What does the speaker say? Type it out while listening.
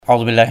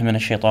أعوذ بالله من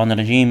الشيطان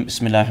الرجيم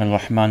بسم الله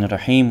الرحمن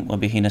الرحيم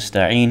وبه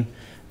نستعين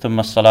ثم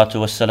الصلاة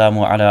والسلام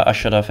على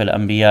أشرف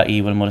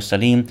الأنبياء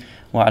والمرسلين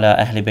وعلى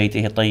أهل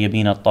بيته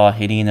الطيبين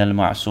الطاهرين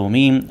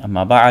المعصومين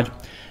أما بعد.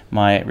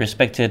 My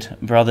respected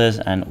brothers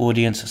and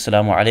audience,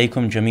 Assalamu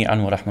alaikum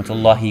jami'an wa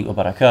rahmatullahi wa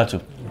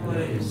barakatuh.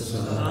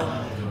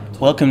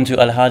 Welcome to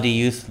Al-Hadi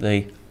Youth,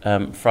 the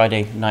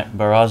Friday night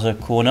Baraza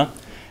corner,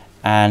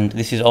 and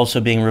this is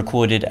also being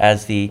recorded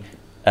as the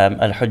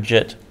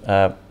Al-Hujjat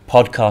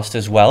podcast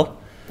as well.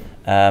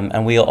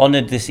 And we are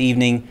honored this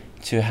evening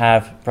to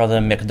have Brother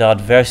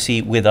Miqdad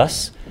Versi with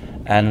us,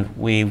 and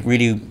we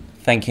really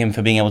thank him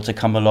for being able to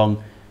come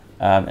along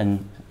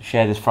and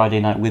share this Friday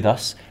night with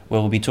us, where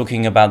we'll be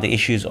talking about the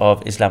issues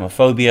of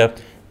Islamophobia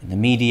in the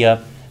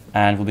media,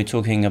 and we'll be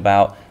talking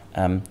about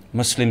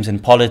Muslims in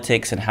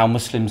politics and how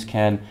Muslims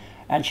can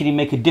actually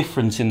make a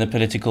difference in the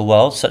political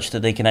world such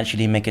that they can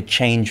actually make a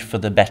change for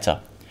the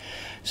better.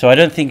 So I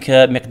don't think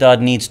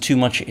Miqdad needs too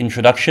much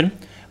introduction,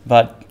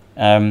 but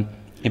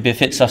it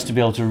befits us to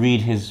be able to read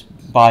his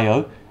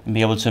bio and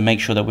be able to make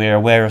sure that we're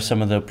aware of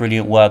some of the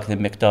brilliant work that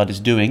Miqdad is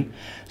doing.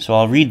 So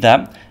I'll read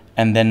that,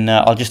 and then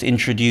I'll just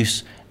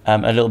introduce a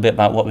little bit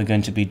about what we're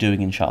going to be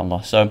doing,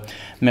 inshallah. So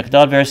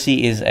Miqdad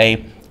Versi is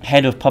a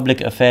head of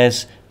public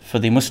affairs for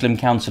the Muslim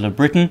Council of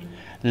Britain,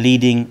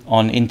 leading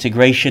on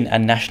integration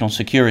and national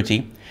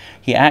security.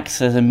 He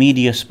acts as a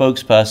media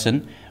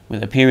spokesperson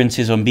with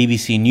appearances on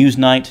BBC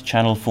Newsnight,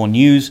 Channel 4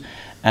 News,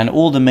 and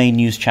all the main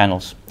news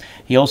channels.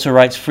 He also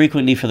writes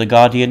frequently for The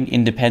Guardian,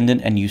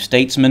 Independent and New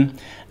Statesman,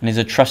 and is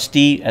a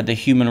trustee at the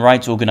human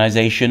rights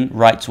organisation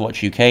Rights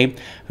Watch UK,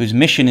 whose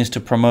mission is to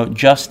promote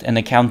just and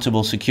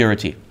accountable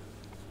security.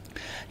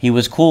 He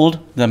was called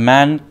the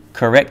man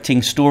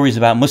correcting stories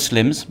about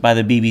Muslims by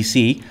the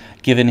BBC,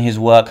 given his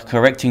work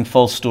correcting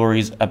false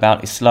stories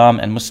about Islam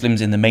and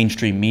Muslims in the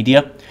mainstream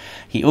media.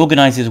 He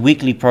organises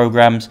weekly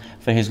programmes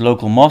for his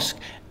local mosque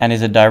and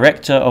is a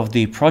director of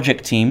the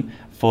project team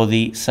for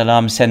the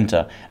Salam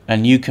Centre, a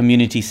new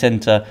community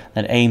centre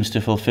that aims to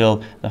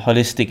fulfil the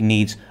holistic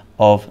needs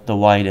of the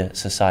wider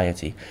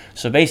society.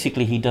 So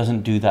basically he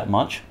doesn't do that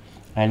much,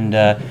 and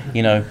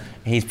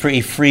he's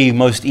pretty free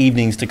most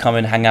evenings to come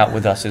and hang out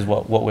with us is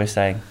what we're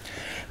saying.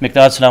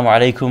 Miqdad, assalamu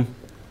alaikum.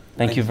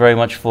 Thank you very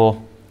much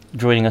for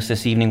joining us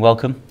this evening.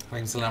 Welcome.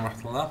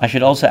 I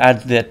should also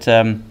add that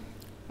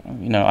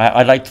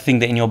I'd like to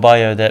think that in your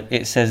bio that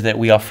it says that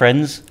we are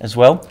friends as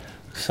well.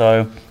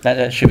 So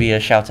that should be a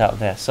shout out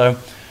there. So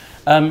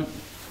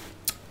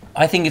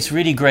I think it's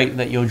really great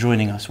that you're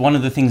joining us. One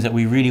of the things that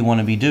we really want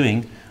to be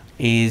doing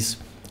is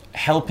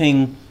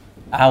helping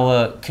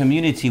our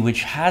community,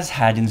 which has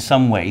had in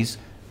some ways,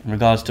 in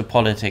regards to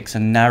politics, a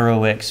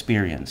narrower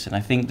experience. And I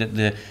think that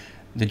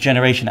the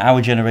generation,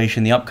 our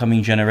generation, the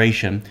upcoming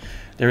generation,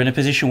 they're in a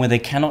position where they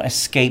cannot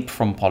escape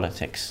from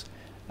politics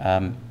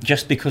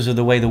just because of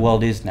the way the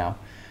world is now.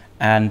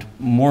 And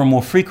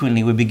more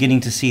frequently, we're beginning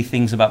to see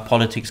things about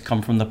politics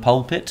come from the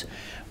pulpit.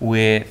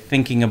 We're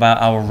thinking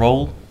about our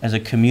role as a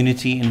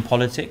community in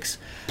politics.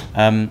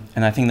 And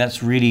I think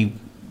that's really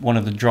one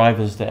of the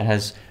drivers that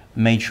has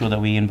made sure that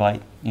we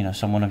invite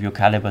someone of your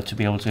caliber to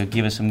be able to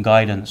give us some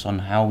guidance on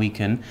how we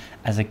can,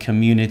 as a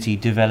community,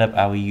 develop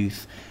our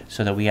youth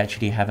so that we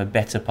actually have a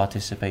better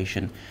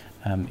participation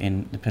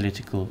in the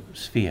political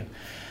sphere.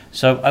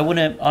 So I want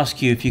to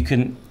ask you if you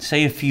can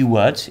say a few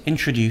words,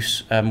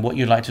 introduce what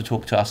you'd like to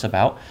talk to us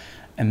about,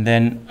 and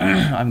then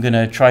I'm going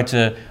to try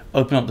to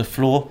open up the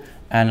floor,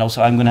 and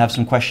also I'm going to have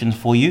some questions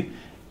for you,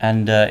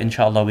 and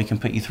inshallah we can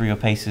put you through your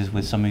paces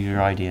with some of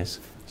your ideas.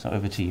 So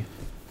over to you.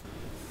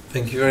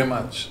 Thank you very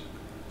much.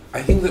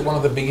 I think that one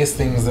of the biggest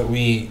things that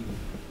we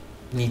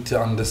need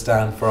to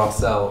understand for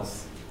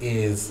ourselves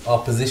is our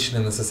position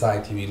in the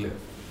society we live,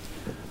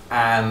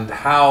 and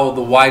how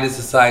the wider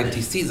society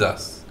sees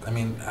us. I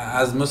mean,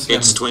 as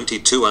Muslims, it's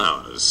 22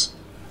 hours.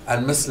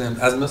 And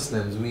as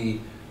Muslims,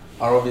 we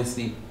are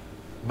obviously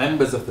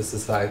members of the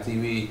society.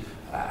 We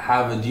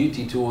have a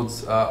duty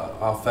towards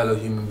our fellow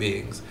human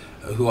beings,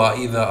 who are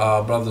either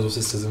our brothers or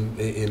sisters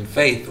in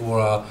faith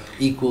or our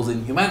equals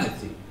in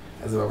humanity,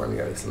 as Imam Ali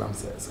alayhi salam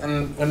says.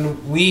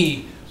 And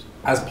we,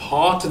 as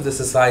part of the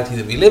society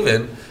that we live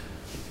in,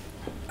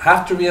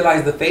 have to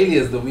realize the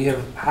failures that we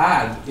have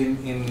had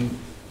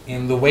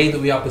in the way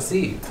that we are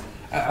perceived.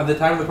 At the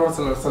time of the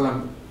Prophet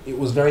ﷺ, it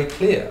was very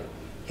clear.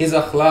 His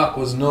akhlaq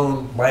was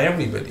known by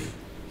everybody.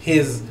 He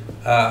was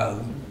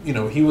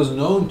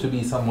known to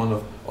be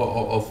someone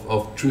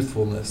of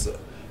truthfulness.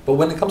 But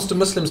when it comes to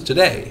Muslims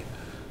today,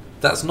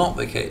 that's not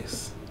the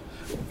case.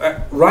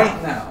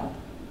 Right now,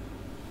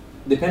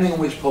 depending on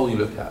which poll you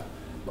look at,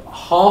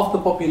 half the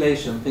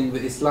population think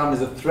that Islam is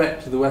a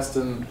threat to the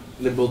Western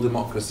liberal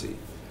democracy.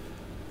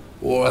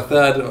 Or a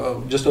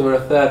third, just over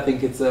a third,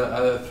 think it's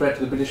a threat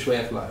to the British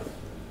way of life.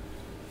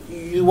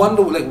 You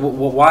wonder,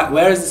 why,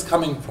 where is this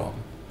coming from?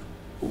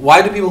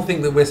 Why do people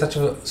think that we're such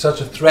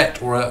a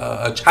threat or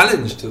a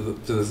challenge to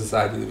the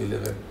society that we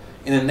live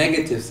in a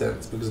negative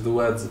sense because of the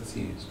words that's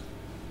used?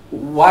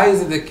 Why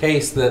is it the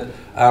case that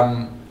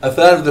a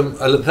third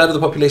of the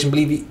population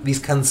believe these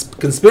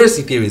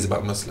conspiracy theories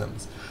about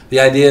Muslims? The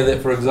idea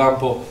that, for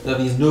example, there are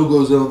these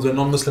no-go zones where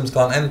non-Muslims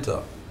can't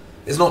enter.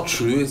 It's not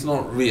true, it's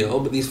not real,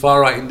 but these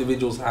far-right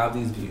individuals have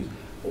these views.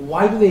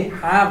 Why do they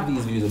have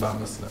these views about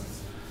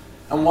Muslims?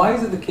 And why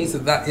is it the case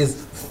that that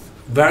is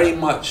very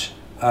much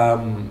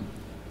part,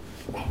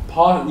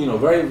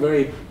 very,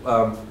 very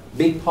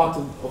big part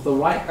of the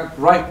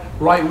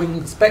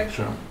right-wing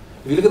spectrum?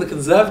 If you look at the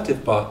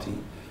Conservative Party,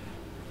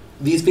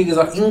 these figures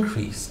are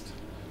increased.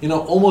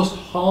 Almost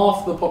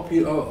half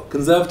the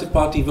Conservative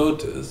Party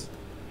voters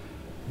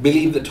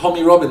believe that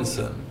Tommy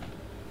Robinson,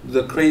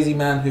 the crazy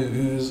man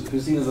who's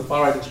seen as a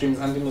far-right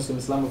extremist, anti-Muslim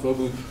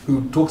Islamophobe,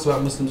 who talks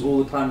about Muslims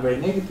all the time very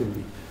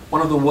negatively,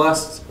 one of the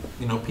worst,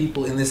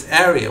 people in this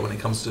area when it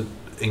comes to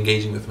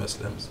engaging with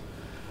Muslims.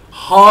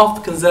 Half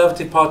the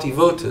Conservative Party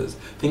voters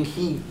think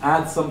he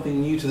adds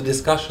something new to the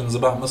discussions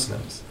about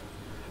Muslims.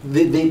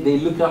 They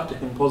look up to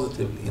him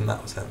positively in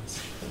that sense.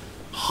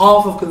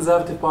 Half of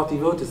Conservative Party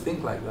voters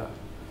think like that.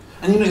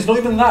 And it's not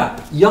even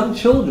that. Young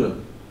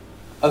children,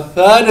 a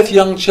third of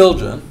young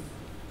children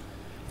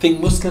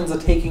think Muslims are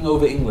taking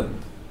over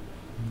England.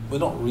 Well,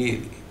 not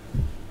really.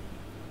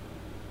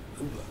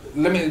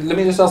 Let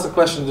me just ask a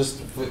question.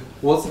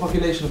 What's the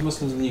population of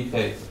Muslims in the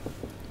UK?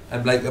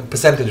 And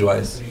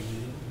percentage-wise? 3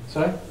 million.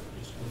 Sorry?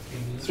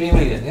 3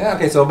 million. Yeah.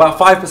 Okay. So about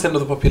 5% of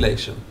the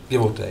population,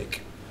 give or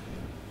take.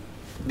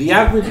 The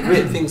average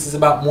Brit thinks it's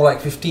about more like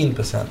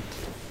 15%.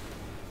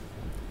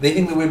 They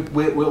think that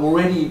we're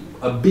already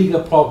a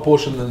bigger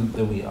proportion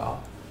than we are,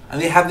 and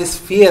they have this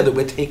fear that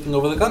we're taking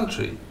over the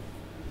country.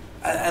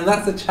 And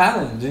that's a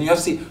challenge, and you have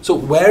to see, so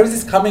where is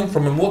this coming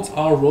from, and what's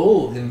our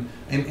role in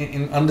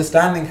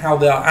understanding how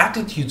there are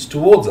attitudes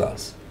towards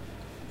us?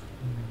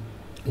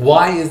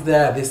 Why is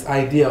there this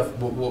idea of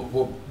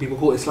what people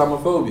call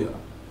Islamophobia?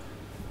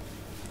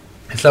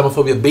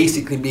 Islamophobia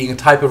basically being a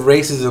type of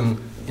racism,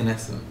 in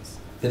essence,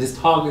 that is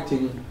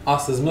targeting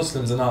us as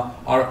Muslims and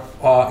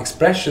our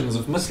expressions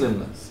of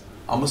Muslimness,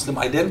 our Muslim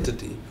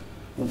identity.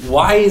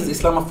 Why is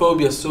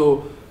Islamophobia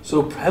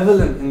so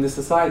prevalent in this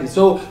society?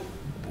 So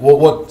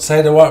what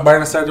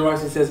Baroness Saida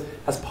Warsi says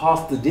has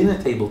passed the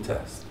dinner table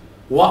test.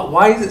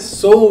 Why is it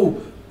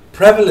so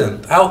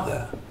prevalent out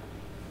there?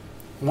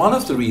 One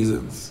of the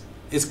reasons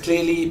is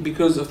clearly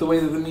because of the way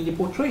that the media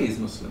portrays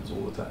Muslims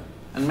all the time.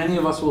 And many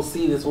of us will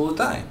see this all the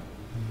time.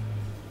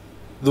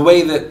 The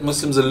way that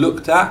Muslims are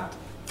looked at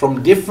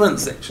from different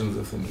sections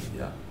of the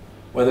media,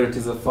 whether it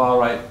is the far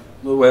right,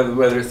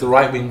 whether it's the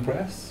right-wing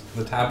press,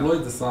 the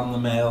tabloids, the Sun, the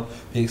Mail,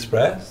 the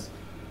Express,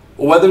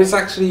 or whether it's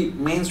actually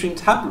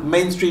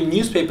mainstream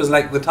newspapers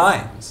like the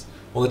Times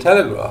or the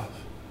Telegraph.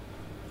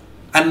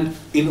 And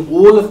in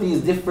all of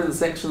these different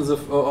sections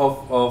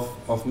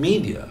of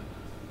media,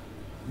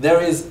 there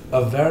is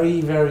a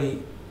very,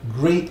 very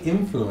great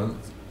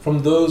influence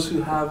from those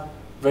who have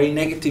very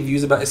negative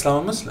views about Islam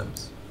and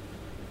Muslims.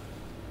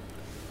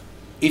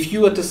 If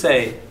you were to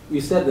say, you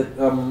said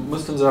that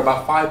Muslims are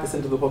about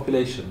 5% of the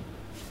population,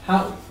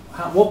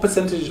 what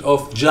percentage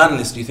of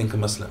journalists do you think are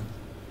Muslim?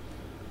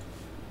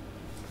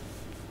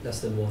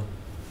 Less than 1.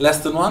 Less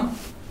than 1?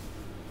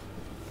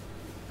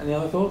 Any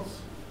other thoughts?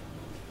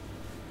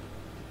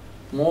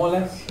 More or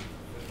less?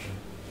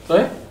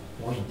 Sorry?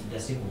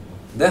 Decimal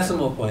point.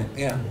 Decimal point,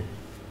 yeah.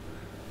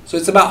 So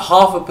it's about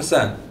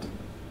 0.5%.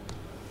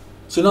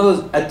 So in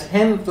other words, a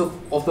tenth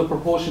of the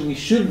proportion we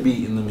should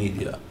be in the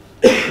media.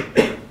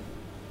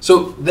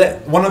 So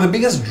one of the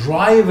biggest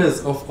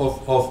drivers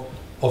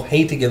of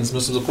hate against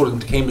Muslims,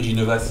 according to Cambridge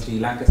University,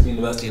 Lancaster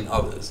University and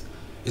others,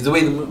 is the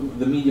way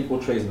the media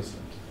portrays Muslims.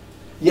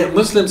 Yet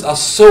Muslims are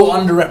so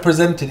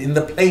underrepresented in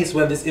the place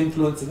where this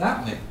influence is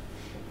happening.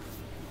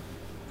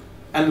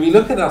 And we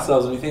look at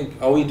ourselves and we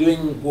think, are we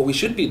doing what we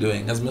should be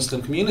doing as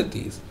Muslim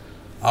communities?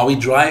 Are we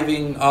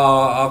driving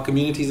our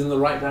communities in the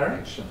right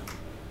direction?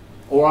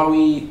 Or are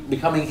we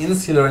becoming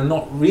insular and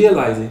not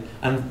realizing,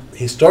 and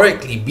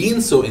historically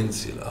being so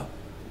insular,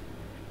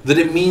 that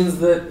it means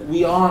that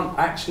we aren't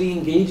actually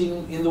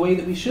engaging in the way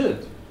that we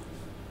should?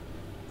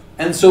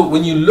 And so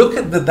when you look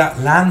at that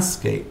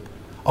landscape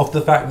of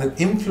the fact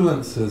that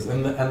influences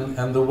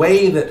and the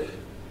way that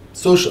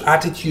social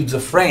attitudes are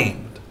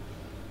framed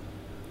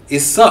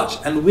is such,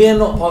 and we're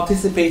not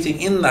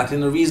participating in that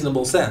in a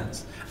reasonable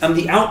sense, and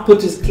the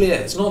output is clear.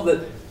 It's not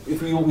that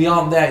if we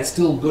aren't there, it's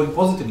still going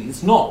positively.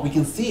 It's not. We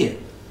can see it.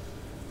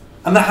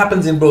 And that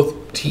happens in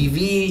both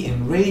TV,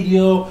 in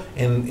radio,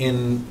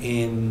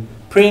 in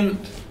print.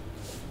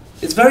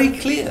 It's very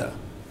clear.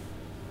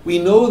 We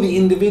know the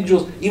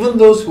individuals, even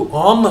those who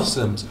are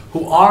Muslims,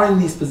 who are in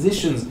these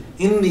positions,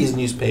 in these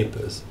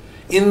newspapers,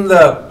 on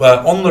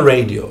the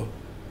radio.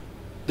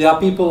 There are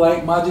people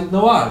like Majid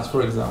Nawaz,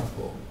 for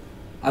example,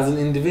 as an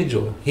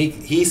individual.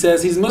 He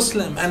says he's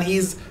Muslim, and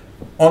he's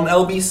on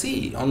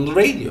LBC, on the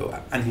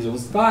radio, and he's on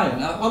Sky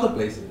and other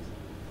places.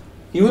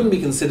 He wouldn't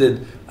be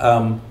considered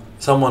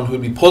someone who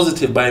would be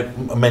positive by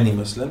many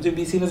Muslims. He'd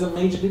be seen as a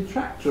major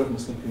detractor of the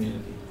Muslim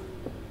community.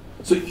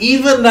 So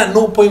even that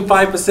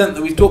 0.5%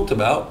 that we've talked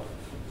about,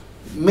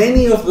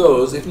 many of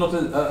those, if not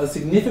a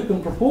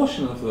significant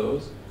proportion of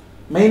those,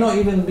 may not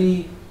even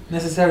be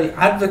necessarily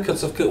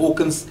advocates of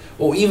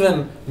or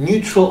even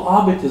neutral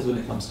arbiters when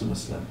it comes to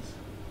Muslims.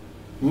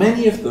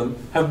 Many of them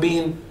have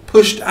been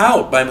pushed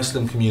out by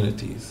Muslim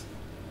communities.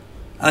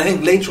 And I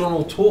think later on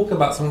we'll talk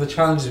about some of the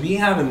challenges we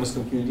have in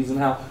Muslim communities and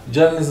how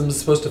journalism is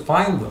supposed to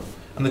find them,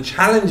 and the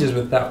challenges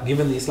with that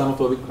given the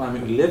Islamophobic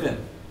climate we live in.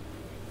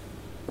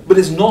 But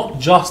it's not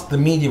just the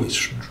media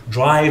which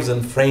drives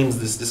and frames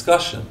this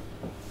discussion.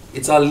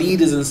 It's our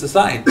leaders in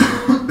society.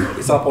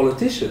 It's our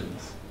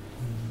politicians.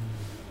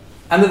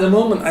 And at the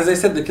moment, as I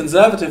said, the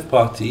Conservative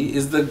Party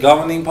is the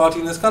governing party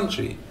in this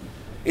country.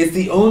 It's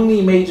the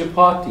only major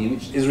party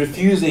which is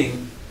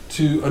refusing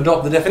to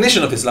adopt the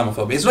definition of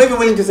Islamophobia. It's not even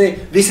willing to say,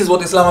 this is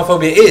what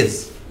Islamophobia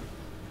is.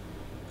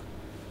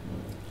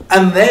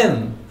 And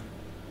then,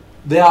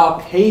 there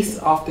are case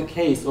after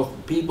case of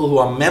people who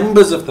are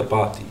members of the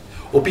party,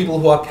 or people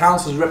who are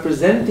councillors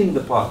representing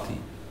the party,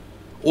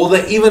 or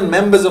they're even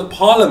members of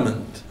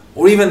parliament,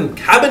 or even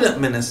cabinet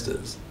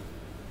ministers,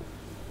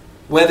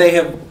 where they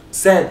have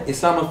said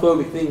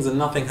Islamophobic things and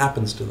nothing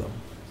happens to them.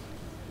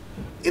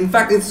 In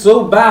fact, it's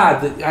so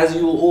bad that, as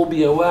you will all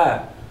be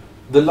aware,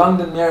 the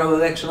London mayoral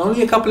election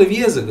only a couple of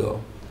years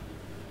ago,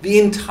 the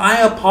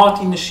entire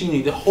party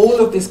machinery, the whole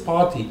of this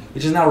party,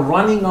 which is now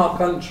running our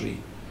country,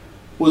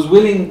 was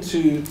willing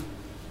to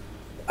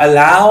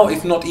allow,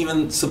 if not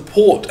even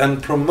support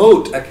and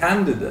promote a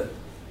candidate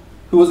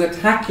who was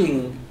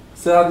attacking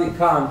Sadiq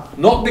Khan,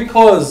 not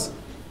because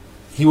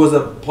he was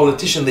a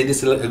politician they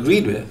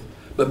disagreed with,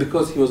 but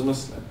because he was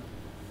Muslim.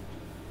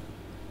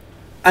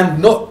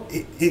 And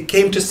it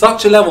came to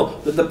such a level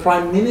that the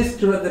Prime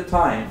Minister at the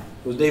time,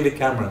 it was David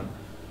Cameron,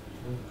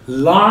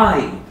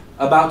 lied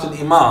about an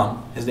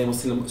imam, his name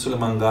was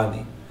Suleiman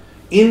Ghani,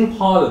 in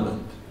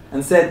Parliament,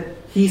 and said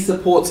he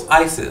supports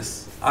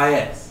ISIS,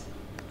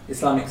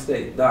 Islamic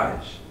State,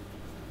 Daesh.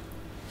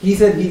 He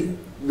said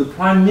the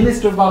Prime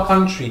Minister of our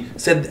country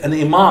said an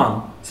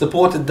imam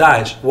supported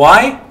Daesh.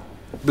 Why?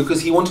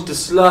 Because he wanted to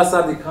slur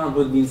Sadiq Khan who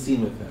had been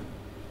seen with him.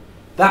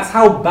 That's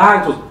how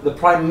bad it was. The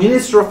Prime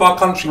Minister of our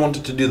country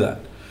wanted to do that.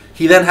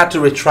 He then had to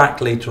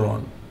retract later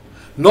on.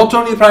 Not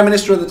only the Prime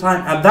Minister at the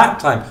time, at that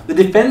time, the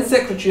Defence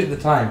Secretary at the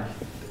time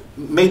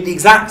made the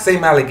exact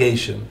same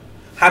allegation,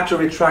 had to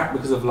retract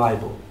because of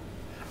libel.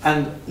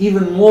 And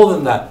even more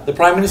than that, the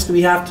Prime Minister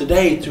we have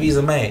today,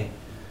 Theresa May,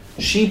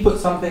 she put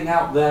something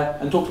out there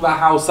and talked about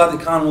how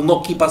Sadiq Khan will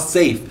not keep us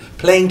safe,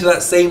 playing to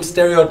that same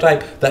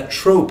stereotype, that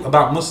trope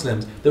about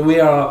Muslims, that we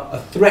are a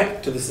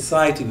threat to the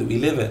society that we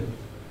live in.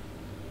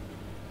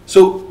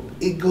 So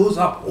it goes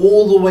up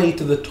all the way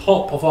to the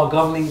top of our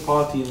governing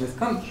party in this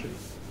country.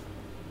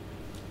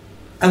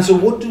 And so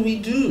what do we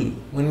do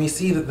when we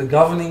see that the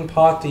governing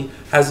party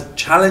has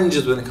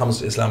challenges when it comes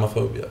to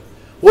Islamophobia?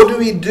 What do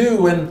we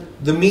do when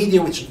the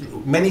media,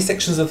 many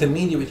sections of the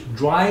media which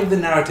drive the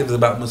narratives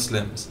about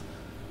Muslims,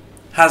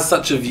 has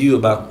such a view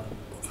about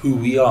who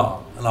we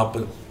are and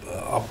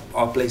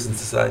our place in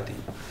society?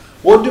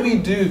 What do we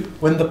do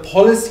when the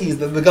policies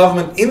that the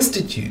government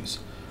institutes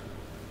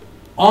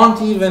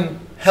aren't even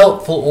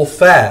helpful or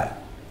fair?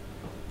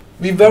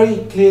 We very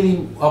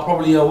clearly are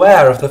probably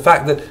aware of the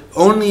fact that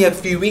only a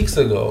few weeks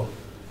ago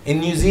in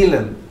New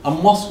Zealand, a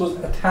mosque was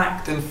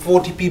attacked and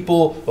 40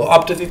 people or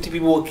up to 50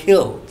 people were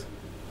killed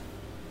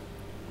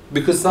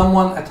because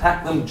someone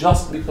attacked them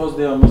just because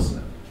they are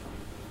Muslim.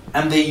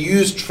 And they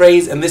used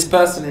trays, and this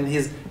person in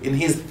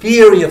his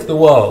theory of the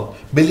world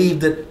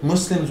believed that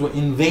Muslims were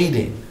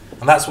invading,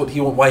 and that's why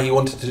he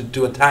wanted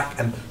to attack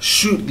and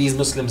shoot these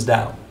Muslims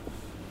down.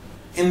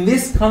 In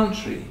this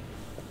country,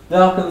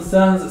 there are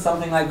concerns that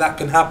something like that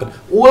can happen.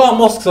 All our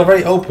mosques are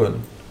very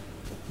open.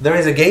 There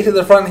is a gate at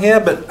the front here,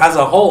 but as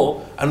a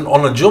whole, and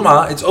on a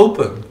Jummah, it's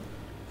open.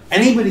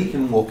 Anybody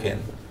can walk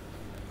in.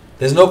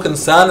 There's no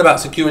concern about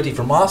security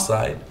from our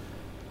side,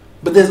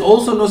 but there's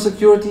also no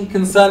security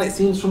concern, it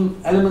seems, from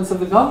elements of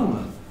the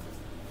government.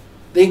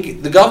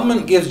 The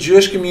government gives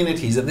Jewish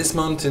communities at this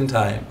moment in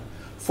time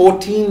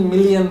 £14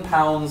 million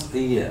a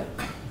year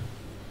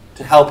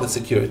to help with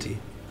security.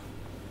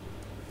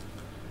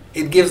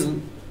 It gives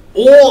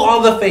all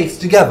other faiths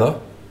together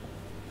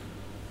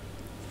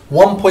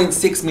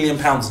 £1.6 million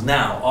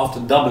now, after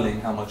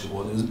doubling how much it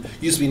was. It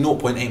used to be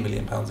 £0.8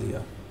 million a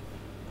year.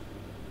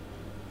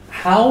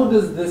 How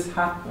does this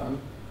happen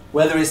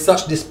where there is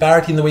such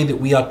disparity in the way that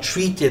we are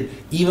treated,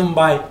 even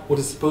by what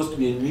is supposed to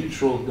be a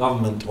neutral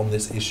government on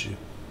this issue?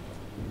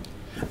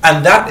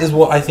 And that is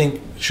what I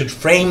think should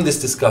frame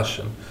this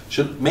discussion,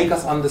 should make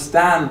us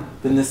understand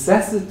the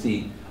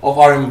necessity of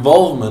our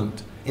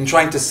involvement in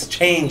trying to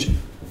change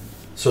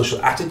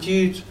social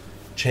attitude,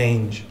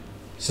 change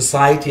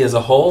society as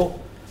a whole,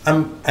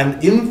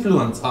 and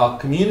influence our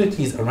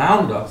communities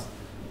around us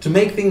to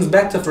make things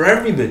better for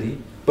everybody,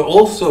 but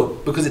also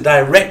because it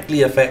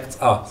directly affects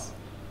us.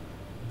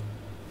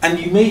 And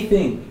you may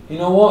think, you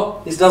know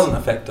what, this doesn't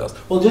affect us.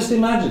 Well, just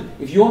imagine,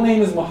 if your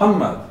name is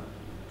Muhammad,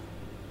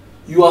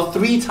 you are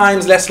 3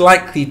 times less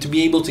likely to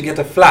be able to get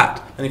a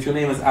flat than if your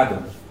name is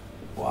Adam,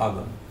 or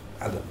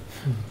Adam.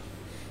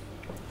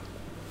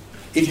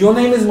 If your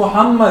name is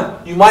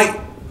Muhammad, you might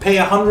pay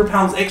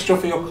 £100 extra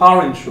for your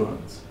car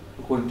insurance,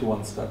 according to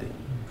one study.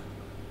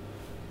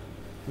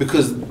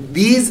 Because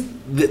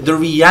the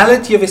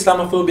reality of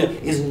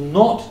Islamophobia is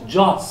not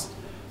just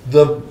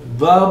the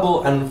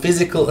verbal and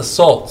physical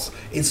assaults.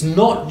 It's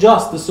not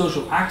just the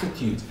social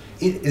attitudes.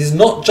 It is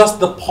not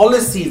just the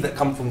policies that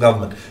come from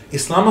government.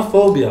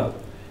 Islamophobia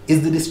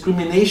is the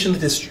discrimination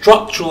that is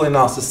structural in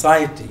our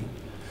society.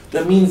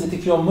 That means that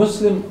if you're a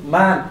Muslim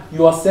man,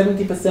 you are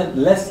 70%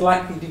 less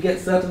likely to get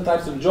certain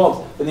types of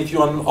jobs than if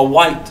you're a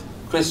white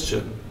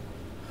Christian.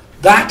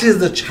 That is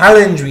the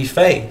challenge we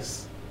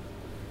face.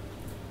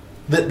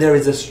 That there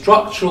is a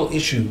structural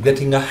issue,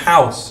 getting a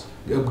house,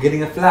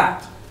 getting a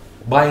flat,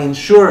 buying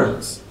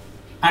insurance,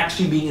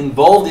 actually being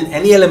involved in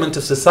any element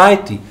of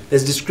society.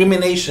 There's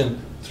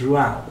discrimination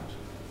throughout.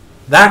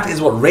 That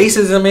is what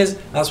racism is,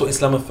 that's what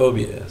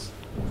Islamophobia is.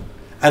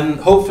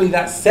 And hopefully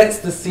that sets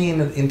the scene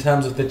in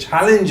terms of the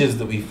challenges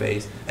that we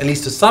face, at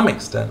least to some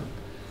extent.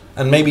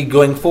 And maybe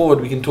going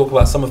forward we can talk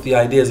about some of the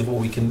ideas of what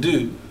we can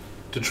do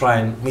to try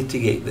and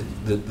mitigate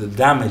the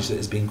damage that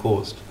is being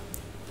caused.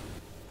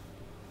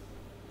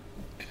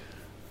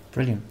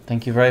 Brilliant.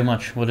 Thank you very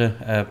much. What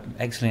an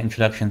excellent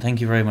introduction.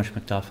 Thank you very much,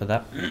 Mukhtar, for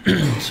that.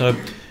 So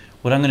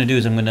what I'm going to do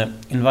is I'm going to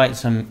invite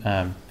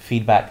some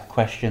feedback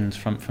questions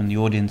from the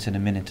audience in a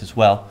minute as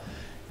well.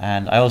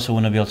 And I also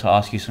want to be able to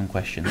ask you some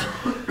questions.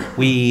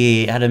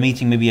 We had a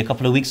meeting maybe a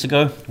couple of weeks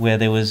ago where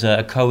there was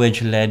a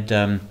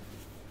co-ed-led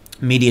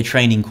media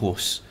training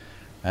course.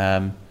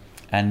 And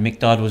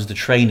Miqdad was the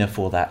trainer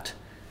for that.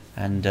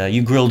 And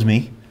you grilled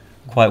me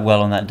quite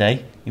well on that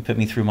day. You put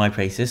me through my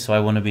paces, so I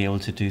want to be able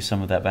to do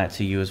some of that back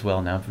to you as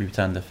well now,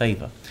 return the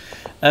favour.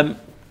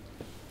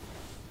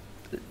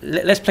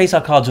 Let's place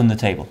our cards on the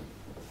table.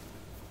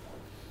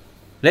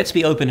 Let's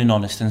be open and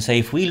honest and say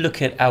if we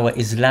look at our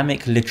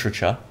Islamic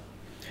literature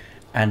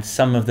and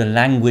some of the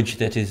language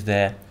that is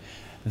there,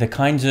 the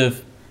kinds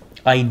of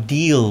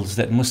ideals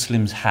that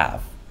Muslims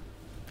have,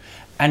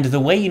 and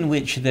the way in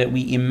which that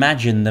we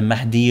imagine the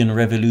Mahdiyan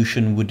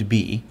revolution would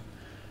be,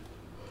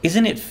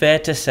 isn't it fair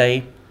to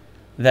say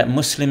that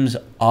Muslims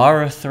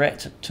are a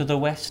threat to the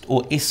West,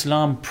 or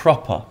Islam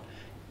proper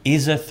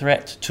is a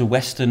threat to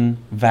Western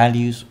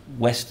values,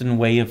 Western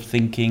way of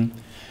thinking?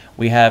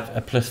 We have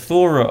a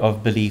plethora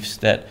of beliefs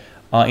that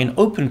are in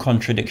open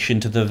contradiction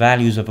to the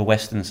values of a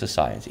Western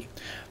society,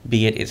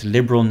 be it its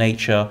liberal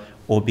nature,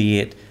 or be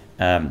it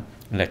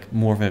like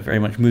more of a very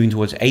much moving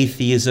towards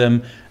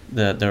atheism,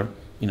 the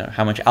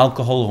how much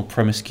alcohol or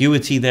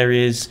promiscuity there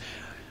is.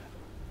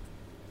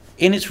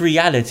 In its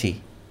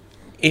reality,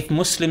 if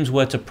Muslims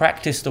were to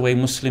practice the way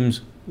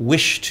Muslims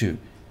wish to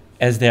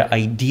as their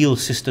ideal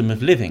system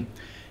of living,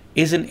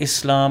 isn't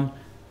Islam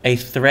a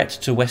threat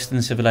to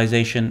Western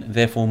civilization?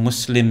 Therefore,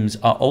 Muslims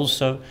are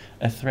also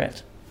a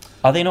threat.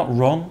 Are they not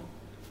wrong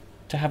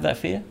to have that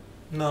fear?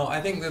 No,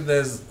 I think that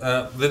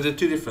there are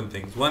two different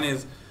things. One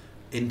is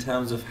in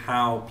terms of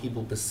how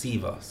people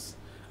perceive us.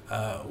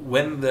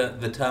 When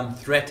the term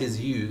threat is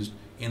used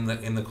in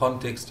the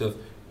context of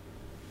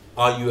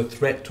are you a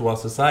threat to our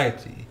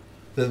society,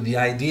 the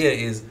idea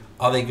is,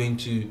 are they going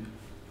to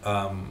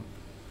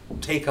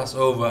take us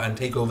over and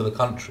take over the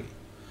country?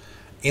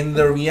 In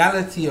the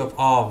reality of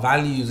our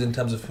values in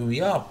terms of who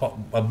we are,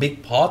 a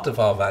big part of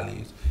our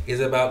values is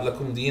about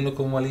lakum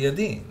dinukum waliya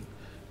din.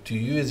 To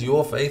you is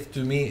your faith,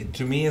 to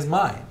me is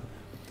mine.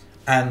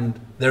 And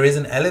there is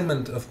an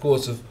element, of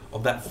course,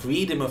 of that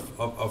freedom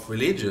of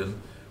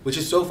religion, which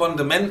is so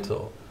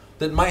fundamental,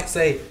 that might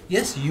say,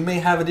 yes, you may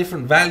have a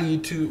different value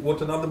to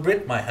what another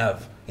Brit might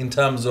have in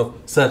terms of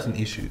certain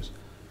issues.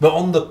 But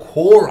on the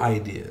core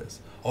ideas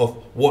of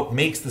what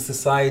makes the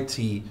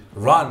society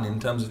run, in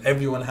terms of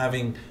everyone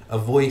having a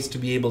voice to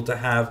be able to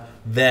have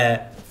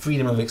their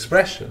freedom of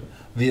expression,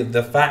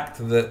 the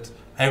fact that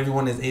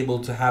everyone is able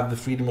to have the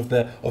freedom of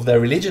their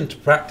religion to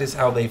practice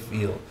how they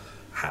feel,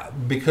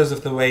 because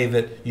of the way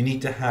that you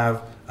need to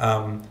have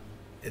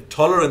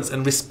tolerance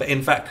and respect.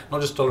 In fact,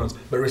 not just tolerance,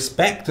 but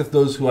respect of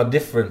those who are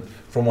different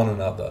from one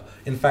another.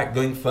 In fact,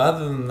 going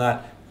further than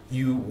that,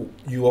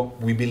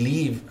 we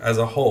believe as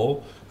a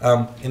whole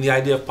in the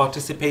idea of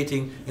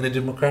participating in a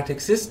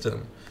democratic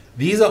system.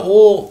 These are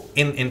all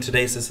in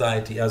today's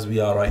society as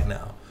we are right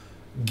now.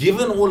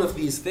 Given all of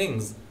these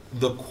things,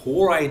 the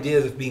core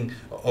ideas of being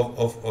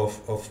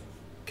of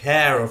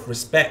care, of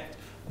respect,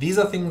 these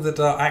are things that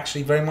are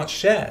actually very much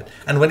shared.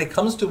 And when it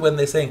comes to when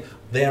they're saying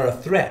they are a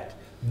threat,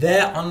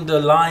 their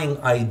underlying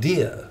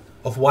idea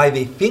of why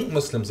they think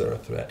Muslims are a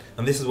threat,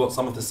 and this is what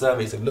some of the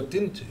surveys have looked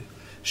into,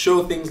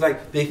 show things like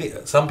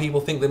some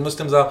people think that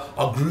Muslims are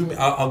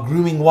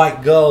grooming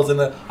white girls and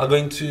are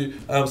going to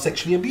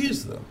sexually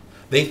abuse them.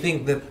 They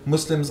think that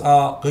Muslims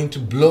are going to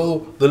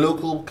blow the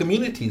local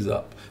communities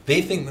up.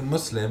 They think that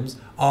Muslims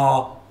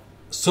are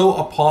so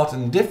apart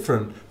and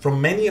different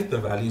from many of the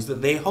values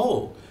that they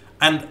hold.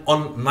 And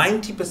on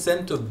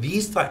 90% of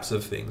these types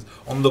of things,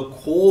 on the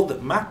core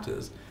that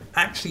matters,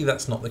 actually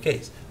that's not the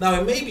case. Now,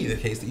 it may be the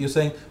case that you're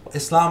saying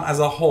Islam as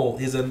a whole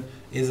is a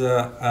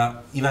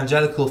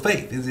evangelical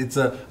faith. It's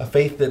a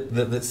faith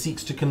that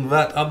seeks to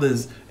convert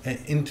others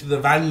into the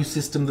value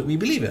system that we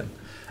believe in.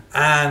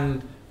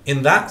 And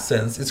in that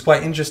sense, it's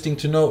quite interesting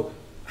to know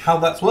how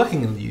that's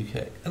working in the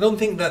UK. I don't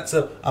think that's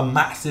a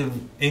massive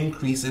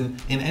increase in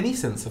any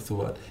sense of the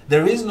word.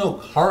 There is no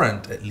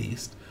current, at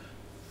least,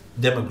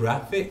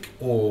 demographic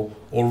or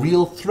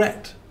real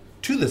threat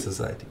to the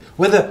society.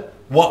 Whether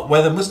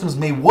Muslims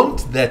may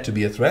want there to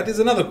be a threat is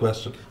another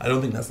question. I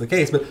don't think that's the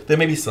case, but there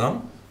may be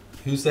some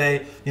who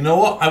say, you know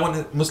what, I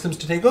want Muslims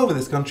to take over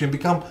this country and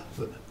become...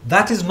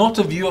 That is not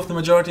a view of the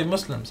majority of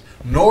Muslims.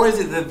 Nor is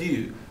it the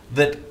view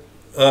that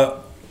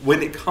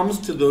when it comes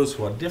to those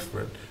who are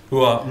different,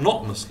 who are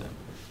not Muslim,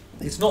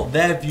 it's not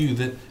their view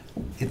that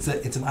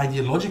it's an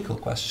ideological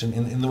question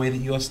in the way that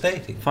you are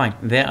stating. Fine.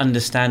 Their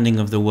understanding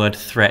of the word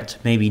threat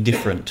may be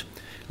different.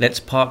 Let's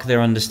park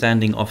their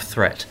understanding of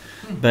threat.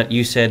 But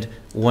you said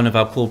one of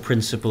our core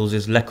principles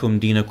is lakum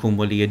dinakum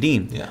waliya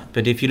din. Yeah.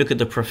 But if you look at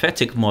the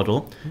prophetic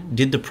model,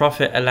 did the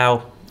Prophet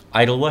allow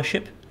idol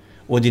worship?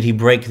 Or did he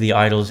break the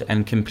idols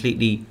and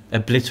completely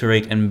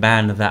obliterate and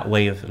ban that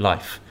way of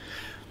life?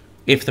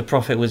 If the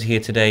Prophet was here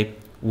today,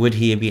 would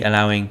he be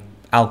allowing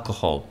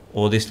alcohol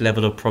or this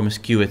level of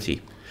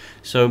promiscuity?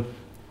 So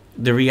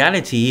the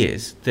reality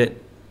is that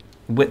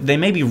they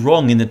may be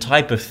wrong in the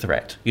type of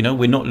threat. You know,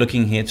 we're not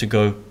looking here to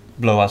go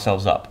blow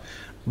ourselves up.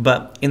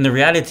 But in the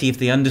reality, if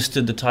they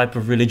understood the type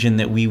of religion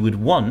that we would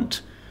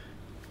want,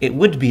 it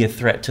would be a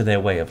threat to their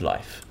way of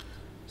life.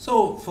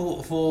 So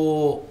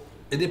for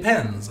it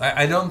depends.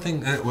 I don't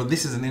think... well,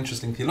 this is an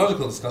interesting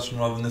theological discussion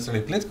rather than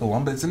necessarily a political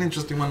one, but it's an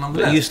interesting one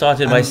nonetheless. But you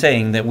started by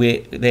saying that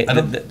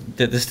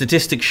the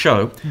statistics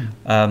show...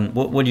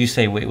 what do you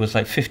say? It was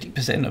like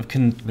 50% of...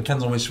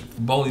 Depends on which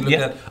poll you look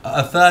at.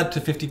 A third to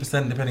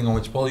 50%, depending on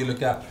which poll you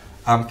look at,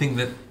 think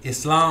that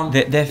Islam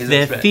is a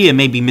their threat. fear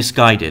may be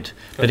misguided.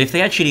 But if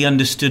they actually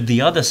understood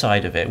the other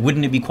side of it,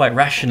 wouldn't it be quite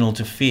rational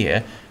to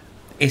fear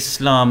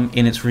Islam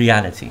in its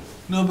reality?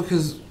 No,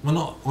 because we're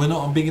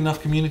not a big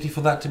enough community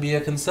for that to be a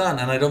concern,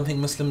 and I don't think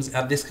Muslims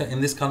in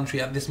this country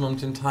at this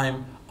moment in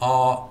time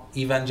are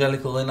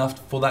evangelical enough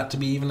for that to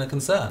be even a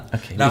concern.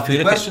 Okay. Now,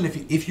 the question,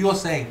 if you're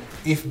saying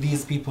if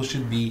these people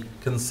should be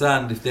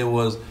concerned if there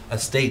was a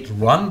state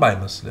run by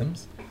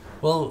Muslims,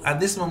 well, at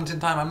this moment in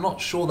time, I'm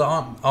not sure there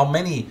are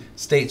many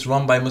states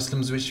run by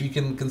Muslims which we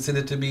can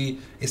consider to be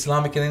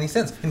Islamic in any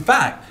sense. In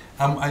fact,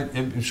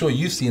 I'm sure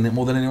you've seen it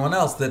more than anyone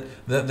else, that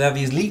there are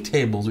these league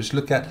tables which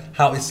look at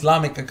how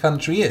Islamic a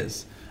country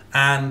is.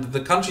 And the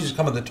countries which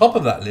come at the top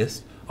of that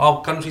list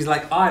are countries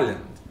like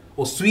Ireland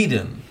or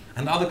Sweden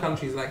and other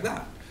countries like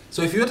that.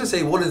 So if you were to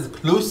say what is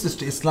closest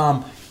to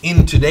Islam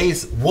in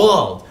today's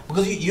world,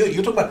 because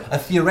you're talking about a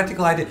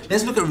theoretical idea,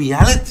 let's look at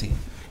reality.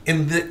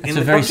 It's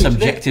a very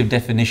subjective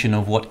definition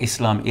of what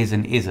Islam is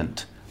and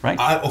isn't, right?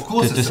 Of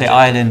course, to say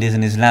Ireland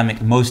is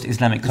most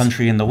Islamic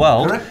country in the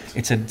world, correct.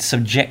 It's a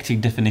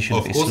subjective definition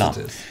of Islam. Of course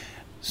it is.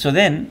 So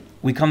then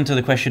we come to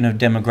the question of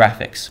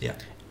demographics. Yeah.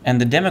 And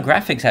the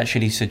demographics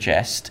actually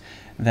suggest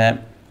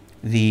that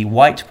the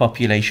white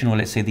population, or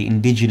let's say the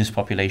indigenous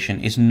population,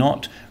 is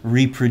not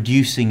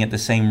reproducing at the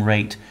same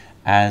rate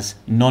as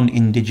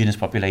non-indigenous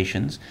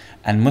populations,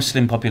 and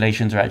Muslim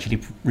populations are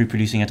actually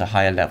reproducing at a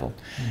higher level.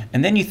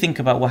 And then you think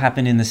about what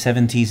happened in the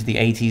 70s, the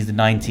 80s, the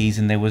 90s,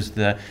 and there was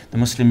the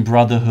Muslim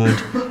Brotherhood,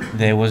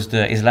 there was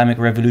the Islamic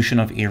Revolution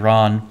of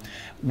Iran.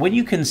 When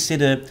you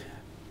consider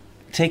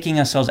taking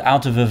ourselves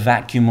out of a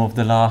vacuum of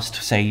the last,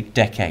 say,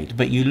 decade,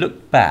 but you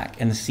look back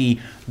and see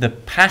the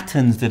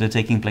patterns that are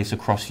taking place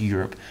across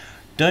Europe,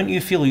 don't you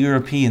feel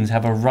Europeans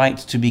have a right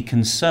to be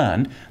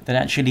concerned that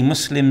actually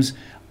Muslims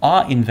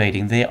are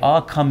invading? They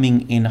are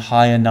coming in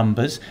higher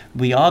numbers.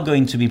 We are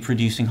going to be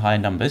producing higher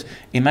numbers.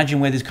 Imagine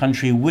where this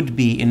country would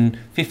be in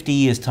 50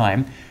 years'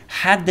 time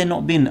had there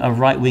not been a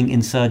right-wing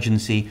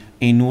insurgency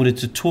in order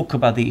to talk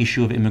about the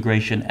issue of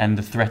immigration and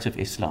the threat of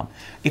Islam.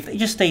 If they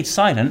just stayed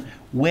silent,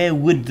 where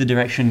would the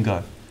direction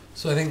go?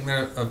 So I think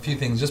there are a few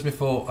things. Just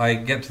before I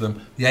get to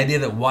them, the idea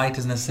that white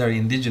is necessarily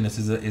indigenous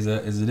is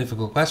a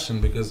difficult question,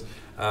 because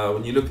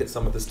when you look at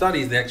some of the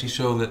studies, they actually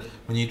show that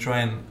when you try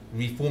and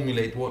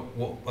reformulate what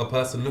a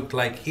person looked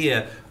like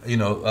here,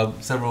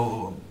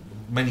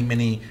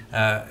 many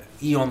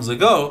eons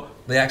ago,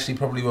 they actually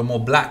probably were more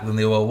black than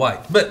they were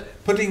white.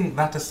 But putting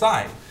that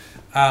aside,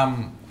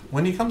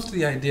 when it comes to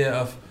the idea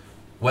of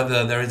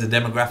whether there is a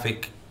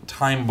demographic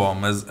time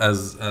bomb, as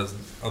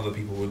other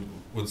people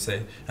would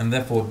say, and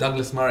therefore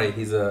Douglas Murray,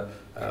 he's a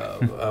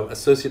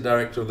associate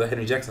director of the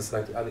Henry Jackson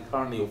Society, either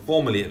currently or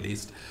formerly at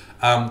least,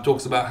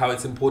 talks about how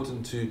it's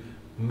important to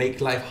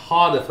make life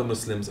harder for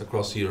Muslims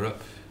across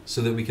Europe so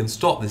that we can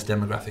stop this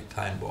demographic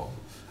time bomb.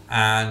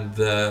 And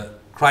the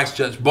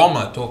Christchurch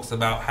bomber talks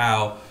about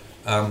how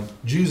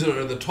Jews are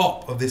at the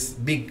top of this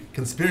big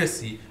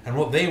conspiracy, and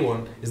what they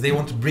want is they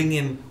want to bring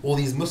in all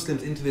these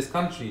Muslims into this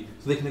country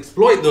so they can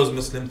exploit those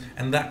Muslims,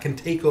 and that can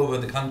take over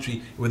the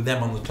country with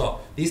them on the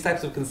top. These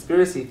types of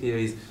conspiracy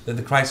theories that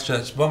the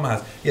Christchurch bomber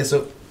has. Yeah,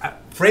 so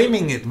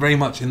framing it very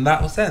much in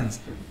that sense,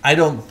 I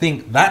don't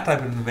think that type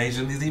of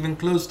invasion is even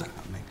close to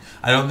happening.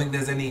 I don't think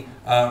there's any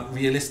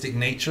realistic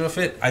nature of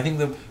it. I think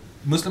the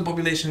Muslim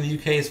population in the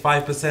UK is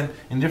 5%,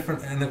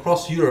 and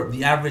across Europe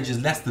the average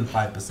is less than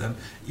 5%.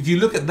 If you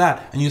look at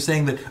that and you're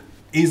saying that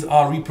is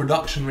our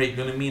reproduction rate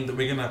going to mean that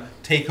we're going to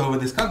take over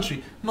this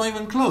country? Not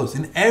even close.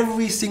 In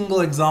every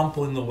single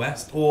example in the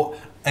West, or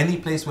any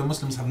place where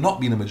Muslims have not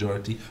been a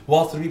majority,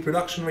 whilst the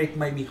reproduction rate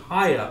might be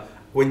higher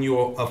when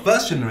you're a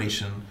first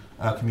generation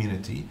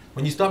community,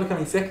 when you start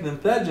becoming second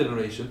and third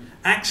generation,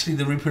 actually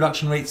the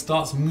reproduction rate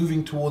starts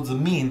moving towards the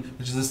mean,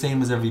 which is the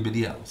same as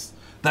everybody else.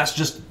 That's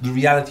just the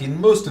reality in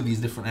most of these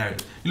different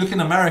areas. You look in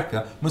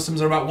America,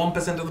 Muslims are about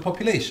 1% of the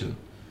population.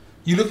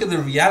 You look at the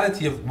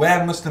reality of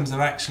where Muslims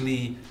have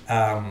actually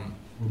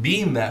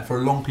been there for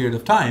a long period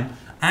of time,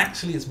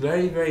 actually it's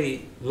very,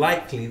 very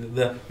likely that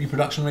the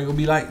reproduction rate will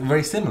be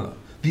very similar.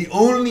 The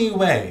only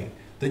way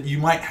that you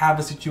might have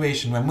a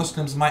situation where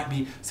Muslims might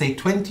be, say,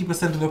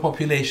 20% of the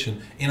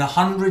population in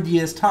 100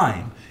 years'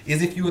 time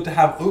is if you were to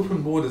have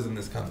open borders in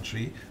this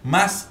country,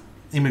 mass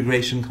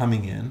immigration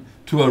coming in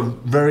to a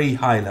very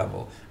high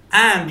level,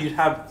 and you'd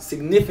have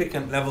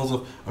significant levels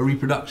of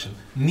reproduction,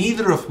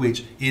 neither of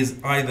which is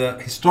either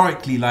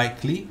historically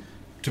likely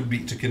to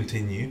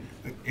continue.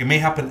 It may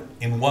happen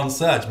in one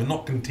surge, but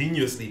not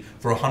continuously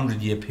for a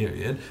 100-year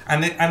period.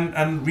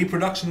 And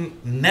reproduction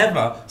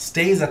never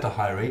stays at a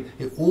high rate.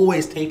 It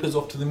always tapers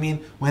off to the mean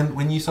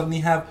when you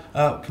suddenly have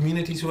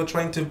communities who are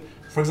trying to,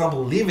 for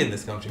example, live in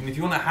this country. I mean, if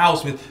you want a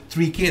house with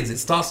 3 kids, it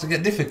starts to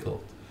get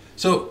difficult.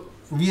 So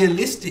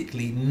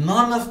realistically,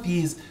 none of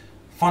these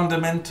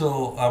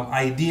fundamental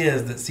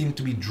ideas that seem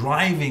to be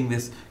driving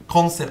this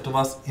concept of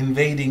us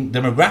invading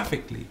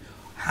demographically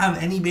have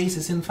any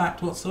basis in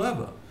fact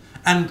whatsoever.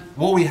 And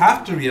what we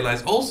have to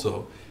realize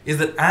also is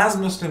that as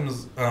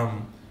Muslims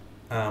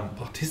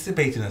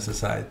participate in a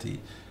society,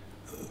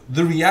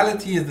 the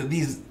reality is that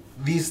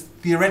these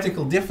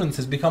theoretical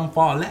differences become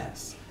far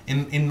less.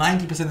 In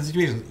 90% of the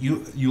situations,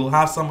 you'll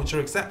have some which are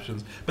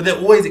exceptions, but they're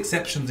always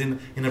exceptions in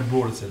a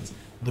broader sense.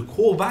 The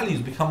core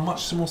values become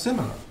much more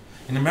similar.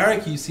 In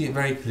America, you see it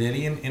very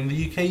clearly. In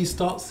the UK, you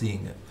start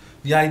seeing it.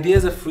 The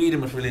ideas of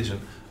freedom of religion,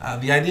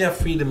 the idea of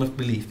freedom of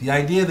belief, the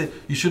idea that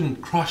you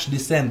shouldn't crush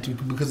dissent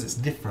because it's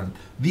different.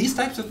 These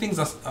types of things,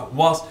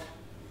 whilst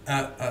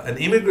an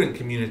immigrant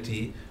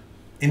community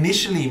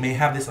initially may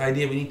have this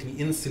idea we need to be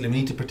insular, we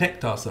need to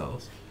protect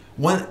ourselves.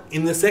 When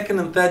in the second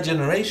and third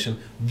generation,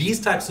 these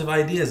types of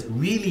ideas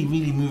really,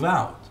 really move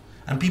out,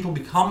 and people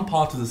become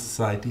part of the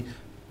society,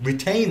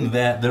 retain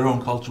their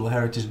own cultural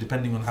heritage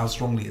depending on how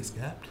strongly it's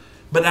kept,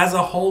 but as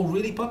a whole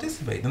really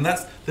participate. And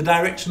that's the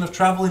direction of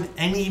travel in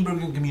any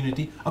immigrant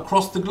community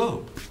across the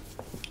globe.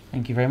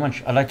 Thank you very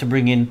much. I'd like to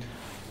bring in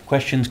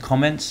questions,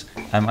 comments.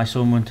 I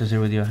saw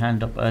Muntazir with your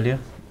hand up earlier.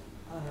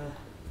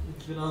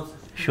 It's been answered.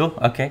 Sure,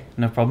 okay,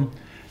 no problem.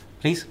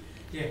 Please.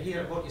 Yeah,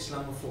 here about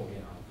Islamophobia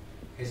now.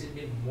 Has it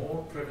been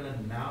more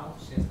prevalent now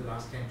since the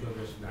last 10 to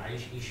years, the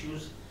Daesh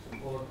issues,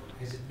 or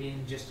has it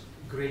been just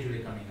gradually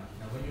coming up?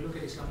 Now, when you look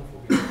at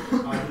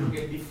Islamophobia, you look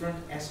at different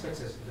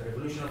aspects as the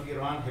revolution of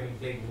Iran having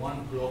played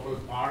one global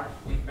part,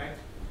 in fact,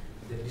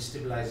 the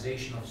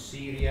destabilization of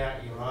Syria,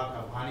 Iraq,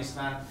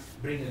 Afghanistan,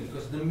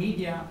 because the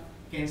media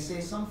can say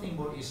something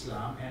about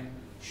Islam and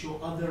show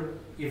other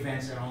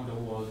events around the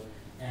world,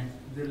 and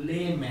the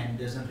layman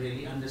doesn't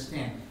really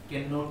understand,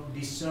 cannot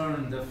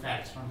discern the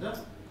facts from the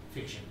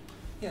fiction.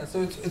 Yeah,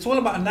 so it's all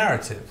about a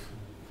narrative.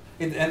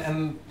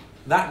 And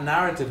that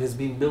narrative has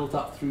been built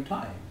up through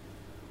time.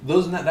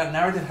 That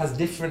narrative has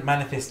different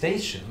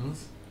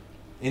manifestations.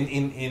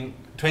 In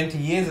 20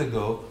 years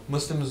ago,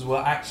 Muslims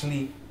were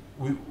actually,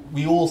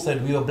 we all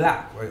said we were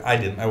black. Well, I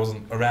didn't, I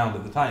wasn't around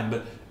at the time,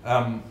 but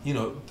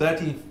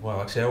 30,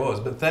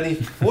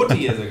 40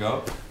 years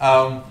ago,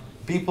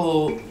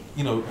 people,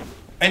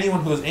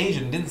 anyone who was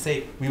Asian didn't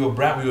say we were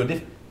brown, we were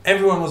different.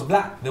 Everyone was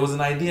black. There was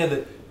an idea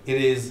that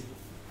it is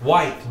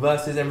white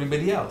versus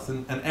everybody else,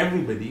 and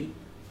everybody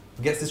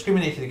gets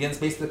discriminated against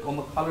based on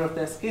the color of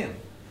their skin.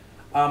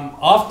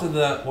 After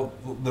the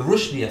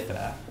Rushdie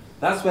affair,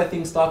 that's where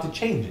things started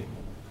changing.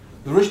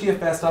 The Rushdie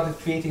affair started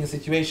creating a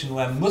situation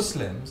where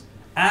Muslims,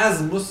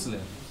 as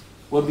Muslims,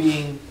 were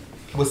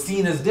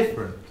seen as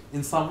different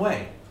in some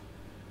way,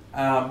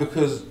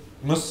 because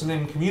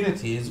Muslim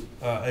communities,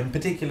 in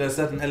particular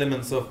certain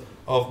elements of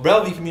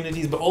Brelvi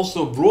communities, but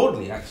also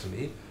broadly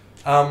actually,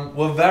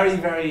 were very,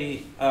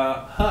 very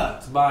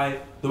hurt by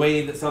the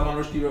way that Salman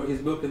Rushdie wrote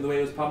his book and the way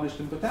it was published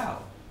in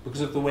Patal, because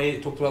of the way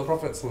it talked about the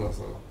Prophet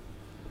ﷺ.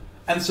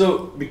 And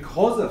so,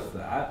 because of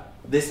that,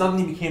 there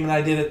suddenly became an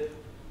idea that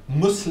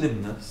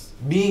Muslimness,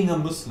 being a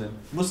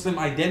Muslim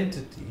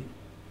identity,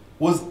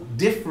 was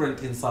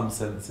different in some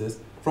senses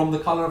from the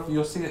color of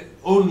your skin,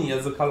 only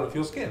as the color of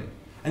your skin.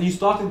 And you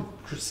started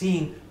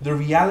seeing the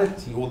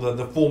reality or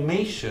the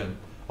formation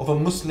of a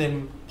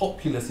Muslim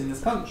populace in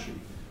this country,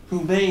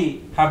 who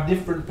may have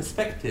different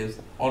perspectives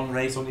on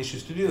race, on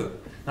issues to do that.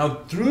 Now,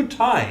 through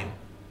time,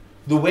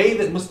 the way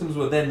that Muslims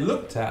were then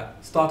looked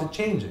at started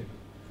changing.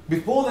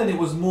 Before then, it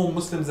was more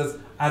Muslims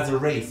as a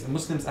race, and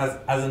Muslims as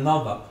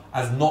another,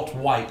 as not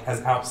white,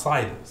 as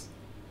outsiders.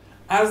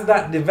 As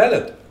that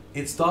developed,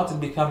 it started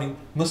becoming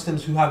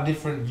Muslims who have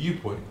different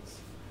viewpoints.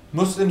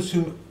 Muslims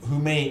who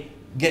may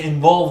get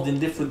involved in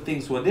different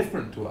things who are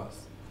different to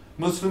us.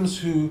 Muslims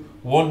who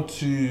want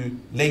to,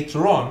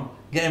 later on,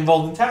 get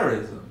involved in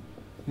terrorism.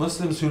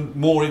 Muslims who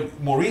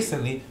more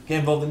recently get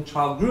involved in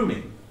child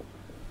grooming.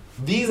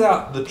 These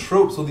are the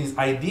tropes or these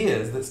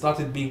ideas that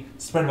started being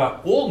spread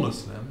about all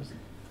Muslims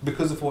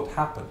because of what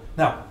happened.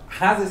 Now,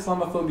 has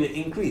Islamophobia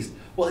increased?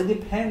 Well, it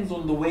depends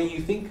on the way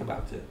you think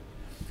about it.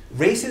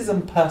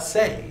 Racism per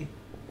se,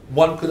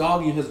 one could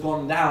argue, has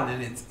gone down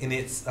in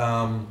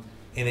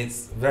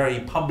its very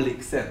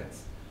public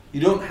sense. You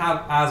don't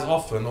have as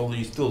often, although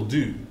you still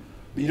do,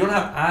 but you don't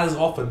have as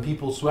often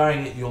people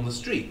swearing at you on the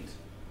street,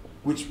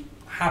 which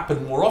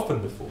happened more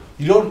often before.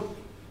 You don't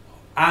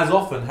as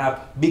often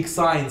have big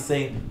signs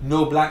saying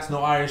no blacks,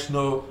 no Irish,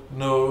 no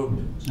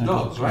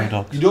dogs, right?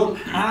 No dogs. You don't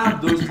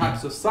have those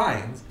types of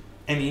signs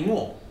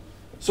anymore.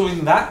 So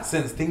in that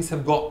sense, things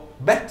have got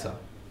better.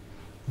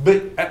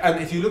 But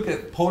and if you look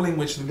at polling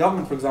which the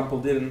government, for example,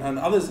 did and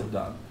others have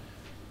done,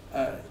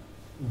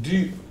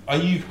 are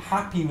you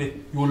happy with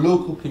your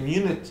local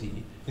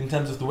community in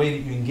terms of the way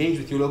that you engage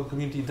with your local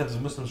community in terms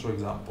of Muslims, for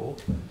example?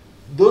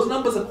 Those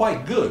numbers are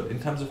quite good in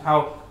terms of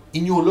how,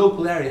 in your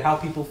local area, how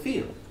people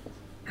feel.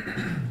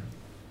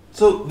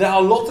 So there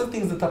are lots of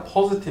things that are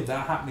positive that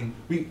are happening.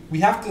 We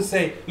have to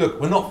say,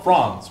 look, we're not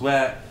France,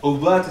 where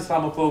overt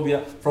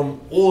Islamophobia from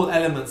all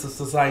elements of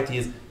society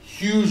is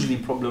hugely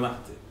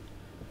problematic.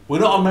 We're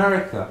not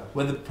America,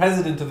 where the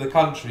president of the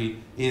country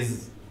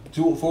is,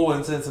 for all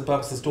intents and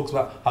purposes, talks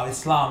about how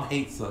Islam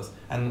hates us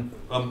and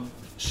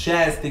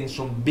shares things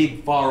from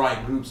big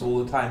far-right groups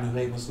all the time who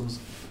hate Muslims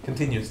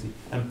continuously,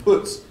 and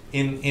puts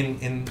in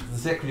the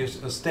Secretary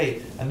of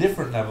State and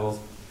different levels,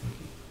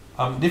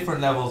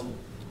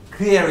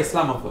 clear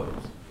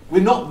Islamophobes.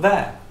 We're not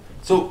there.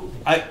 So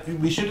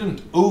we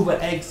shouldn't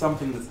over-egg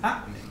something that's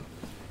happening.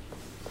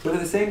 But at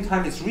the same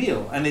time, it's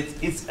real, and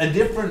it's a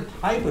different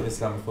type of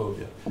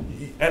Islamophobia.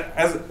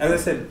 As I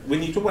said,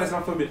 when you talk about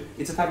Islamophobia,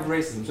 it's a type of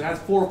racism. So it has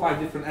 4 or 5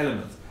 different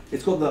elements.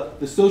 It's got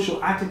the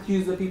social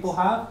attitudes that people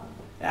have.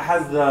 It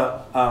has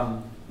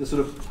the sort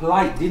of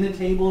polite dinner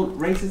table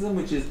racism,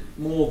 which is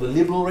more the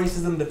liberal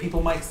racism that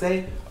people might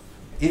say.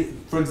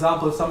 For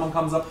example, if someone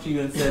comes up to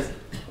you and says,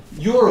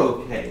 "You're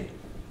okay,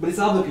 but it's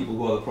other people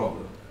who are the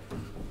problem."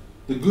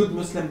 The good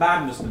Muslim,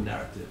 bad Muslim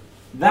narrative.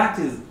 That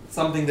is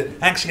something that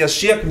actually as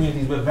Shia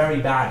communities we're very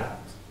bad at.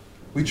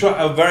 We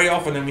try very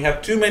often, and we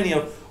have too many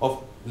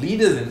of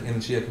leaders in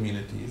Shia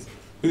communities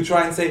who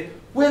try and say,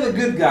 we're the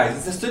good guys,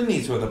 it's the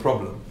Sunnis who are the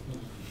problem.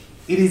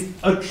 It is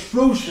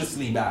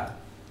atrociously bad.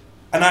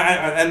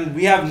 And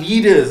we have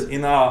leaders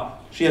in our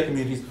Shia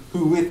communities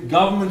who, with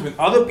government, with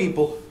other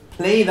people,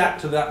 play that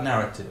to that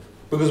narrative.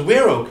 Because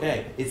we're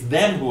okay, it's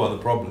them who are the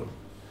problem.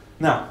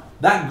 Now,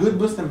 that good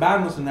Muslim,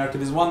 bad Muslim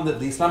narrative is one that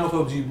the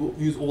Islamophobes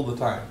use all the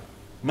time.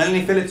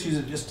 Melanie Phillips used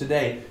it just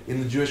today in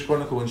the Jewish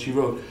Chronicle when she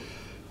wrote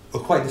a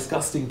quite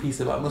disgusting piece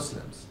about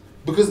Muslims.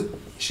 Because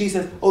she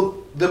says,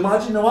 oh, the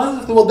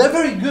marginalized of the world, they're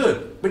very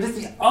good, but it's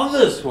the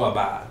others who are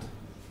bad.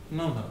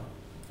 No.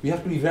 We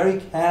have to be very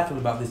careful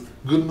about this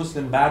good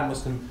Muslim, bad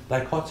Muslim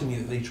dichotomy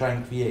that they try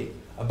and create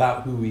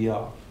about who we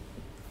are.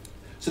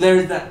 So there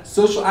is that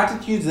social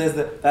attitudes, there's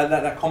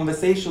that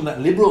conversation,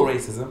 that liberal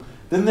racism,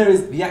 then there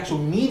is the actual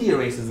media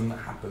racism that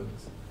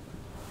happens,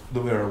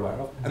 that we're aware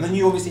of. And then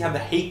you obviously have the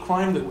hate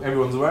crime that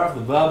everyone's aware of,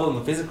 the verbal and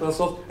the physical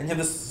assault, and you have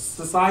the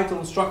societal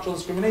and structural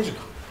discrimination.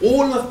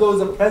 All of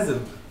those are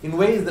present in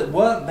ways that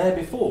weren't there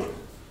before.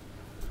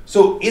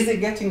 So is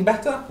it getting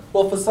better?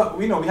 Well, for some,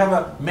 we have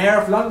a mayor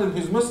of London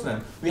who's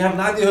Muslim. We have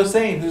Nadia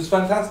Hussain, who's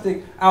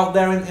fantastic out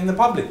there in the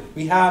public.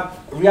 We have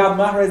Riyad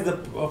Mahrez, the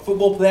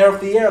football player of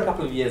the year a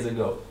couple of years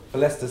ago for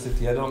Leicester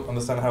City. I don't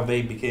understand how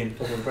they became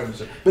top of the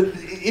Premiership. But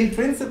in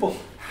principle,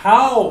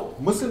 how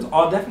Muslims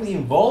are definitely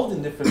involved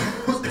in different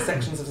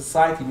sections of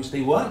society which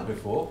they weren't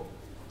before.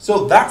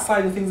 So that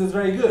side of things is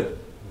very good.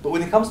 But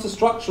when it comes to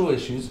structural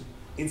issues,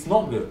 it's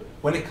not good.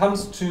 When it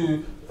comes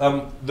to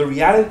the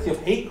reality of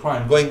hate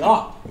crime going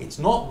up, it's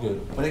not good.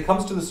 When it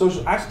comes to the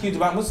social attitudes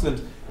about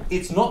Muslims,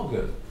 it's not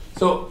good.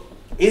 So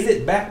is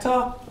it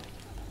better?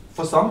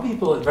 For some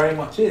people it very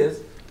much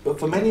is, but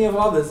for many of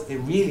others it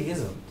really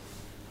isn't.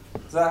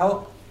 Does that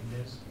help?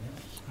 Yes.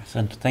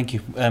 Excellent, thank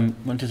you.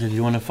 Muntaza, do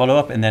you want to follow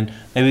up? And then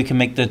maybe we can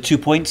make the 2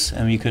 points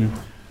and you can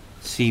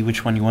see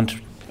which one you want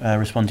to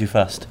respond to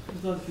first.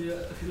 If you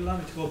allow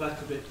me to go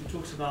back a bit, he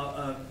talks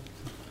about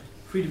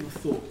freedom of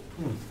thought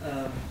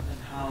and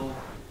how,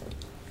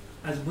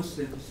 as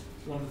Muslims,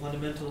 one of the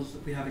fundamentals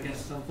that we have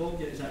against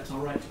Islamophobia is that it's our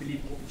right to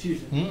believe what we're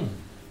choosing.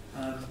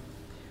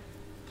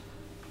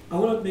 I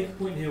want to make a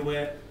point here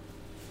where,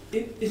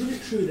 isn't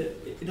it true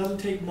that it doesn't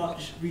take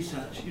much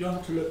research, you don't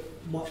have to look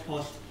much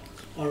past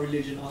our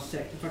religion, our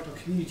sect, in fact our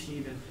community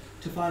even,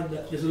 to find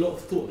that there's a lot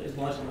of thought that is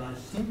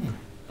marginalised.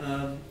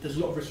 There's a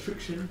lot of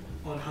restriction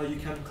on how you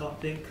can and can't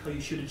think, how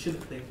you should and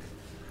shouldn't think.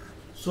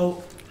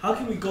 So how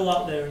can we go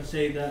out there and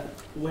say that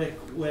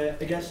we're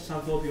against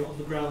Islamophobia on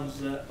the grounds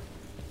that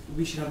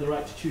we should have the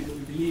right to choose what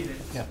we believe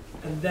in,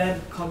 and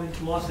then come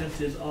into our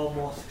centres, our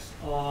mosques,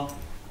 our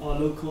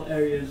local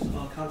areas,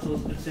 our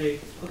councils, and say,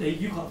 okay,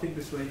 you can't think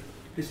this way,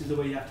 this is the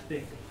way you have to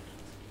think.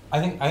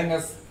 I think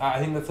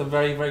that's a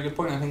very, very good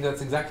point. I think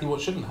that's exactly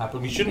what shouldn't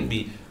happen. We shouldn't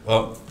be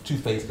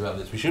two-faced about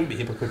this. We shouldn't be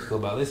hypocritical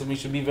about this, and we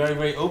should be very,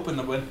 very open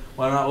when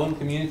our own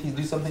communities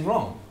do something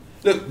wrong.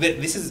 Look,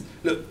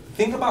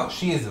 think about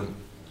Shiism.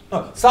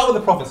 No, start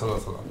with the Prophet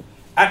ﷺ.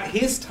 At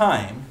his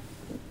time,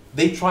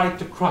 they tried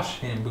to crush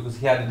him because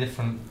he had a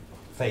different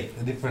faith,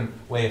 a different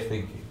way of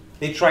thinking.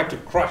 They tried to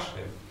crush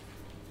him.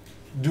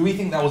 Do we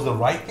think that was the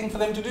right thing for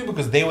them to do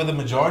because they were the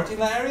majority in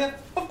that area?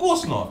 Of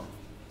course not.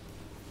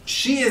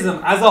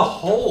 Shiism as a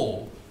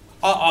whole,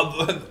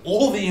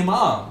 all the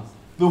Imams,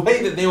 the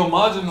way that they were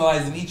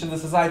marginalized in each of the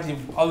society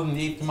other than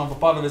the 8th Imam for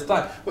part of his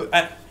time,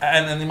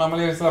 and Imam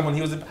Ali when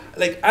he was,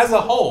 like, as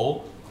a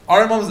whole,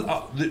 our Imams,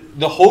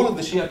 the whole of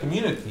the Shia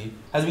community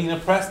has been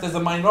oppressed as a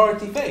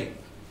minority faith.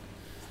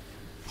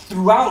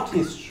 Throughout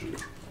history,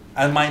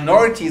 and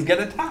minorities get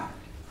attacked.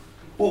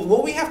 Well,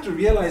 what we have to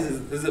realize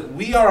is that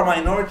we are a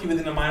minority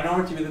within a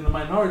minority within a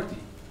minority.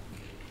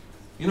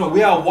 You know,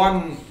 we are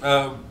one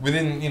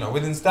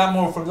within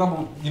Stanmore, for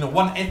example,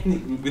 one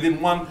ethnic,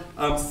 within one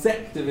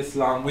sect of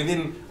Islam,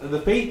 within the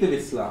faith of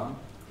Islam,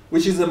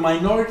 which is a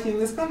minority in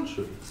this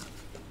country.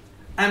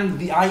 And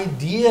the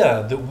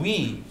idea that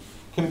we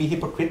can be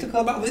hypocritical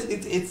about this,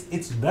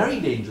 it's very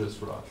dangerous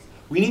for us.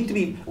 We need to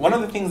be, one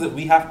of the things that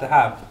we have to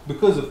have,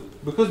 because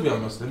we are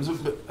Muslims, one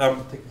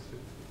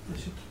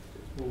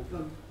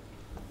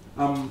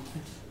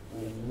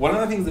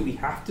of the things that we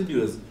have to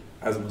do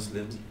as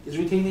Muslims is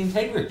retain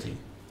integrity.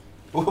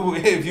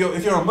 If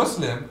you're a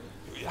Muslim,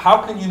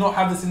 how can you not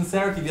have the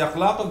sincerity, the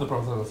akhlaq of the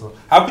Prophet?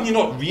 How can you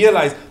not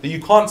realize that you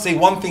can't say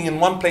one thing in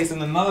one place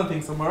and another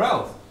thing somewhere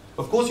else?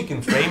 Of course you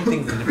can frame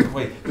things in a different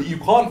way, but you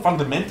can't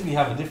fundamentally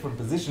have a different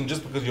position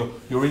just because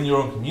you're in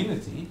your own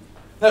community.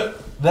 Now,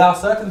 there are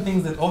certain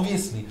things that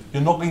obviously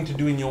you're not going to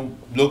do in your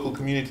local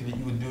community that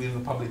you would do in the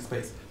public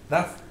space.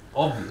 That's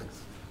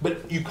obvious.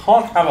 But you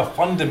can't have a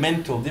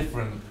fundamental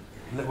different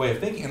way of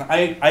thinking. And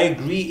I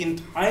agree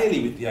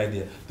entirely with the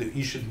idea that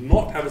you should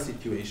not have a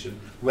situation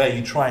where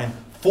you try and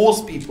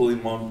force people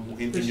in your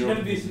community. There should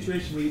never be a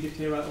situation where you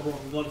dictate right or wrong,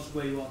 regardless of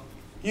where you are.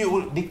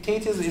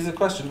 Dictators is a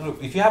question.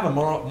 Look, if you have a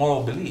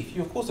moral belief,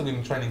 you of course are going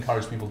to try and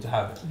encourage people to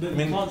have it. But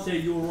you can't say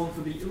you're wrong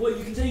for believing. Well,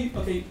 you can say,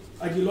 okay,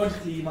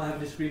 ideologically you might have a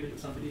disagreement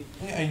with somebody.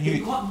 Yeah,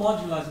 you can't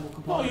marginalise them or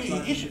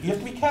compartmentalize them. You have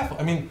to be careful.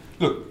 I mean,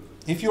 look,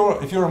 if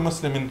you're a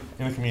Muslim in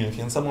a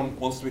community and someone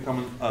wants to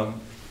become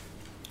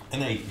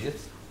an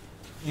atheist,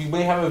 you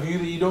may have a view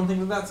that you don't think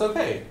that that's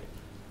okay.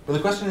 But the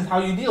question is how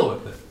you deal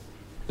with it.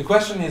 The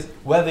question is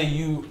whether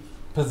you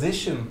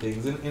position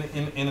things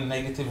in a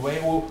negative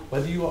way, or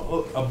whether you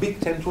are a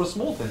big tent or a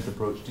small tent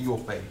approach to your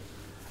faith.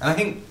 And I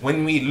think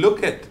when we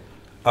look at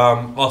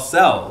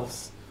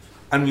ourselves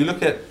and we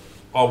look at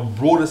our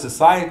broader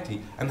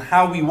society and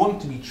how we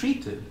want to be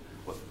treated,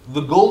 the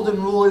golden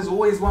rule is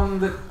always one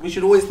that we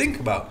should always think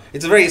about.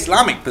 It's a very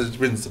Islamic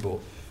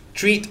principle.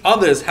 Treat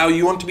others how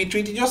you want to be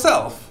treated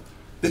yourself.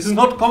 This is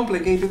not a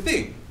complicated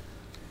thing.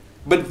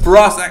 But for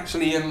us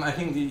actually, and I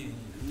think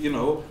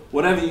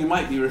whatever you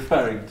might be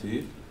referring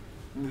to,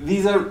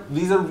 these are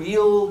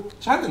real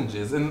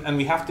challenges, and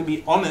we have to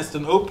be honest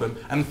and open.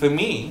 And for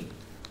me,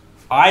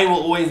 I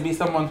will always be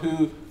someone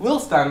who will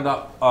stand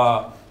up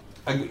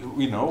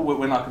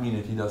when our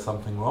community does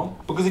something wrong.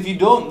 Because if you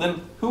don't, then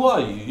who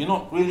are you? You're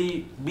not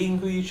really being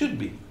who you should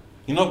be.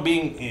 You're not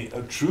being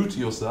true to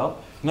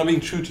yourself. You're not being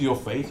true to your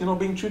faith. You're not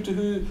being true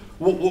to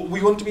what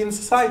we want to be in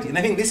society. And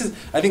I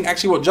think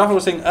actually what Jafar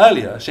was saying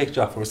earlier, Sheikh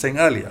Jafar was saying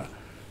earlier,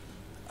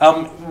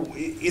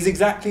 is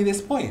exactly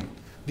this point.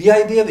 The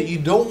idea that you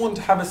don't want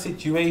to have a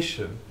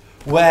situation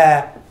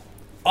where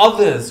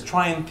others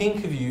try and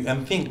think of you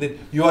and think that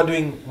you are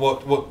doing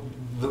what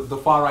the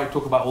far right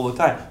talk about all the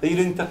time, that you're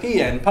doing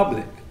taqiyya in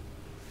public.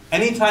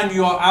 Anytime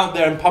you are out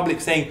there in public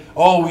saying,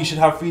 oh, we should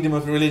have freedom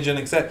of religion,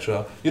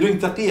 etc., you're doing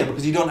taqiyya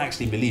because you don't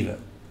actually believe it.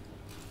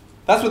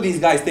 That's what these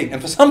guys think. And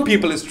for some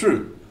people it's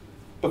true.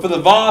 But for the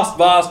vast,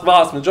 vast,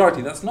 vast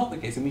majority, that's not the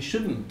case. And we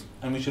shouldn't.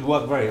 And we should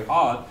work very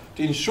hard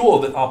to ensure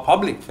that our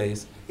public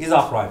face is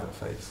our private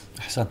face.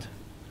 Ahsant.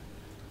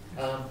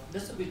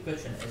 Just a quick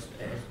question,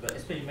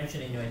 especially you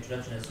mentioned in your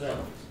introduction as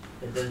well,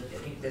 that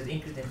there's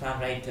increase in far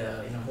right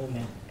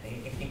movement,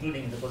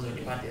 including in the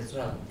Conservative Party as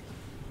well.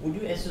 Would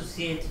you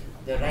associate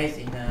the rise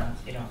in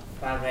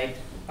far right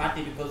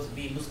partly because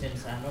we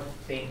Muslims are not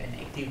playing an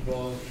active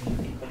role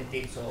in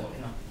politics, or we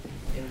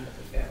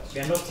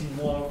are not in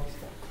more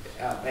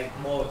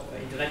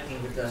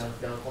interacting with the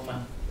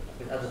common,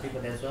 with other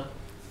people as well?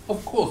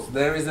 Of course,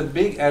 there is a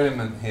big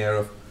element here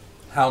of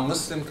how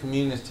Muslim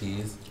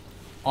communities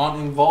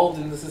aren't involved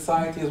in the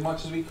society as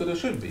much as we could or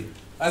should be.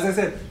 As I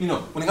said,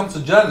 when it comes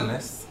to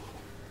journalists,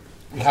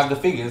 we have the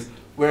figures,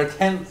 we're a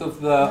tenth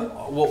of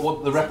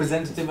what the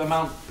representative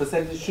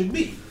percentage should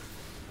be.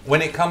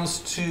 When it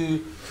comes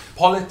to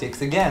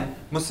politics, again,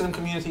 Muslim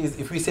communities,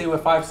 if we say we're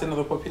 5% of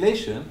the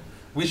population,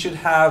 we should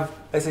have,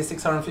 let's say,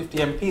 650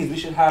 MPs. We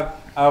should have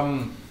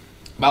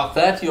about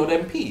 30 odd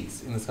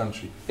MPs in this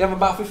country. We have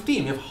about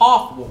 15. We have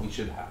half of what we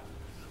should have.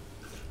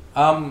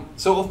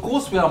 So of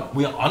course we are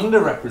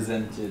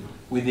underrepresented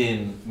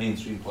within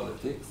mainstream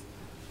politics.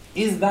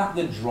 Is that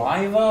the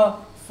driver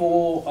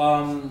for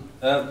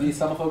the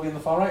Islamophobia in the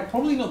far right?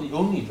 Probably not the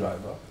only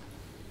driver.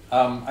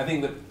 I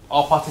think that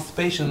our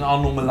participation,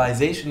 our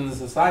normalization in the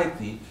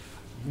society,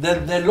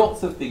 there are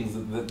lots of things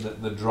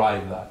that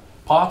drive that.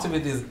 Part of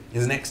it is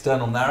an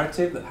external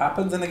narrative that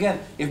happens, and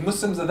again, if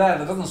Muslims are there,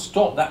 that doesn't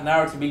stop that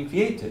narrative being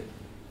created.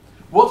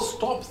 What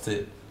stops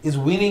it is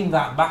winning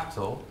that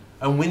battle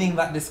and winning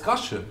that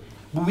discussion.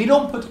 But we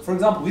don't put, for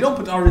example, we don't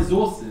put our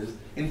resources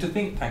into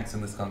think tanks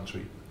in this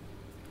country.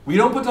 We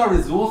don't put our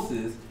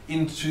resources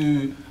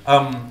into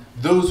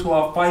those who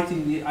are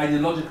fighting the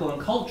ideological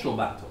and cultural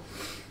battle.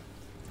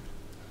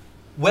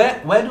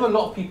 Where do a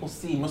lot of people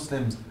see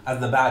Muslims as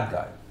the bad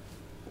guy?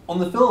 On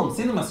the film,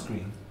 cinema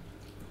screen,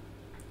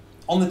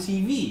 on the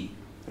TV,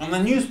 on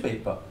the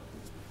newspaper,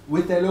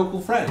 with their local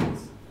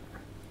friends.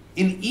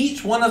 In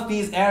each one of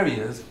these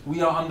areas,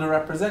 we are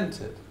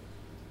underrepresented.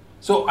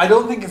 So I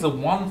don't think it's a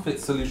one-fit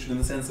solution in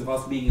the sense of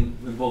us being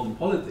involved in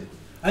politics.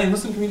 I think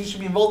Muslim community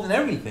should be involved in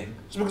everything,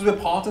 just because we're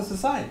part of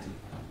society.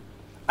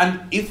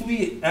 And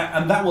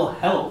and that will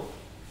help,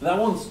 that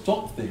won't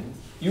stop things.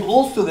 You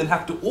also then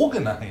have to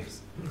organize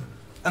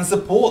and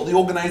support the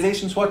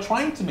organizations who are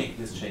trying to make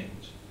this change.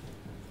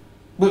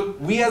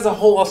 But we as a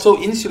whole are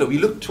so insular, we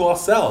look to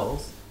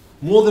ourselves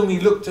more than we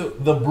look to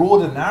the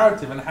broader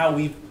narrative and how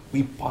we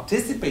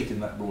participate in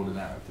that broader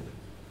narrative.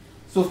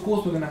 So of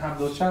course we're going to have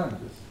those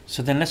challenges.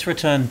 So then let's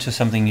return to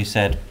something you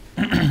said,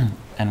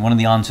 and one of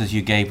the answers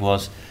you gave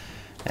was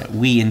that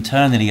we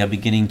internally are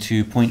beginning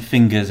to point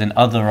fingers and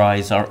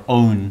otherize our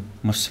own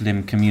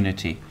Muslim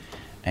community.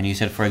 And you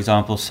said, for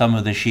example, some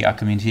of the Shia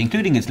community,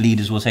 including its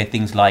leaders, will say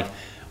things like,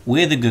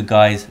 we're the good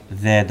guys,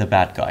 they're the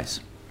bad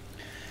guys.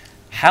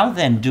 How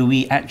then do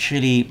we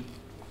actually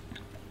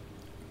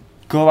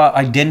go out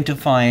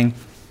identifying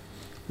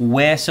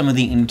where some of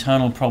the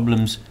internal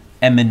problems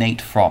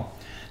emanate from?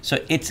 So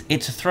it's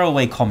a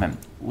throwaway comment.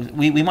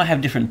 We might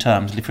have different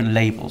terms, different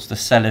labels, the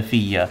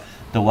Salafiyya,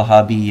 the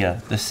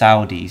Wahhabiyya, the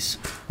Saudis,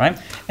 right?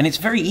 And it's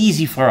very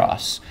easy for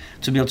us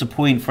to be able to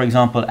point, for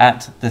example,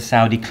 at the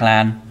Saudi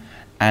clan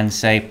and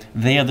say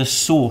they are the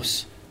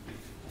source,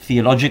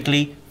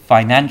 theologically,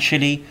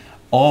 financially,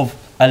 of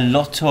a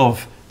lot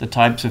of the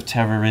types of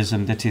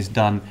terrorism that is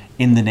done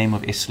in the name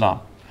of Islam.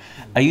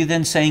 Are you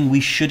then saying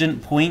we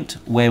shouldn't point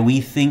where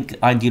we think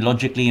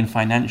ideologically and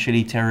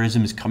financially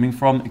terrorism is coming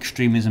from,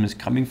 extremism is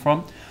coming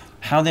from?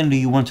 How then do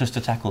you want us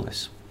to tackle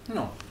this?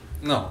 No.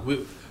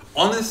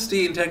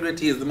 Honesty,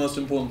 integrity is the most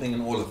important thing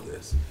in all of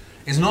this.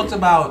 It's not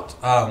about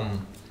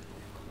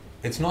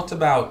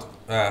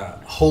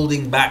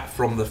holding back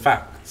from the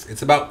facts.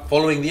 It's about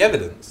following the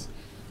evidence.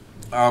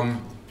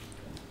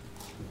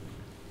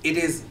 It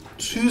is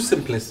too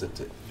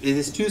simplistic. It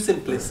is too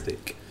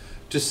simplistic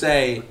to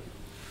say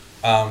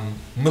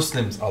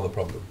Muslims are the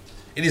problem.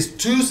 It is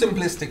too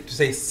simplistic to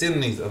say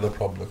Sunnis are the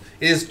problem.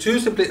 It is too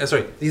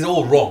simplistic. These are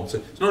all wrong. So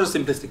it's not just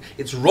simplistic.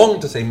 It's wrong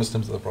to say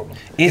Muslims are the problem.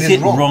 Is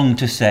it wrong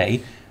to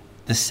say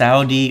the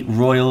Saudi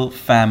royal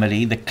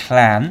family, the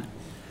clan,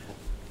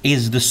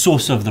 is the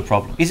source of the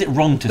problem? Is it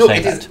wrong to say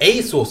that? No, it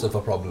is a source of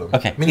a problem.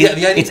 Okay,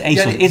 it's a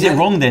source. Is it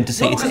wrong then to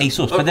say it's a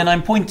source? But then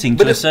I'm pointing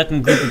to a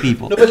certain group of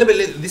people. No, but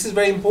this is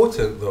very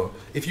important though.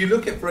 If you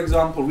look at, for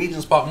example,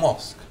 Regent's Park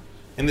Mosque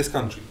in this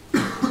country,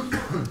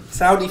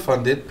 Saudi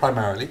funded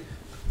primarily,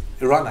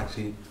 Iran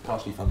actually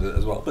partially funded it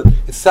as well, but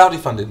it's Saudi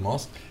funded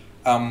mosque.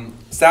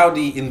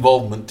 Saudi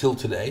involvement till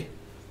today,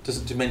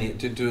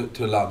 to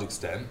a large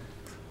extent.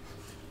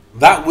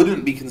 That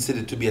wouldn't be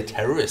considered to be a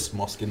terrorist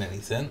mosque in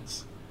any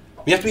sense.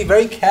 We have to be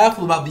very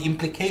careful about the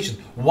implications.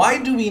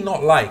 Why do we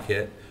not like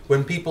it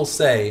when people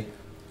say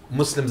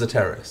Muslims are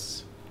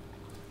terrorists?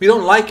 We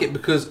don't like it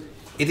because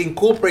it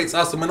incorporates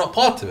us and we're not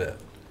part of it.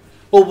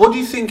 Well, what do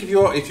you think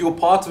if you're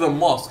part of a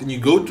mosque and you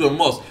go to a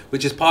mosque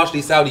which is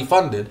partially Saudi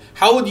funded?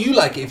 How would you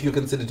like it if you're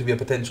considered to be a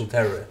potential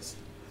terrorist?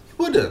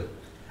 You wouldn't.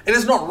 And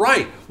it's not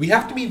right. We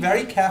have to be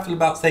very careful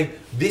about saying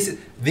this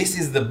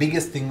is the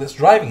biggest thing that's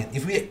driving it.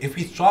 If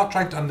we start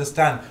trying to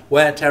understand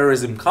where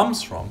terrorism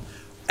comes from,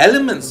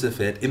 elements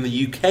of it, in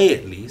the UK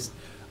at least,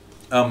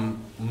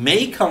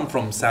 may come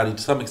from Saudi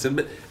to some extent,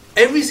 but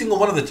every single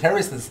one of the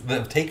terrorists that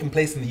have taken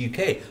place in the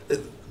UK,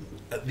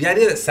 the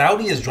idea that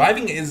Saudi is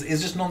driving it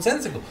is just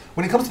nonsensical.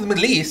 When it comes to the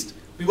Middle East,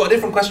 we've got a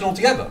different question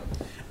altogether.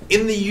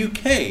 In the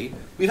UK,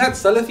 we've had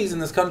Salafis in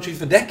this country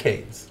for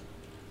decades.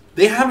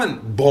 They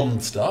haven't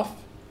bombed stuff.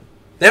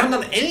 They haven't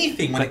done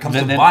anything when it comes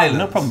to violence.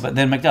 No problem, but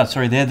then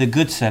Magdad, they're the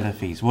good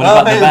Salafis. What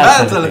about the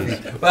bad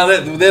Salafis?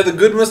 Well, they're the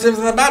good Muslims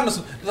and the bad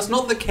Muslims. That's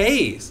not the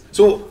case.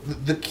 So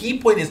the key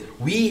point is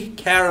we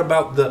care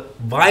about the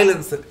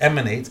violence that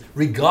emanates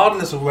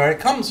regardless of where it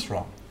comes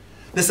from.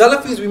 The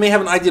Salafis, we may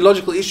have an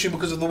ideological issue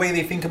because of the way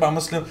they think about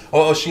Muslim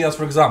or Shias,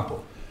 for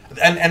example.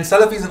 And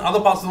Salafis in other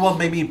parts of the world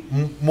may be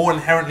more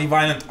inherently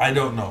violent, I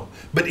don't know.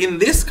 But in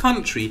this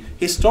country,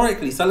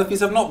 historically, Salafis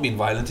have not been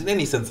violent in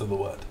any sense of the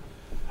word.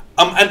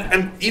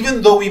 And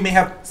even though we may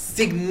have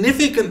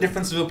significant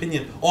differences of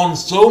opinion on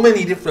so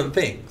many different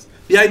things,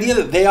 the idea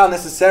that they are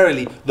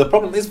necessarily the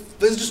problem is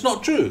just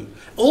not true.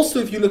 Also,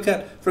 if you look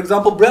at, for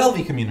example,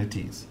 Brelvi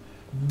communities,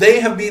 they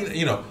have been,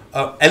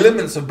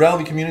 elements of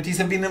Brelvi communities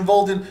have been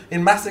involved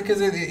in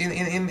massacres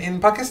in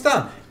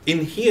Pakistan.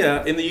 In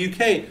here, in the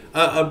UK,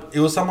 it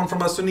was someone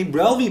from a Sunni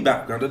Brelvi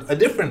background, a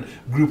different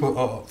group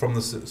from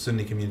the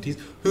Sunni communities,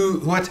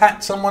 who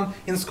attacked someone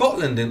in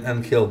Scotland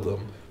and killed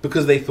them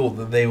because they thought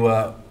that they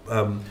were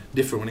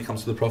different when it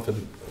comes to the Prophet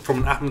from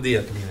an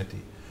Ahmadiyya community.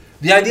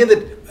 The idea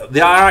that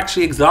there are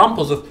actually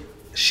examples of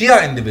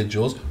Shia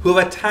individuals who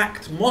have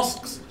attacked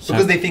mosques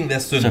because they think they're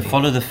Sunni. So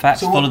follow the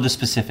facts, follow the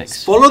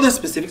specifics. Follow the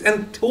specifics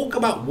and talk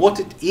about what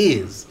it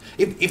is.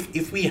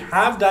 If we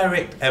have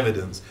direct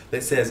evidence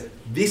that says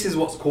this is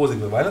what's causing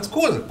the violence,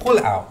 call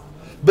it out.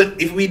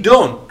 But if we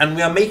don't, and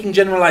we are making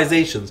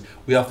generalizations,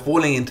 we are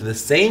falling into the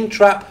same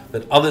trap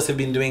that others have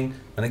been doing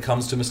when it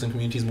comes to Muslim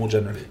communities more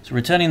generally. So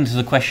returning to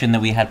the question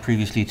that we had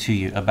previously to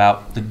you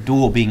about the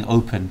door being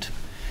opened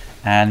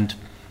and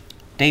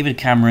David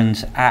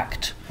Cameron's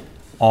act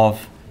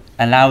of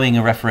allowing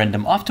a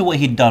referendum after what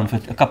he'd done for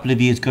a couple of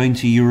years, going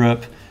to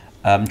Europe,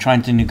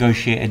 trying to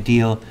negotiate a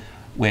deal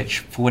which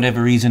for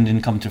whatever reason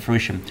didn't come to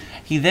fruition.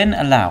 He then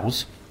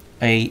allows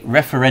a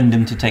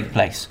referendum to take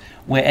place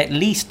where at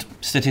least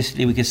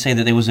statistically we could say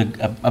that there was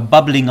a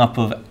bubbling up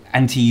of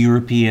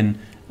anti-European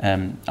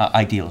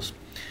ideals.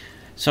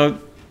 So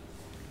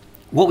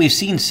what we've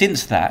seen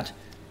since that,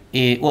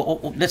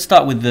 let's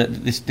start with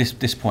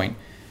this point.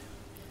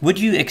 Would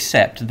you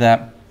accept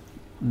that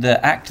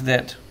the act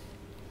that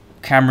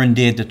Cameron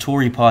did, the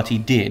Tory party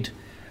did,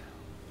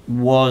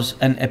 was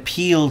an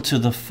appeal to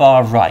the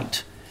far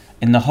right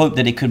in the hope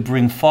that it could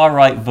bring far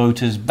right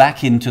voters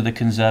back into the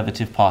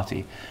Conservative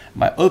Party?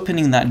 By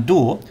opening that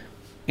door,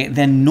 it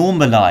then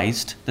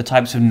normalized the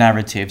types of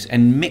narratives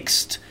and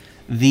mixed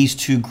these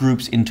two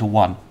groups into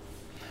one.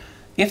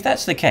 If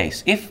that's the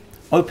case, if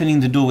opening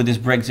the door with this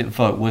Brexit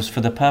vote was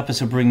for the purpose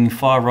of bringing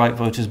far right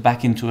voters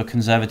back into a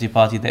Conservative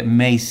Party that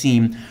may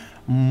seem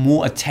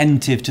more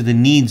attentive to the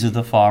needs of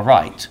the far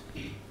right,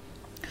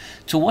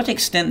 to what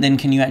extent then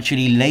can you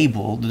actually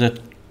label the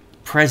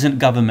present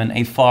government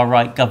a far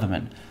right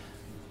government?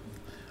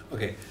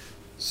 Okay,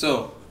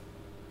 so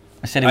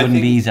I said it wouldn't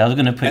be easy. I was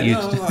going to put you.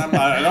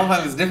 I don't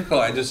find it's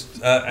difficult. I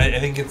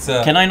think it's.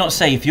 Can I not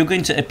say, if you're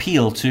going to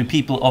appeal to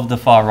people of the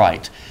far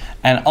right,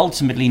 and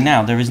ultimately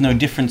now there is no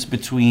difference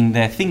between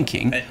their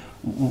thinking,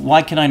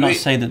 why can I not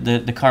say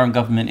that the current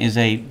government is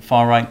a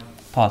far right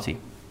party?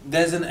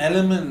 There's an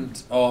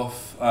element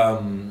of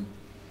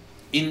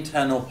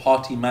internal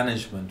party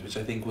management, which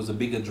I think was a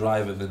bigger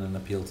driver than an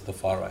appeal to the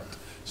far right.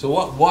 So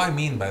what I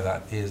mean by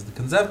that is the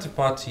Conservative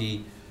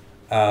Party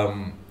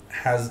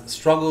has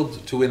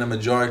struggled to win a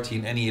majority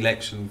in any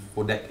election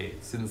for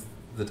decades, since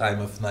the time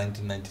of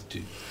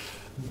 1992.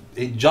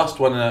 It just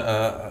won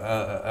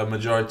a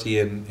majority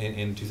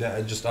in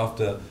just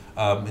after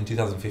in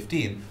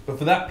 2015. But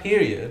for that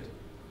period,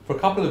 for a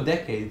couple of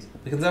decades,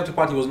 the Conservative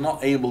Party was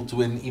not able to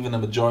win even a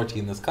majority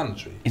in this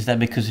country. Is that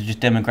because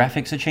just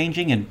demographics are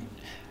changing and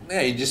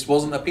it just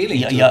wasn't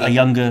appealing to a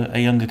younger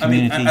community?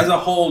 I mean, as a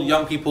whole,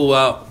 young people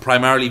were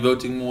primarily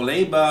voting more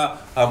Labour,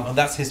 and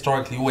that's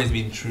historically always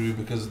been true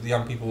because the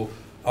young people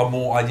are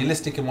more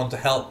idealistic and want to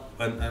help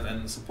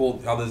and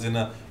support others in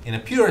a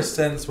purist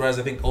sense. Whereas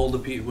I think older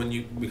people, when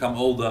you become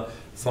older,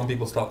 some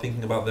people start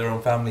thinking about their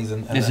own families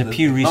and there's a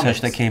Pew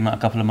research that came out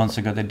a couple of months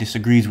ago that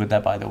disagrees with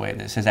that, by the way,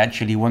 that says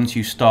actually once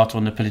you start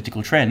on the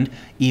political trend,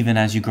 even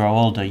as you grow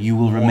older, you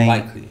will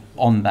remain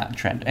on that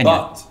trend. Anyway.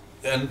 But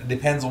and it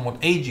depends on what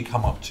age you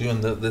come up to,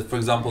 and for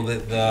example,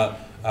 there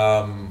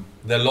are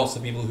lots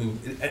of people who,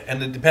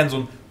 and it depends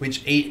on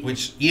which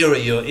era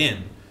you're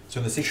in. So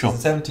in the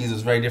 60s and 70s,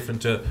 it's very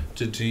different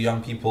to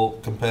young people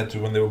compared to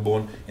when they were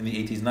born in the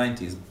 80s,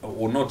 90s,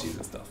 or noughties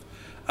and stuff.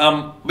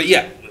 But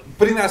yeah,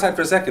 putting that aside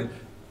for a second,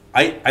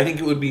 I think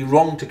it would be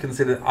wrong to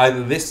consider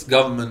either this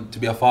government to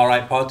be a far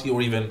right party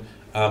or even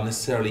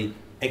necessarily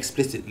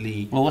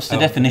explicitly. Well, what's the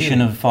definition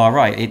of far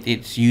right?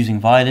 It's using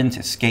violence,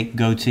 it's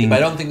scapegoating. But I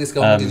don't think this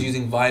government is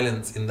using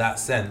violence in that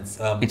sense.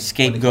 It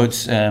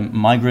scapegoats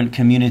migrant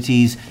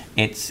communities,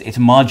 it's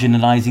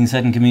marginalizing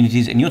certain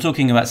communities, and you're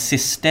talking about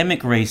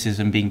systemic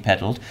racism being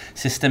peddled,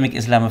 systemic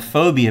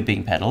Islamophobia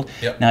being peddled.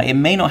 Yep. Now, it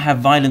may not have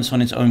violence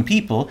on its own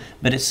people,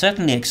 but it's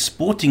certainly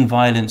exporting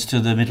violence to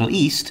the Middle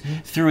East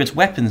through its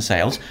weapon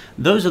sales.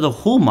 Those are the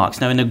hallmarks.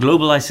 Now, in a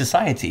globalized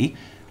society,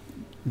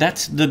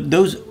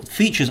 those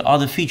features are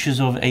the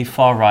features of a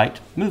far right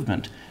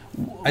movement.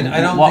 I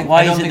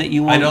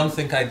don't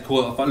think I'd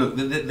call it. Look,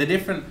 the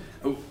different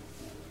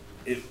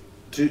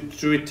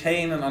to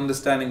retain an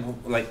understanding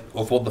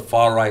of what the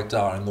far right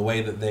are and the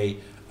way that they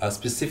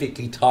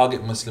specifically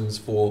target Muslims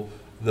for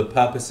the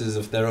purposes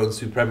of their own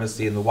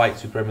supremacy and the white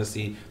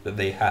supremacy that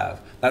they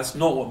have. That's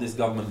not what this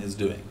government is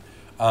doing.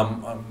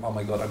 Oh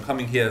my God, I'm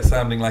coming here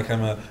sounding like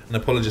I'm an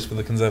apologist for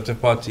the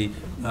Conservative Party,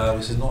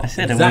 which is not. I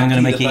said exactly I wasn't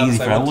going to make it easy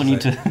for you. I want you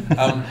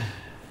to.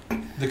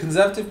 The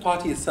Conservative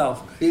Party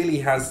itself clearly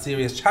has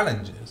serious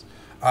challenges.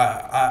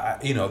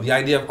 The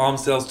idea of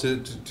arms sales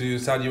to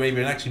Saudi Arabia,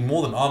 and actually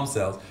more than arms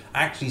sales,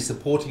 actually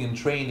supporting and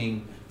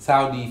training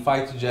Saudi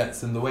fighter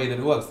jets and the way that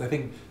it works. I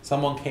think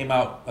someone came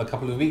out a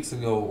couple of weeks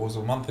ago, or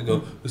a month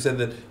ago, who said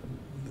that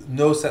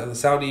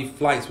Saudi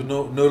flights would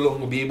no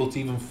longer be able to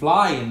even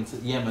fly into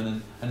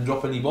Yemen and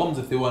drop any bombs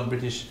if there weren't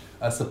British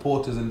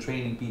supporters and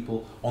training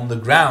people on the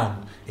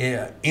ground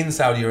in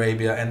Saudi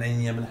Arabia and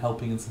in Yemen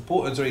helping and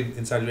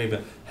in Saudi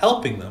Arabia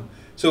helping them.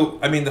 So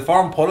I mean, the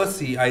foreign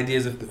policy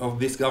ideas of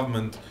this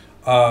government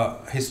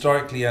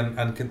historically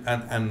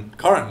and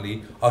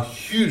currently are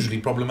hugely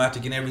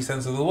problematic in every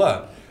sense of the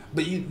word.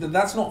 But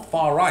that's not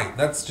far right.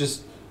 That's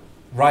just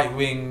right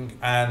wing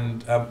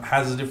and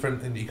has a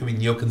different. It could be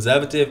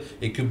neoconservative.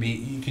 It could be.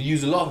 You could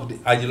use a lot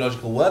of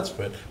ideological words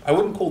for it. I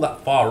wouldn't call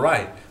that far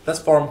right. That's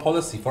foreign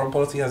policy. Foreign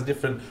policy has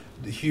different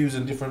hues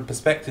and different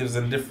perspectives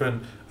and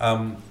different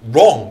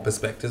wrong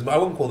perspectives. But I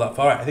wouldn't call that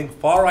far right. I think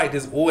far right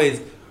is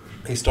always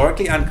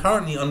historically and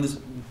currently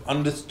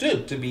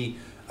understood to be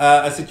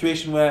a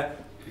situation where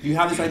you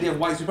have this idea of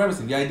white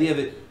supremacy. The idea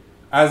that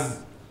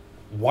as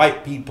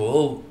white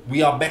people,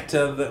 we are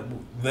better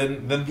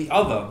than the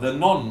other, the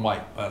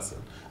non-white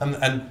person,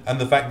 and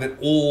the fact that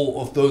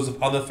all of those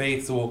of other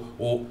faiths or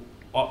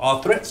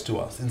are threats to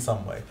us in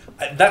some way.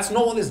 That's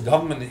not what this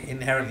government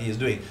inherently is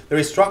doing. There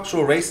is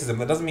structural racism.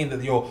 That doesn't mean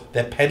that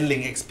they're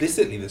peddling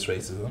explicitly this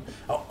racism.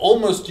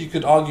 Almost you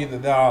could argue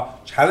that there are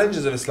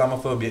challenges of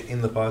Islamophobia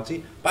in the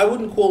party, but I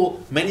wouldn't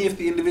call many of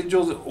the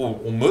individuals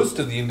or most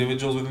of the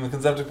individuals within the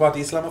Conservative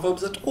Party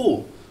Islamophobes at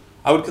all.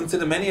 I would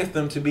consider many of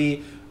them to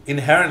be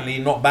inherently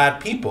not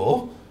bad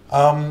people,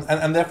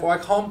 and therefore I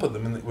can't put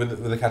them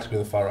with the category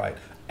of the far right.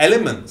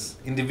 Elements,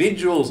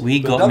 individuals. We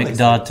got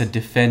Miqdad to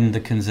defend the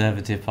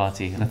Conservative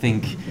Party. I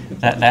think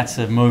that's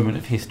a moment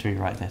of history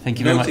right there. Thank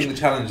you very much. Noting the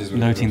challenges.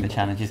 Noting the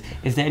challenges.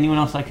 Is there anyone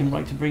else I can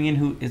like to bring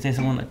in? Is there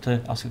someone like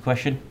to ask a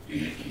question?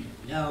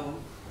 Now,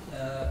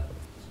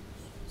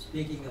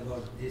 speaking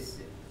about this,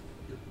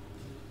 the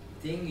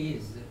thing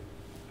is,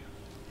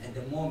 at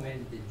the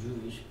moment, the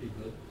Jewish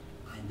people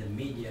and the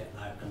media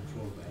are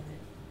controlled by them.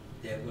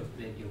 They have got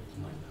plenty of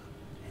money,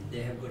 and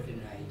they have got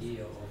an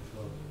idea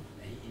of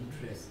an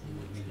interest in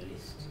the Middle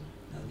East.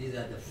 Now, these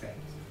are the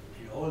facts,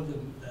 and all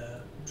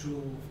the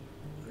true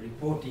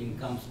reporting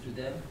comes to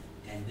them,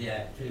 and they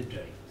are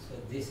filtering. So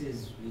this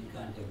is, we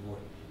can't avoid.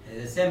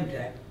 At the same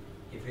time,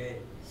 if a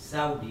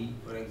Saudi,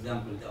 for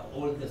example,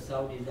 all the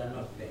Saudis are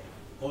not bad,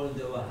 all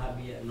the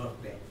Wahhabi are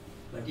not bad.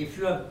 But if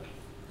you have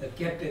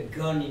kept a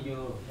gun in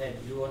your head,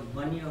 you want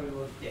money or you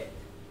want death,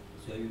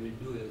 so you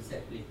will do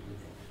exactly to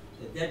that.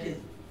 So that is,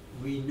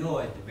 we know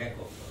at the back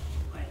of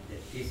our mind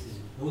that this is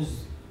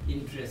whose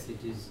interest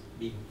it is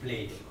being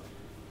played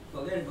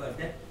upon. Forget about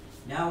that.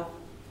 Now,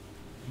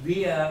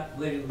 we are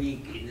very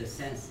weak in the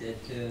sense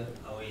that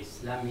our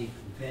Islamic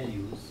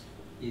values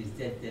is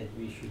that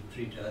we should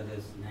treat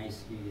others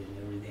nicely and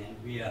everything, and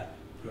we are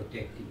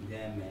protecting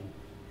them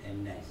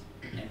and nice.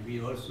 And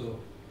we also,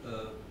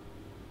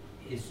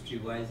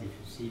 history-wise, if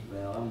you see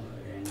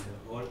Payghambar and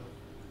all,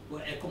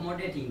 were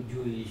accommodating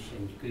Jewish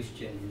and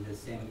Christian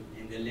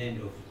in the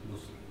land of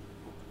Muslim.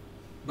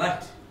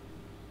 But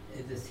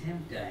at the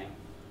same time,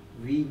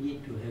 we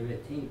need to have a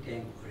think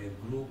tank or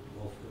a group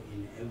of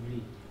in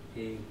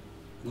every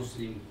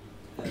Muslim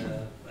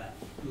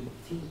to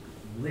think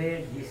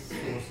where these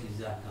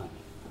sources are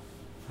coming.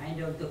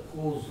 Find out the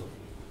cause of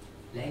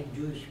it. Like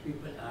Jewish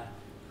people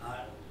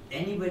are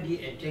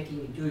anybody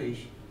attacking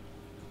Jewish,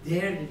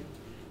 their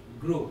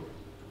group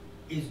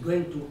is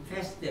going to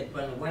face that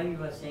one. Why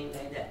you are saying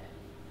like that?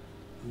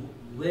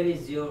 Where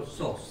is your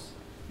source?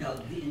 Now,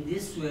 in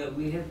this way,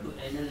 we have to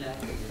analyze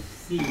and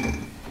see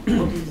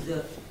what is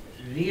the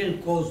real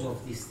cause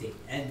of this thing,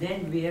 and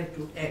then we have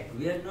to act.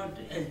 We are not,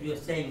 as we are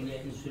saying, we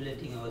are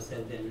insulating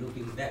ourselves and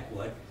looking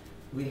backward.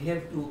 We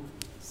have to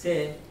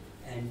say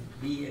and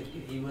be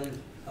active.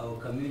 Even our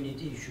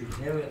community should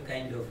have a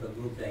kind of a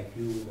group like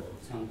you or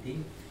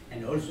something,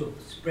 and also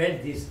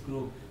spread this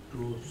group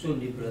to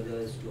Sunni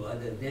brothers, to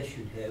others. They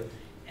should have,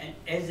 and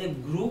as a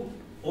group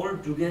all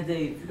together,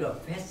 if you are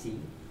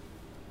facing,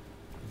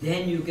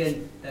 then you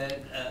can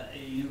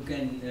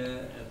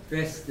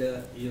face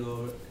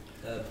your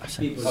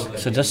people.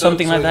 So does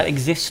something like that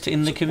exist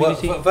in the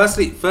community? Well,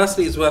 firstly,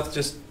 it's worth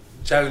just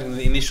challenging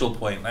the initial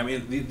point. I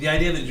mean, the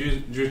idea that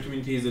Jewish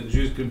communities and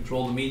Jews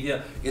control the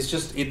media,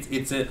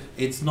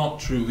 it's not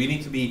true. We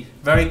need to be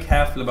very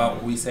careful about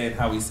what we say and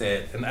how we say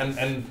it.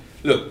 And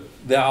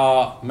look, there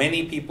are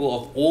many people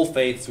of all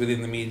faiths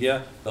within the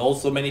media. There are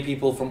also many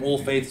people from all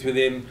faiths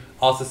within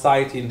our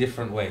society in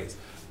different ways.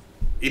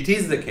 It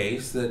is the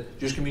case that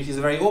Jewish communities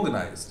are very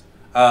organized.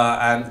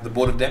 And the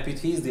Board of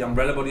Deputies, the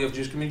umbrella body of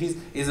Jewish communities,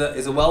 is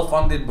a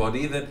well-funded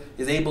body that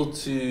is able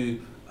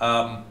to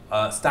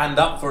stand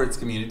up for its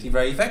community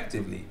very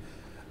effectively.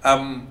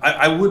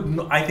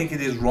 I think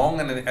it is wrong,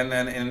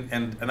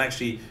 and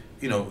actually,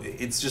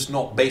 it's just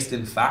not based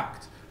in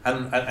fact,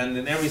 and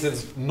in every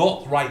sense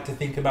not right to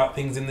think about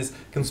things in this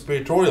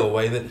conspiratorial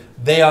way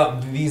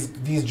that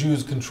these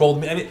Jews control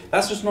them. I mean,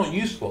 that's just not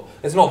useful.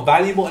 It's not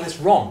valuable, and it's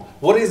wrong.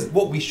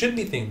 What we should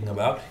be thinking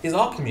about is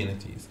our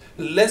communities.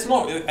 Let's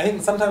not. I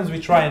think sometimes we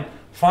try and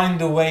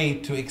find a way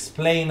to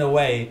explain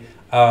away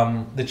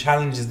the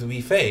challenges that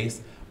we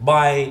face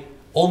by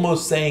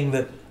almost saying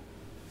that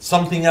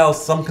something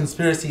else, some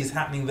conspiracy is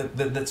happening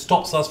that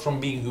stops us from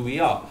being who we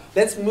are.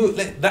 Let's move.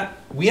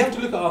 We have to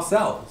look at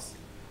ourselves.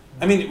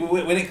 I mean,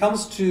 when it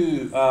comes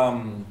to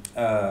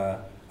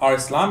our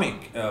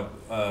Islamic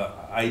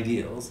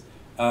ideals,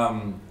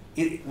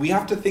 we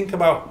have to think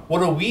about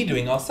what are we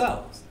doing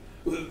ourselves,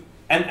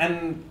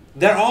 and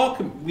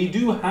we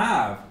do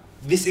have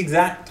this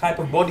exact type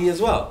of body as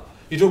well.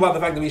 You talk about the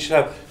fact that we should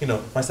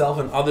have, myself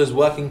and others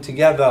working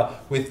together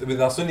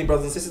with our Sunni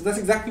brothers and sisters. That's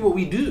exactly what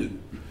we do.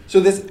 So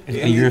this. Are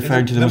you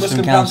referring to the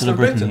Muslim Council of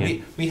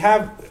Britain? We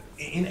have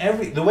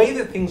the way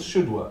that things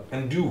should work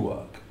and do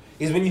work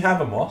is when you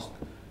have a mosque,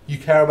 you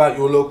care about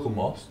your local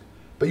mosque,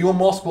 but your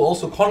mosque will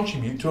also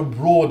contribute to a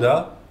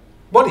broader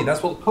body.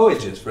 That's what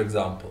Coage is, for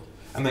example.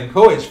 And then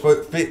Coage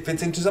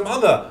fits into some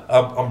other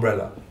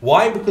umbrella.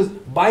 Why? Because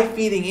by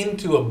feeding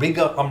into a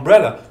bigger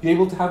umbrella, you're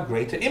able to have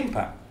greater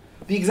impact.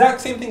 The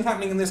exact same thing's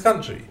happening in this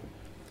country.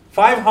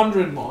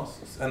 500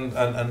 mosques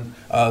and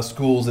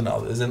schools and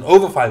others, and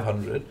over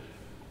 500,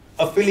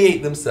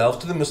 affiliate themselves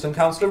to the Muslim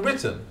Council of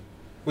Britain,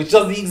 which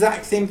does the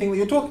exact same thing that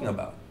you're talking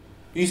about.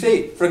 You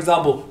say, for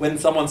example, when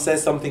someone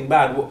says something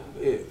bad,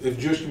 if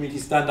Jewish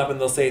communities stand up and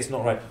they'll say it's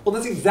not right. Well,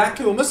 that's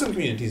exactly what Muslim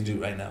communities do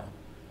right now.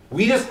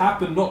 We just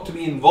happen not to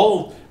be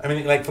involved. I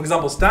mean, like, for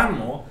example,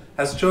 Stanmore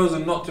has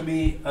chosen not to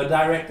be a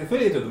direct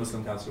affiliate of the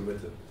Muslim Council of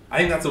Britain. I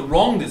think that's a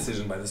wrong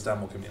decision by the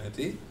Stanmore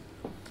community.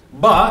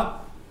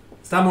 But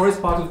Stanmore is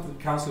part of the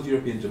Council of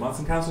European Jamaats,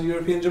 and Council of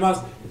European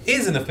Jamaats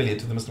is an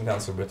affiliate of the Muslim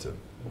Council of Britain.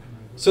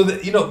 So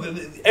that,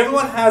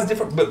 everyone has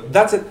different, but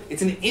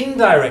it's an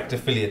indirect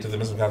affiliate of the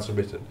Muslim Council of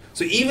Britain.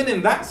 So even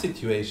in that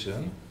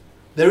situation,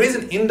 there is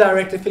an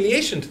indirect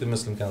affiliation to the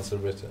Muslim Council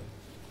of Britain,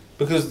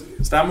 because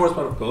Stanmore is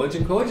part of Coage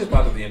and Coage is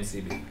part of the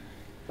MCB.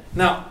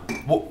 Now,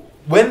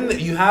 when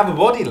you have a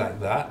body like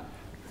that,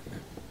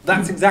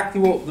 that's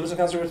exactly what the Muslim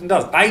Council of Britain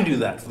does. I do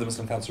that for the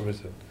Muslim Council of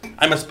Britain.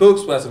 I'm a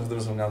spokesperson for the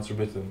Muslim Council of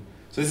Britain.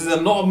 So this is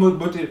not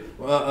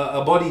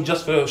a body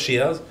just for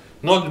Shias,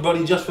 not a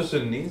body just for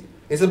Sunnis.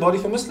 It's a body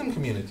for Muslim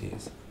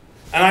communities,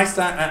 and I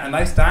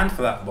stand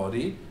for that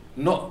body,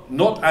 not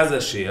as a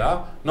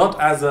Shia, not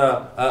as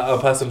a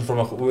person with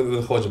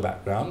a Khoja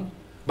background,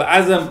 but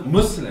as a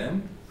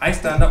Muslim. I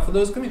stand up for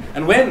those communities.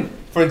 And when,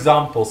 for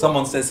example,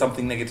 someone says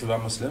something negative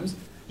about Muslims,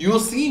 you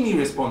will see me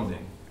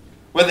responding,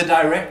 whether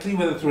directly,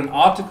 whether through an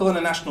article in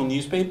a national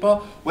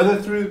newspaper,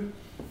 whether through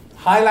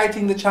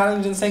highlighting the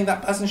challenge and saying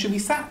that person should be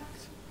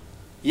sacked.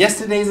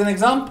 Yesterday is an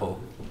example.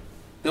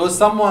 There was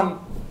someone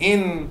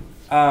in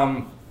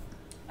an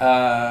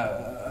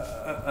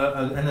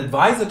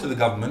advisor to the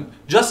government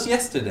just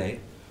yesterday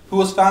who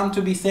was found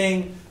to be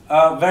saying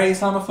very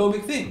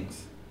Islamophobic things.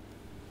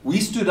 We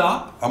stood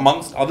up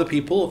amongst other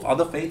people of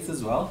other faiths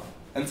as well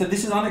and said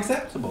this is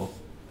unacceptable.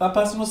 That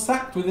person was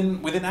sacked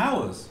within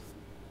hours.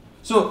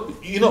 So,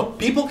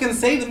 people can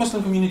say that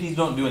Muslim communities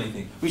don't do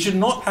anything. We should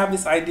not have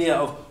this idea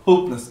of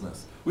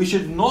hopelessness. We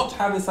should not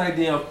have this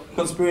idea of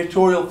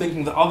conspiratorial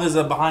thinking that others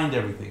are behind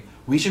everything.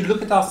 We should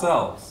look at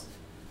ourselves.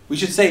 We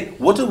should say,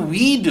 what are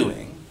we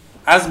doing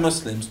as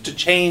Muslims to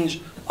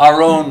change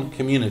our own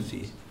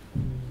community?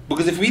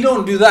 Because if we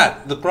don't do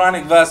that, the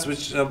Quranic verse,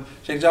 which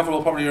Sheikh Jafar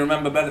will probably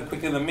remember better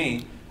quicker than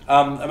me,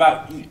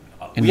 about you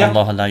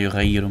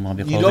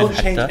don't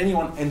change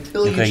anyone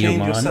until you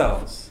change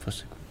yourselves.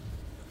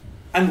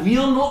 And we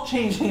are not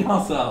changing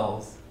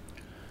ourselves.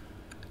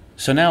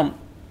 So now,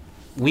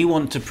 we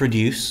want to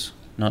produce,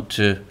 not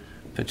to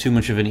put too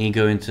much of an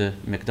ego into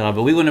Miqdad,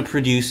 but we want to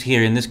produce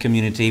here in this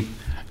community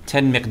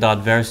 10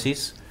 Miqdad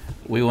verses.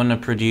 We want to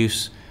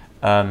produce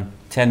 10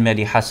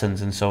 Mehdi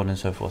Hassans and so on and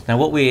so forth. Now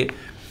what we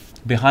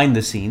behind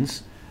the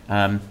scenes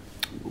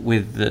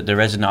with the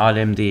resident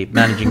alim, the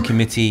managing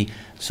committee,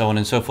 so on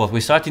and so forth,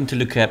 we're starting to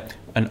look at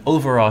an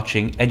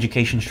overarching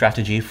education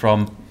strategy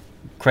from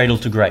cradle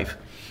to grave.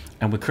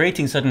 And we're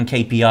creating certain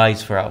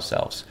KPIs for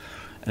ourselves.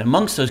 And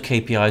amongst those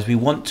KPIs, we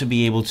want to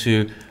be able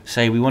to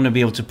say, we want to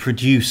be able to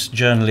produce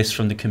journalists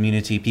from the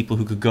community, people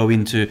who could go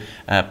into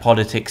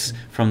politics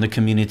from the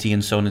community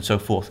and so on and so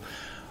forth.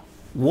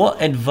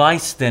 What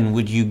advice then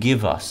would you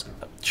give us,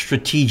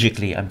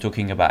 strategically I'm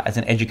talking about, as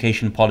an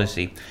education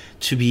policy,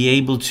 to be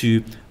able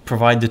to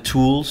provide the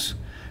tools,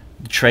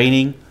 the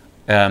training,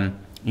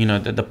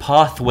 the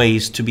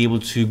pathways to be able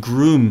to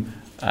groom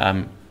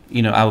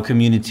our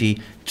community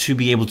to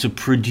be able to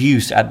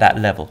produce at that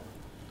level?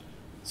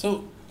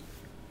 So,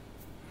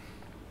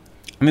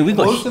 I mean, we've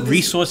got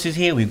resources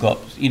here. We've got,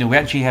 we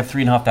actually have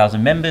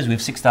 3,500 members. We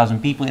have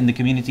 6,000 people in the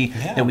community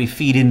that we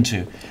feed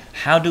into.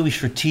 How do we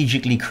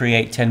strategically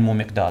create 10 more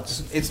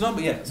Miqdads? It's not,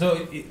 So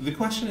the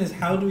question is,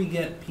 how do we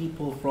get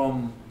people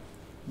from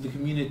the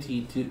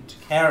community to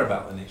care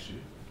about an issue,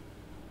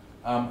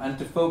 and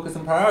to focus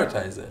and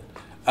prioritize it,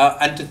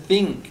 and to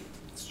think,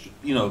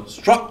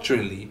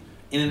 structurally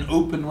in an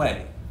open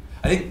way?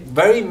 I think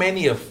very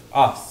many of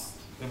us,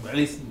 at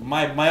least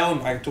my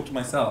own, I talk to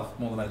myself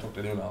more than I talk to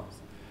anyone else.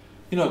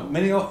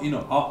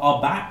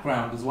 Our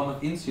background is one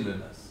of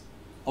insularness,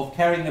 of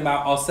caring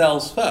about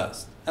ourselves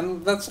first.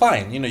 And that's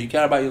fine. You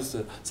care about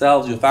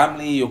yourselves, your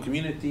family, your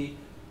community.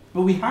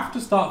 but we have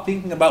to start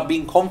thinking about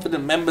being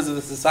confident members of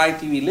the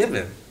society we live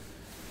in.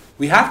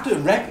 We have to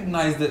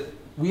recognize that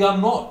we are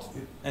not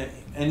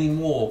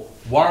anymore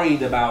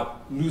worried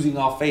about losing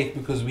our faith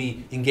because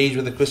we engage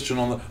with a Christian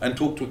and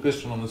talk to a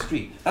Christian on the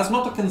street. That's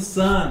not a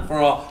concern for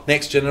our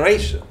next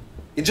generation.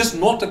 It's just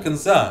not a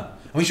concern.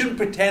 And we shouldn't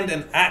pretend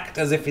and act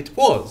as if it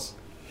was.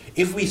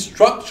 If we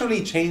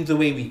structurally change the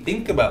way we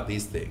think about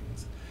these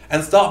things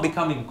and start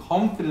becoming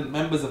confident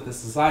members of the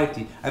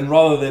society, and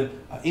rather than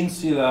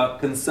insular,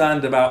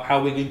 concerned about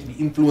how we're going to be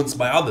influenced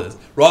by others,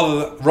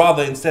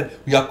 rather instead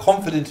we are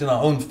confident in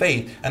our own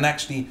faith and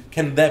actually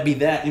can be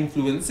there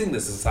influencing the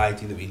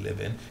society that we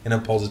live in a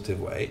positive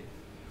way.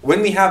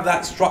 When we have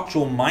that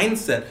structural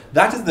mindset,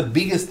 that is the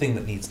biggest thing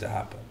that needs to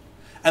happen.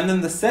 And then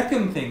the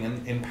second thing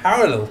in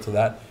parallel to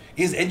that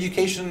is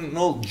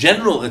educational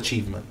general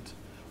achievement.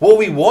 What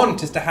we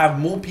want is to have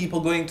more people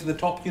going to the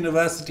top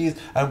universities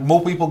and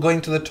more people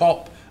going to the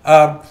top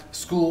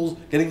schools,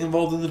 getting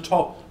involved in the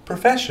top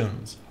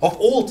professions of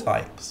all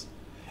types.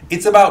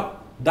 It's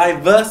about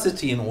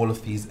diversity in all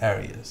of these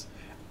areas.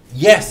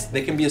 Yes,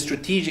 there can be a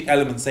strategic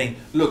element saying,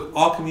 look,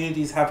 our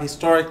communities have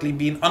historically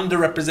been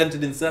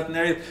underrepresented in certain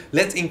areas.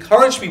 Let's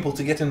encourage people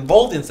to get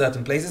involved in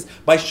certain places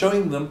by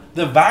showing them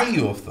the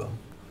value of them.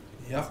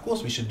 Yeah, of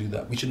course we should do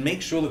that. We should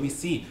make sure that we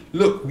see,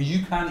 look,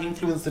 you can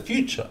influence the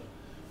future.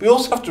 We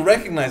also have to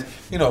recognize,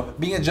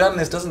 being a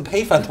journalist doesn't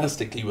pay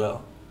fantastically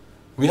well.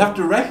 We have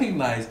to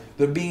recognize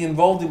that being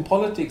involved in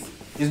politics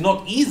is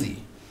not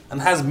easy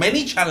and has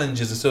many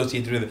challenges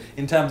associated with it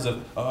in terms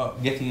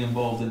of getting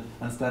involved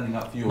and standing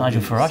up for your Nigel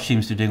views. Farage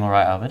seems to be doing all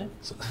right out of it.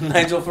 So,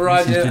 Nigel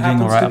Farage Seems to be doing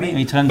happens all right. to I be, mean,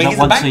 he turns but up he's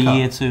once a banker.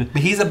 year to.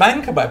 But he's a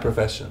banker by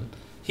profession.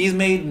 He's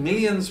made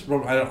millions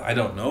from, I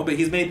don't know, but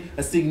he's made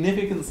a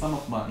significant sum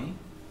of money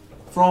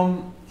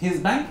from his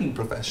banking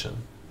profession.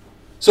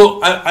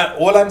 So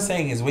all I'm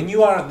saying is, when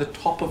you are at the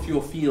top of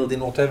your field in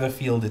whatever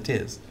field it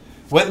is,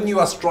 when you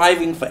are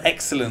striving for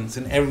excellence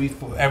in every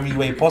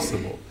way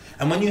possible,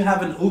 and when you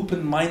have an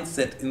open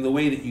mindset in the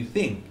way that you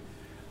think,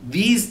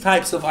 these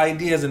types of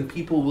ideas and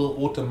people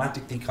will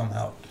automatically come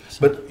out.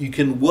 But you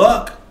can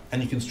work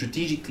and you can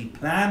strategically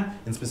plan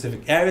in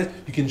specific areas.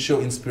 You can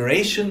show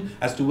inspiration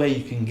as to where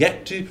you can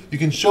get to. You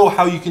can show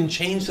how you can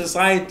change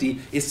society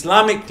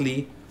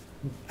Islamically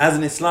as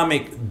an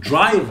Islamic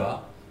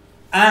driver,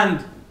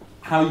 and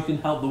how you can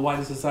help the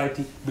wider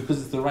society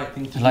because it's the right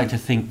thing to do. I'd like to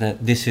think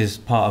that this is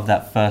part of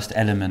that first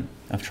element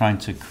of trying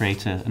to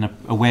create an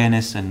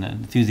awareness and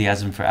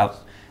enthusiasm for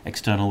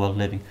external world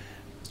living.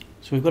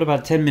 So we've got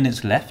about 10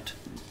 minutes left.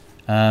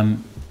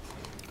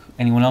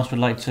 Anyone else would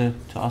like to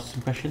ask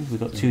some questions? We've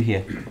got two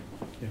here.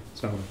 Yeah,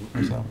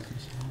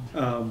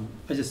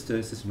 I just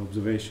it's just an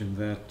observation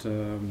that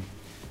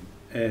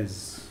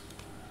as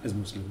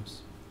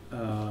Muslims,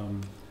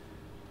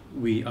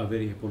 we are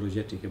very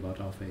apologetic about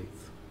our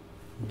faith.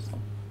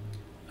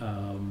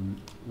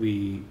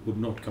 We would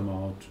not come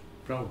out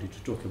proudly to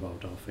talk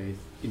about our faith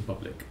in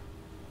public.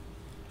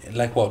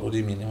 Like what? What do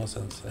you mean in what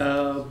sense?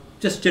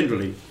 Just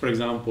generally, for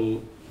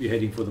example, we're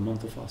heading for the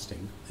month of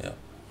fasting. Yeah.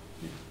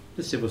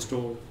 Just have a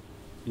store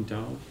in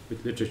town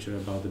with literature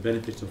about the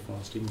benefits of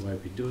fasting, why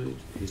we do it,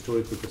 the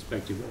historical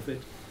perspective of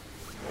it,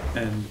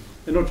 and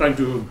we're not trying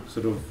to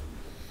sort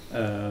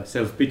of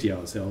self-pity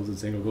ourselves and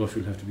saying, oh gosh,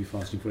 we'll have to be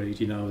fasting for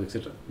 18 hours,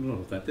 etc. None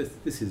of that.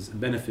 This is a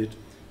benefit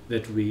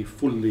that we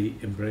fully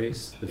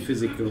embrace, the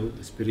physical,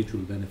 the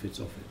spiritual benefits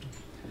of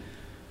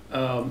it.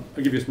 I'll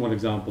give you a small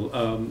example.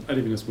 I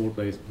live in a small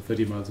place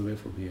 30 miles away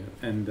from here,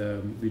 and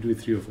we do it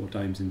 3 or 4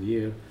 times in the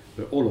year,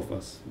 where all of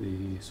us,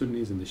 the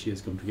Sunnis and the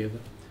Shias, come together,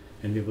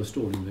 and we have a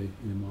store in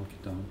the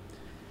market town,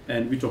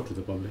 and we talk to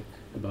the public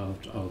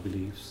about our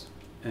beliefs,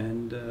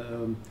 and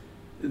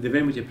they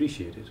very much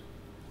appreciate it.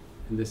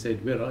 And they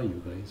said, where are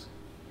you guys?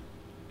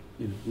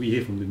 We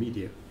hear from the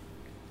media,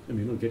 and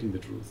we're not getting the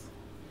truth.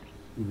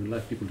 And we'd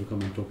like people to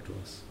come and talk to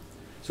us.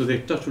 So they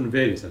touch on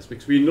various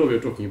aspects. We know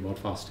we're talking about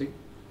fasting,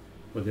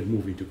 but they'll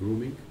move into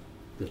grooming.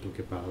 They'll talk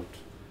about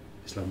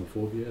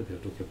Islamophobia. They'll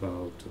talk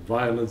about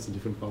violence in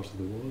different parts of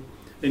the world.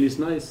 And it's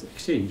nice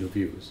exchange of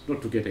views,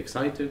 not to get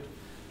excited,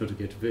 not to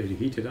get very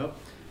heated up,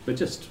 but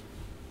just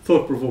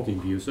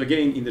thought-provoking views. So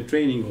again, in the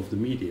training of the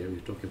media we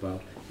talk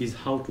about is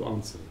how to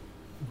answer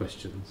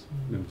questions,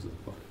 members of the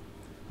public.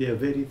 They are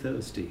very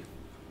thirsty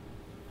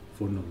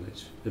for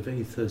knowledge. They're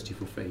very thirsty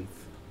for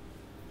faith.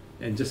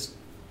 And just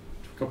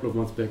a couple of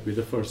months back, we're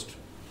the first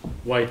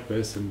white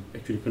person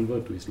actually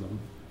convert to Islam.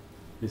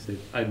 He said,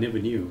 I never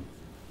knew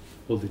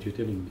all that you're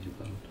telling me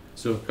about.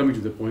 So coming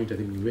to the point, I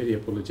think we're very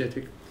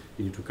apologetic.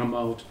 You need to come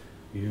out,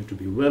 you need to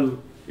be well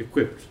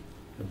equipped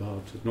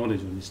about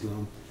knowledge on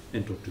Islam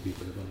and talk to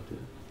people about it.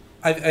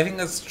 I think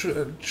that's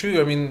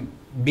true. I mean,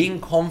 being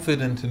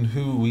confident in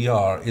who we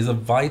are is a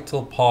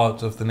vital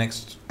part of the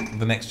next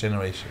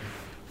generation.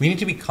 We need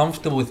to be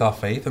comfortable with our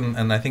faith,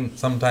 and I think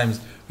sometimes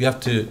we have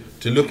to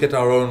look at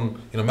our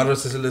own,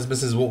 Madrasa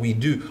Elizabeth is what we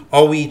do.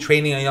 Are we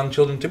training our young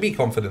children to be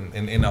confident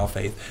in our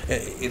faith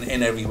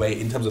in every way,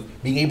 in terms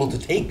of being able to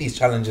take these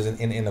challenges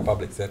in a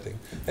public setting?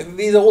 And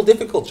these are all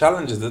difficult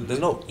challenges. There's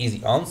no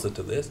easy answer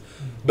to this.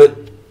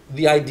 But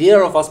the idea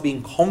of us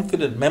being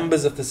confident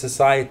members of the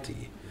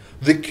society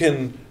that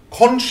can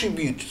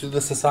contribute to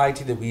the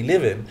society that we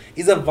live in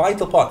is a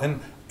vital part.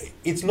 And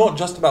it's not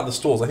just about the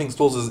stalls. I think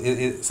stalls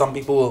is some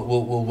people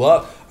will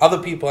work. Other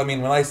people, I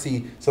mean, when I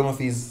see some of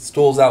these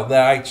stalls out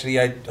there, actually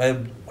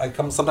I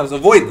come sometimes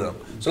avoid them.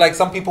 So like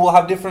some people will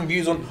have different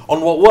views on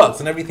what works,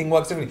 and everything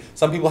works differently.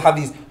 Some people have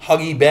these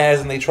huggy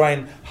bears and they try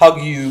and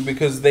hug you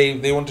because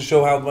they want to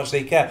show how much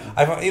they care.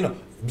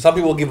 Some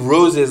people give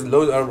roses at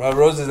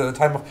the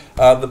time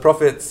of the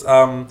Prophet's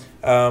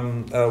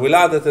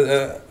wiladat.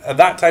 At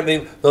that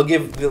time, they'll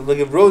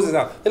give roses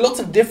out. There are lots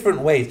of different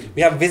ways.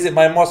 We have Visit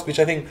My Mosque, which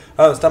I think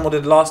Istanbul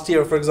did last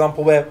year, for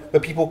example, where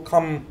people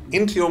come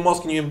into your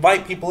mosque and you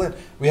invite people in.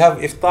 We have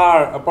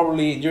iftar,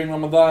 probably during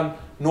Ramadan.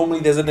 Normally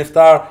there's an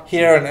iftar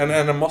here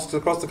and a mosque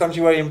across the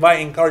country where you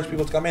encourage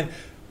people to come in.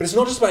 But it's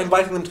not just about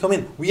inviting them to come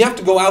in. We have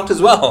to go out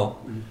as well.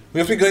 We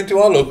have to go into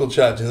our local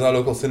churches, our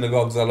local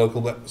synagogues,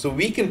 so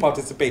we can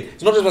participate.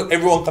 It's not just about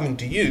everyone coming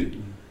to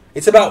you.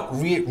 It's about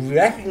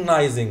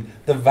recognizing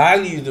the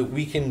value that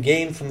we can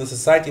gain from the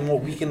society and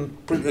what we can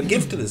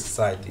give to the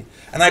society.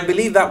 And I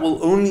believe that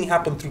will only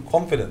happen through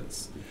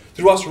confidence.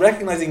 Through us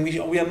recognizing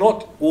we are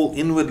not all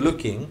inward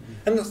looking.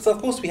 And so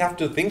of course we have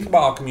to think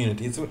about our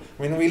community.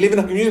 We live in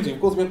a community. Of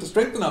course we have to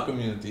strengthen our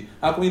community.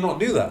 How can we not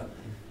do that?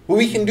 Well,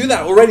 we can do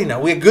that already now.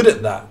 We're good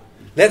at that.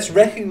 Let's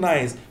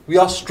recognize we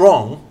are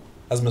strong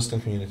as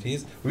Muslim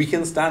communities. We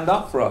can stand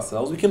up for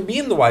ourselves. We can be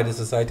in the wider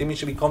society, and we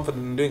should be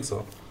confident in doing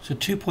so. So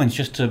 2 points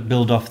just to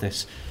build off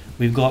this.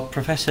 We've got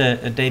Professor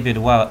David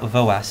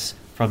Voas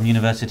from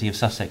University of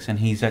Sussex, and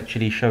he's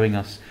actually showing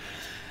us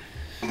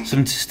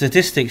some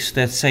statistics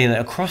that say that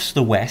across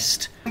the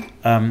West,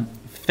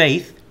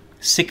 faith,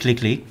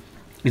 cyclically,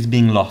 is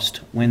being lost.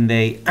 When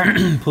they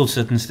pull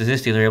certain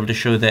statistics, they're able to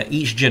show that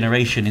each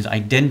generation is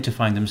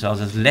identifying themselves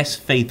as less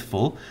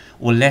faithful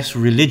or less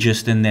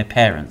religious than their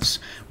parents,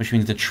 which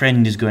means the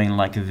trend is going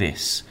like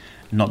this,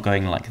 not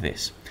going like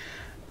this.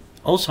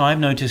 Also, I've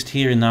noticed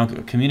here in our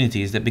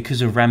communities that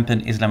because of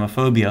rampant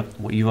Islamophobia,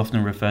 what you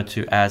often refer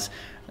to as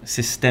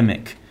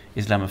systemic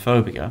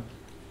Islamophobia,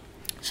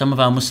 some of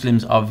our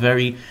Muslims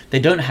they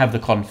don't have the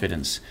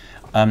confidence.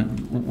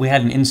 We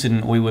had an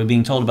incident, we were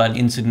being told about an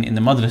incident in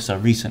the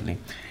madrasa recently,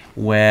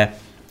 where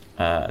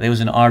there was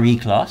an RE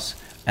class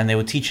and they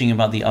were teaching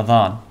about the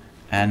adhan,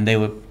 and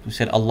they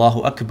said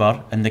Allahu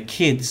Akbar, and the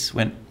kids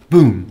went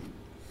boom,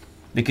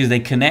 because they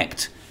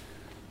connect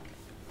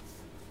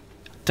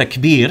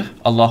takbir,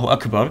 Allahu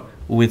Akbar,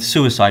 with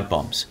suicide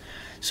bombs.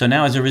 So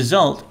now as a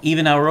result,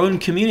 even our own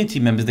community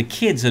members, the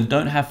kids that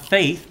don't have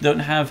faith, don't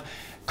have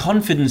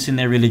confidence in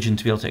their religion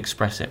to be able to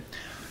express it.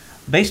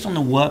 Based on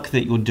the work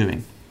that you're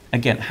doing,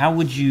 again, how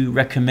would you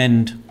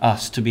recommend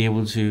us to be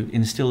able to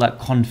instill that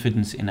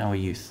confidence in our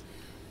youth?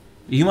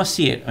 You must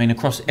see it,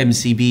 across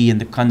MCB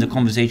and the kinds of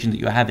conversation that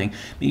you're having.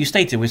 But you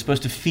stated we're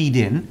supposed to feed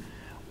in.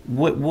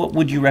 What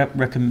would your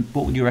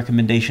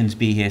recommendations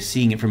be here,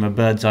 seeing it from a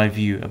bird's eye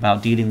view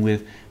about dealing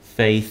with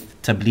faith,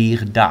 tabligh,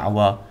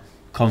 da'wah,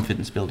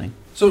 confidence building?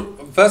 So,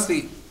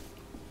 firstly,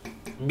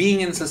 being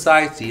in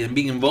society and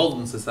being involved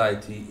in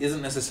society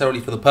isn't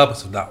necessarily for the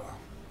purpose of da'wah.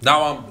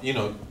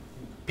 Da'wah,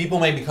 people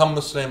may become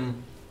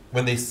Muslim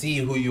when they see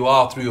who you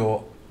are through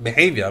your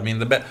behavior.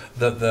 The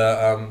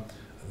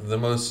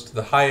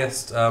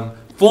highest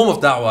form of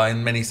da'wah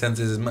in many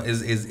senses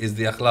is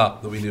the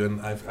akhlaq that we do,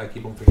 and I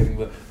keep on forgetting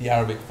the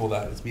Arabic for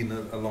that. It's been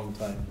a long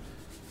time.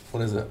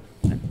 What is it?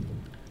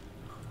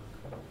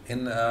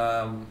 In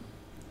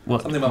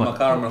something about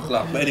makarim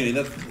al-akhlaq. But anyway,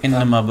 that's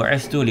إنما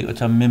بعثت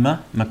لأتمم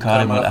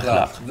مكارم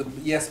الأخلاق.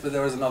 Yes, but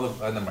there is another.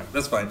 Never mind.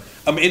 That's fine.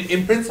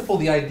 In principle,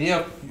 the idea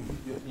of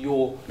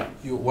your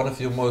one of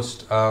your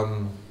most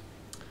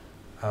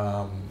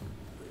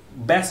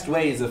best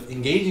ways of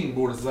engaging in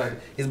broader society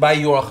is by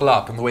your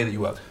akhlaq and the way that you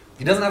work.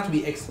 It doesn't have to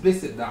be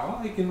explicit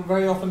da'wah. It can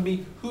very often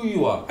be who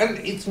you are, and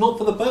it's not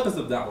for the purpose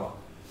of da'wah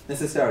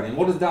necessarily. And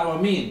what does da'wah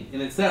mean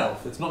in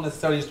itself? It's not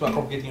necessarily just about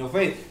propagating your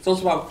faith. It's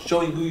also about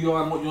showing who you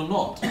are and what you're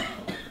not.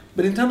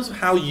 But in terms of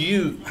how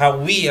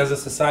we as a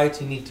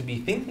society need to be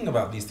thinking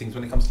about these things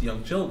when it comes to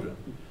young children,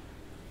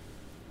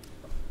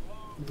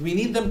 we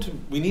need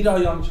our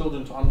young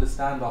children to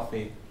understand our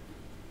faith,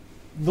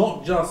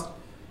 not just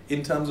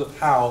in terms of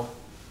how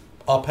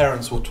our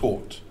parents were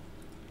taught.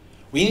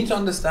 We need to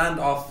understand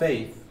our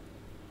faith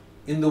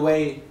in the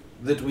way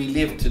that we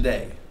live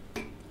today.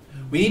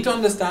 We need to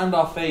understand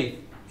our faith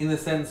in the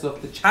sense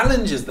of the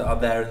challenges that are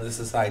there in the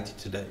society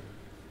today.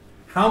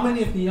 How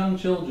many of the young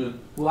children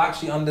will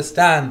actually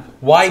understand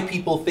why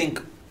people think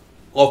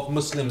of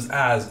Muslims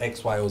as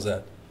X, Y, or Z?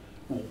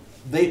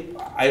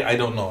 I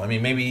don't know.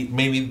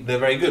 Maybe they're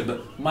very good,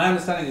 but my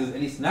understanding is, at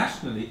least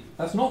nationally,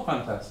 that's not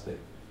fantastic.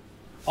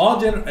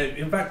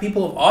 In fact,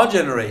 people of our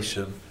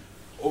generation,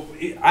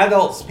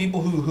 adults,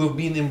 people who have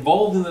been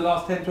involved in the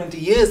last 10, 20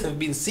 years have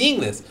been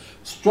seeing this,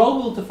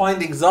 struggle to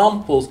find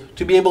examples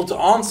to be able to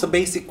answer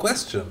basic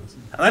questions.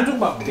 And I'm talking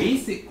about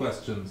basic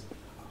questions,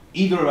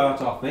 either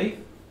about our faith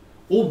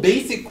or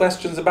basic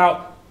questions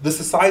about the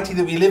society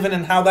that we live in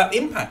and how that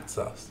impacts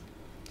us.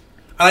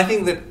 And I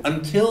think that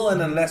until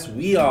and unless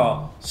we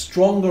are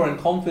stronger and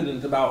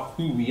confident about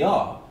who we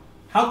are,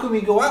 how can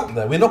we go out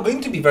there? We're not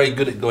going to be very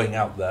good at going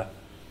out there.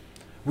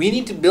 We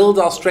need to build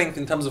our strength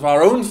in terms of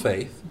our own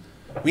faith.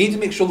 We need to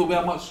make sure that we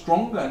are much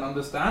stronger and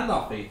understand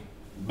our faith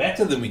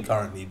better than we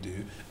currently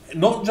do.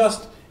 Not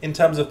just in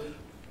terms of,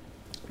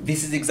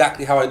 this is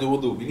exactly how I do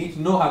wudu. We need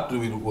to know how to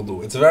do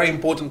wudu. It's a very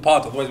important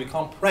part, otherwise we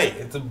can't pray.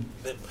 It's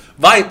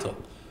vital.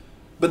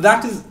 But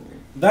that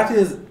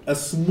is a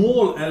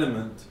small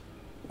element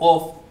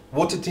of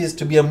what it is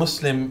to be a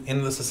Muslim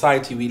in the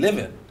society we live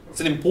in. It's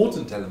an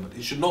important element.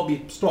 It should not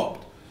be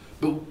stopped.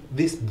 But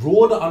this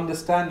broader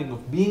understanding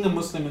of being a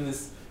Muslim in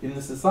this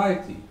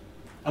society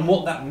and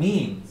what that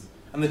means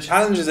and the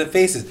challenges it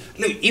faces.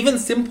 Look, even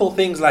simple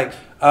things like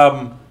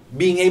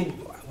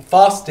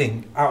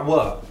fasting at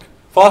work,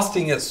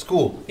 fasting at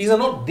school. These are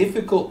not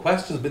difficult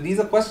questions, but these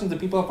are questions that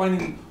people are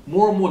finding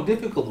more and more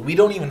difficult. We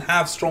don't even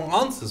have strong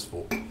answers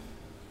for.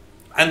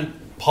 And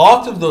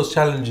part of those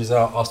challenges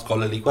are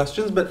scholarly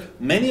questions,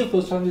 but many of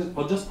those challenges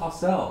are just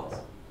ourselves.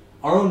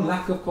 Our own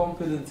lack of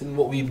confidence in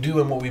what we do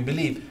and what we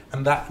believe,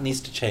 and that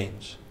needs to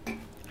change.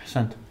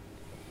 Hassan.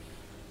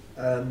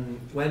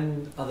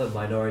 When other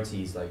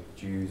minorities like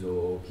Jews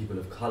or people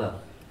of colour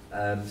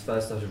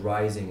first started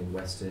rising in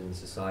Western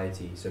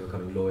society, so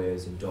becoming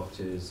lawyers and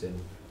doctors and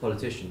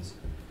politicians,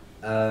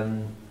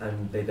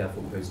 and they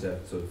therefore posed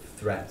a sort of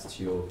threat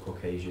to your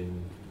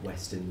Caucasian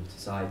Western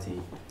society,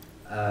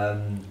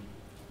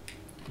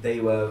 they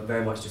were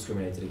very much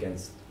discriminated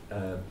against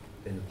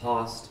in the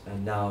past,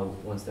 and now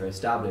once they're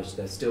established,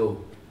 they're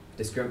still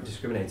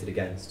discriminated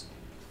against.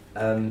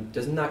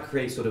 Doesn't that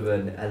create sort of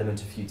an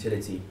element of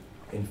futility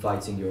in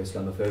fighting your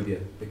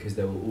Islamophobia, because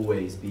there will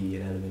always be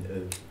an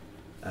element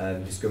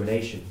of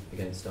discrimination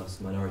against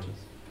us minorities?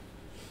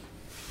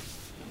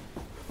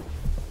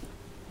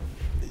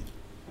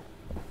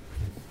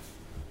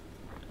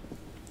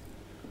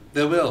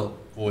 There will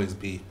always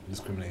be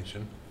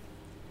discrimination,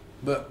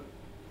 but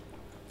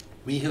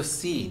we have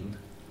seen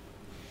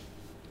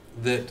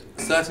that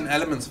certain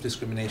elements of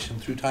discrimination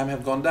through time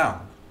have gone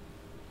down.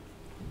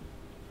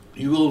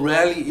 It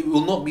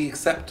will not be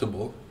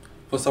acceptable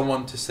for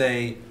someone to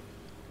say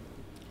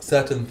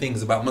certain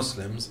things about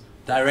Muslims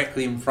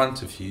directly in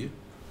front of you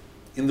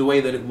in the way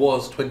that it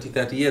was 20,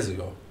 30 years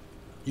ago.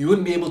 You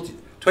wouldn't be able to,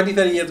 20,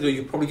 30 years ago,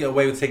 you'd probably get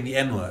away with saying the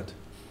N-word.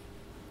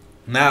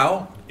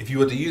 Now, if you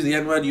were to use the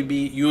N-word,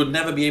 you would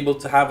never be able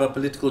to have a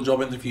political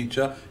job in the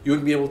future. You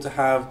wouldn't be able to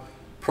have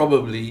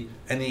probably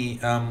any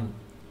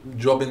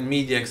job in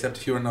media except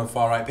if you're in a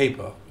far-right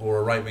paper or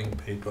a right-wing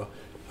paper,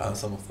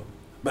 some of them.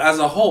 But as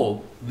a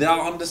whole, there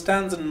are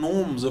understands and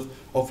norms of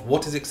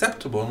what is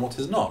acceptable and what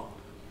is not.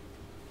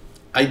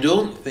 I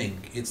don't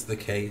think it's the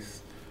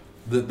case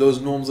that those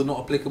norms are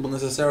not applicable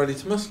necessarily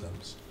to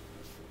Muslims.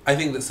 I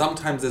think that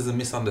sometimes there's a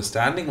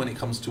misunderstanding when it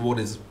comes to what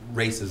is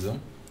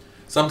racism.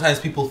 Sometimes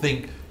people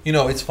think,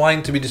 it's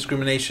fine to be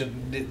discriminate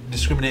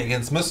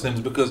against Muslims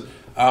because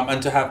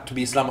and to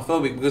be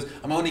Islamophobic because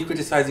I'm only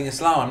criticizing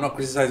Islam, I'm not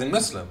criticizing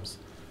Muslims.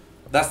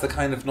 That's the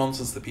kind of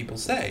nonsense that people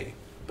say.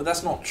 But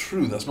that's not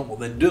true, that's not what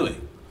they're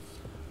doing.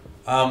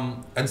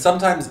 And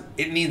sometimes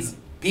it needs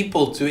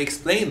people to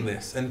explain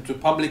this and to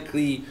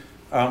publicly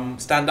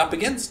stand up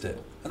against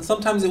it. And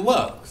sometimes it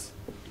works.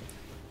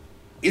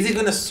 Is it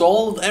going to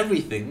solve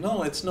everything?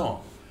 No, it's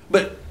not.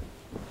 But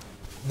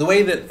the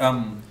way that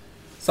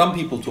some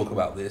people talk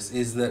about this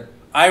is that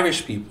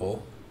Irish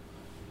people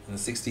in the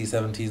 60s,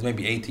 70s,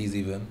 maybe 80s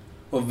even,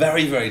 were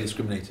very, very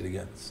discriminated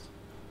against.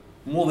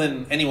 More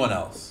than anyone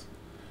else.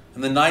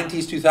 In the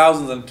 90s,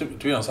 2000s, and to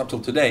be honest, up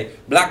till today,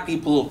 black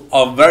people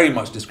are very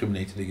much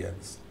discriminated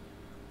against.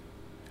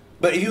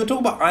 But if you talk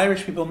about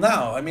Irish people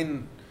now,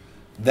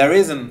 there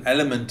is an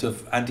element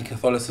of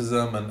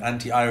anti-Catholicism and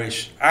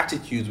anti-Irish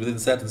attitudes within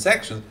certain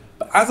sections,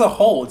 but as a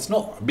whole, it's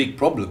not a big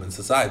problem in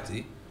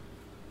society.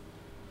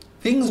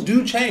 Things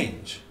do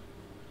change.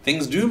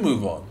 Things do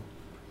move on.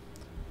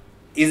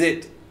 Is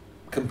it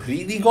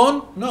completely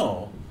gone?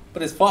 No,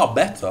 but it's far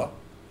better.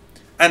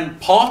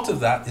 And part of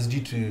that is due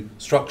to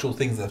structural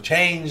things that have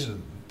changed,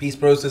 and peace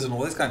process and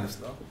all this kind of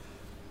stuff.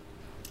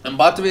 And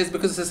part of it is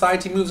because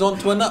society moves on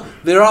to another.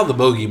 There are the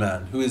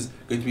bogeyman who is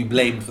going to be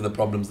blamed for the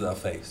problems that are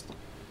faced.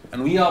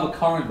 And we are the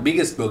current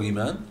biggest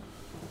bogeyman,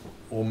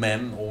 or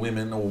men, or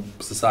women, or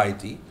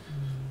society.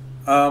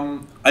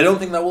 I don't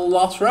think that will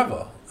last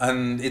forever.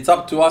 And it's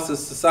up to us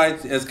as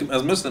society,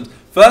 as Muslims,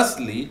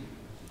 firstly,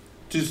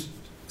 to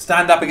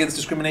stand up against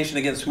discrimination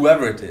against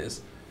whoever it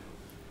is,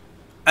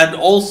 and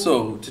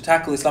also to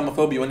tackle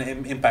Islamophobia when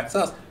it impacts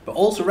us, but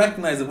also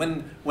recognize that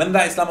when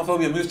that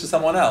Islamophobia moves to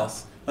someone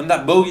else, when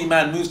that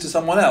bogeyman moves to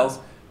someone else,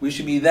 we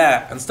should be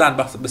there and stand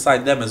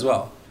beside them as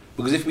well.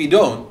 Because if we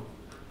don't,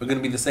 we're going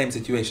to be in the same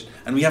situation.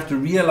 And we have to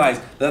realize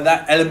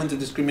that element of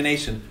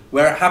discrimination,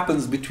 where it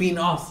happens between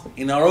us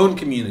in our own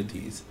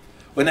communities,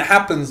 when it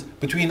happens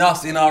between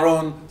us in our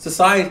own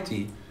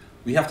society,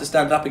 we have to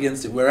stand up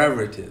against it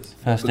wherever it is.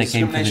 First they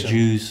came for the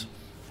Jews,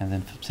 and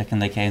then second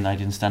they came and I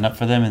didn't stand up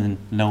for them, and then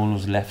no one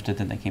was left, and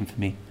then they came for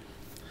me.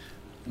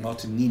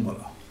 Martin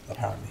Niemöller,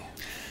 apparently.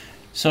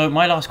 So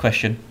my last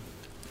question,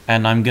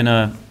 and I'm going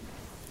to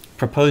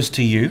propose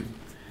to you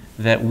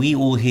that we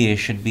all here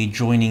should be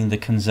joining the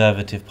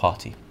Conservative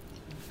Party.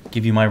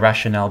 Give you my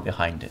rationale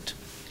behind it.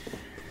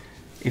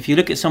 If you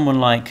look at someone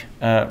like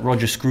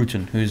Roger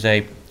Scruton, who's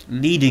a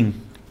leading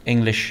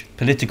English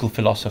political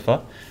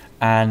philosopher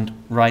and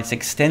writes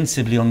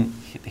extensively on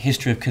the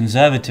history of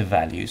conservative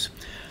values,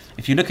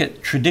 if you look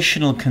at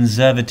traditional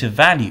conservative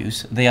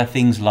values, they are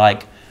things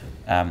like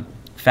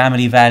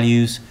family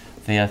values,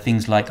 they are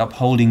things like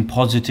upholding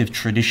positive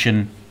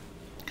tradition.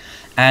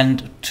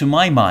 And to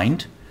my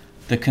mind,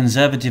 the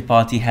Conservative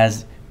Party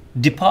has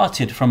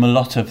departed from a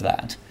lot of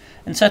that.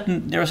 And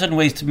there are certain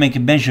ways to make a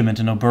measurement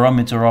and a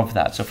barometer of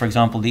that. So, for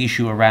example, the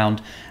issue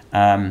around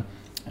the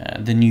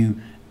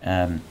new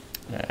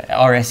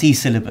RSE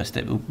syllabus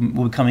that will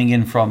be coming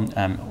in from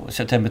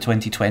September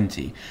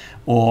 2020,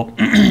 or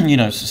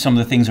some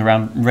of the things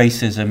around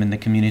racism in the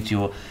community,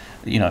 or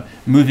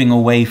moving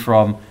away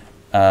from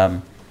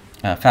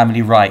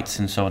family rights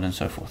and so on and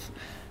so forth.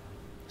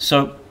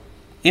 So,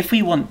 if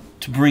we want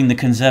to bring the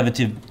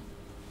Conservative,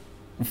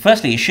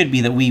 firstly, it should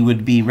be that we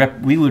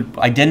would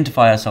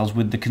identify ourselves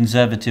with the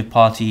Conservative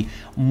Party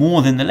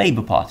more than the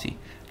Labour Party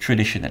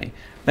traditionally,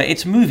 but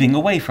it's moving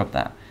away from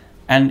that.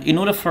 And in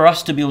order for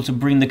us to be able to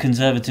bring the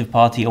Conservative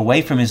Party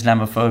away from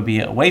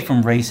Islamophobia, away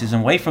from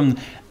racism, away from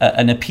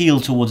an appeal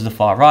towards the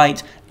far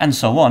right, and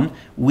so on,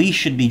 we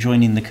should be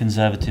joining the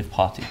Conservative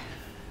Party.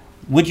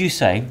 Would you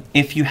say,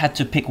 if you had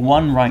to pick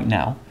one right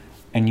now,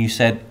 and you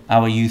said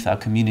our youth, our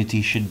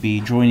community should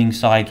be joining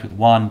sides with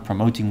one,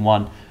 promoting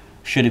one,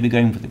 should it be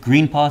going for the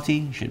Green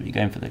Party? Should it be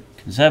going for the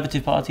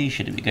Conservative Party?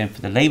 Should it be going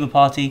for the Labour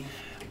Party?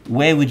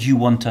 Where would you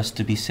want us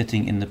to be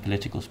sitting in the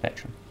political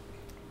spectrum?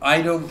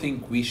 I don't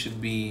think we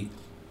should be,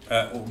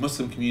 or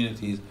Muslim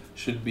communities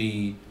should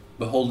be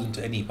beholden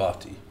to any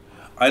party.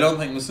 I don't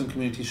think Muslim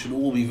communities should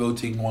all be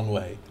voting one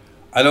way.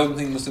 I don't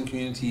think Muslim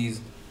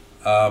communities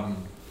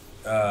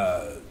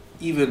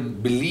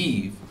even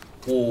believe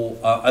or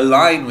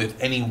align with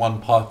any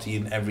one party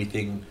in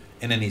everything,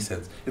 in any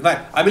sense. In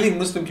fact, I believe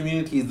Muslim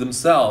communities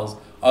themselves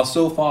are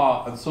so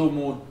far and so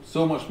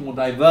much more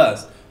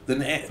diverse than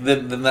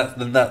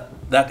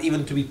that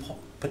even to be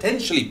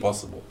potentially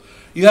possible.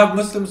 You have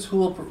Muslims who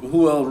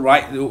will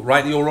rightly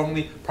or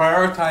wrongly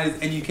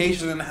prioritize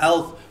education and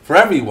health for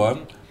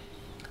everyone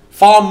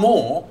far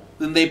more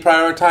than they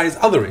prioritize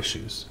other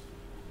issues.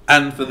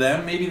 And for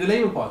them, maybe the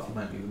Labour Party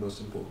might be the most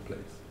important place.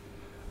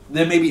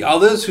 There may be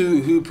others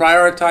who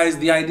prioritize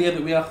the idea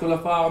that we are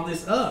khulafa on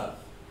this earth,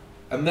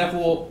 and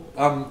therefore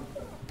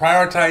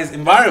prioritize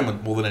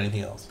environment more than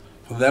anything else.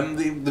 For them,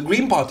 the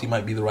Green Party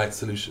might be the right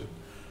solution.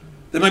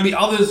 There might be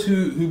others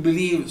who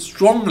believe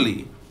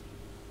strongly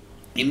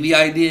in the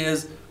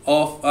ideas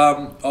of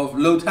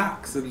low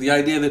tax and the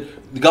idea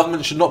that the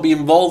government should not be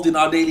involved in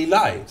our daily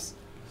lives.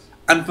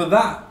 And for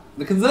that,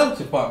 the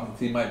Conservative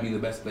Party might be the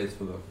best place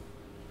for them.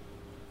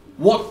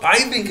 What I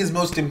think is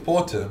most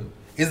important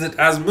is that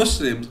as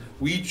Muslims,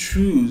 we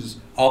choose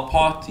our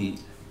party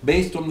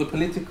based on the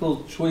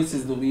political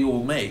choices that we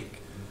all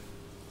make,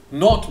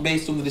 not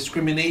based on the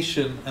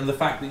discrimination and the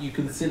fact that you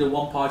consider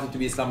one party to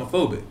be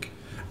Islamophobic.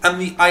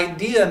 And the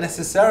idea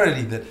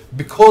necessarily that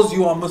because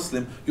you are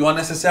Muslim, you are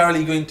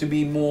necessarily going to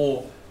be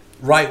more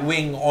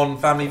right-wing on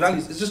family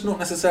values is just not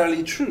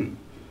necessarily true.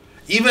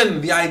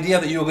 Even the idea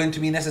that you're going to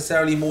be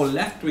necessarily more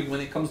left-wing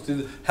when it comes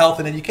to health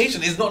and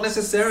education is not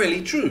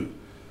necessarily true.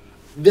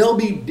 There'll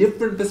be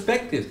different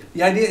perspectives.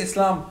 The idea of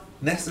Islam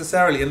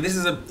necessarily, and this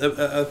is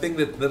a thing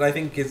that I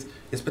think is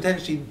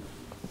potentially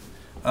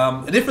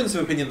a difference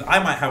of opinion that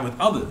I might have with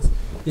others.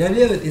 The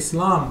idea that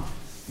Islam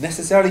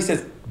necessarily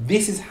says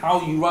this is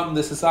how you run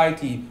the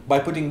society by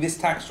putting this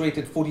tax rate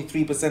at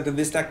 43% and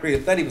this tax rate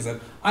at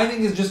 30%, I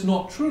think is just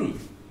not true.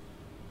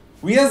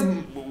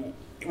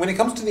 When it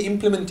comes to the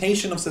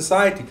implementation of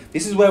society,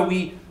 this is where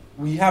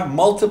we have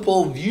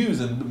multiple views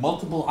and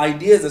multiple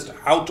ideas as to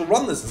how to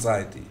run the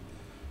society.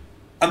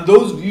 And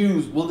those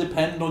views will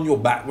depend on your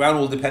background,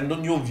 will depend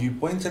on your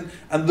viewpoints,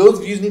 and those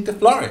views need to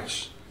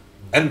flourish.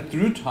 And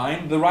through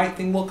time, the right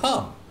thing will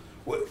come.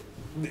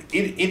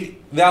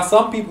 There are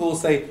some people who will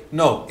say,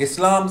 no,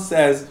 Islam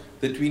says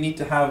that we need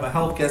to have a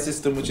healthcare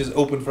system which is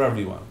open for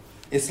everyone.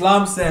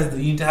 Islam says that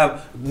you need to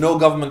have no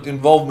government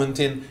involvement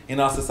in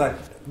our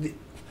society.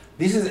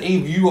 This is a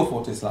view of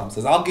what Islam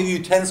says. I'll give you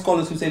 10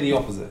 scholars who say the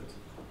opposite.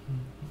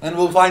 And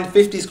we'll find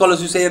 50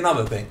 scholars who say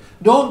another thing.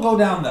 Don't go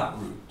down that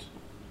route.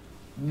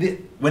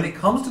 When it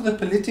comes to the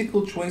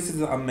political choices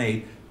that are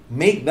made,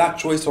 make that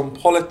choice on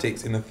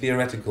politics in a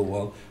theoretical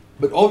world.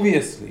 But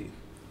obviously,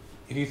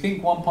 if you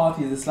think one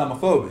party is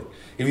Islamophobic,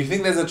 if you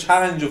think there's a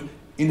challenge of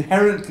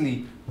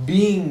inherently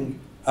being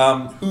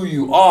who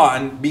you are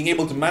and being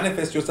able to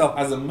manifest yourself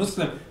as a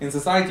Muslim in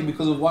society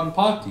because of one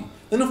party,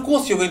 then of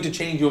course you're going to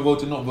change your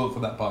vote and not vote for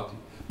that party.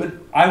 But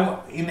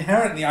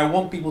inherently, I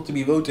want people to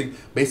be voting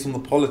based on the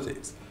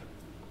politics,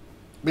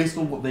 based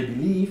on what they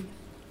believe,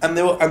 and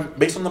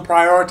based on the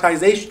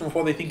prioritization of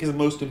what they think is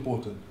most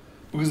important.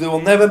 Because there will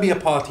never be a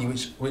party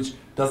which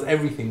does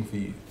everything for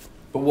you.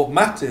 But what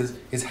matters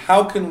is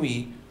how can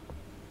we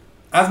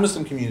as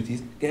Muslim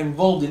communities, get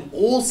involved in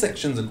all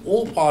sections and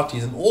all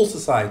parties and all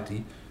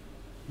society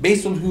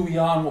based on who we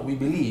are and what we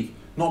believe,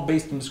 not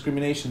based on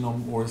discrimination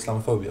or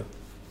Islamophobia.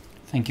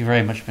 Thank you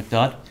very much,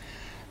 Miqdad.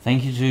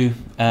 Thank you to...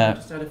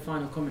 Just add a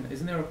final comment.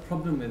 Isn't there a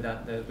problem with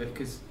that, though?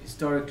 Because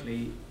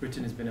historically,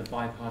 Britain has been a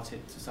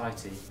bipartite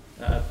society,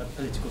 a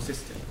political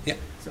system. Yeah.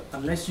 So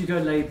unless you go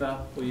Labour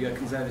or you go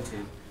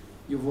Conservative,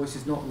 your voice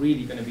is not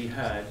really going to be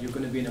heard. You're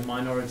going to be in a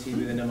minority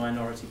within a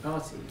minority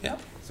party. Yeah.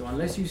 So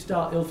unless you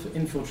start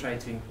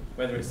infiltrating,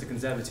 whether it's the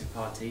Conservative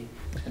Party,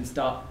 and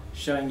start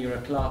showing you're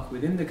a clerk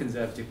within the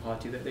Conservative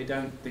Party that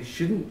they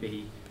shouldn't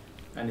be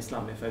an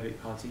Islamophobic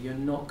party, you're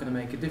not going to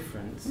make a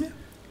difference. Yeah.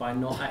 By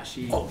not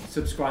actually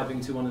subscribing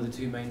to one of the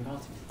two main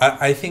parties.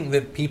 I think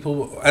that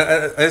people,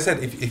 as I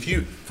said, if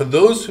you, for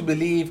those who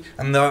believe,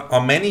 and there are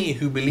many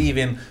who believe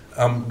in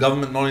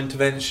government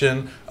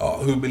non-intervention,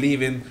 who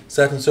believe in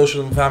certain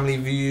social and family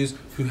views,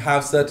 who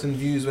have certain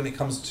views when it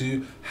comes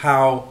to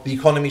how the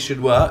economy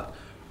should work,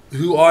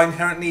 who are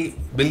inherently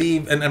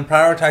believe and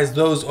prioritize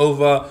those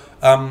over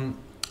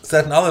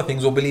certain other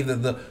things, or believe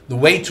that the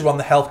way to run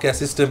the healthcare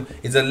system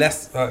is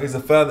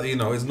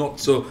is not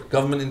so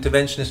government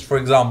interventionist, for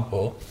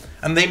example,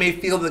 and they may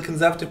feel the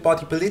Conservative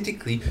Party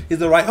politically is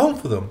the right home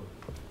for them.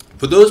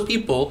 For those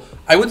people,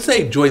 I would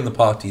say join the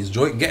parties,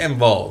 get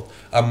involved,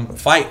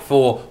 fight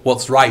for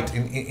what's right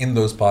in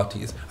those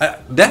parties.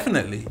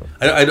 Definitely,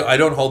 I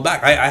don't hold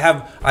back.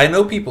 I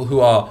know people who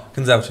are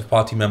Conservative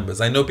Party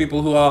members. I know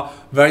people who are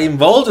very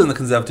involved in the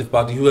Conservative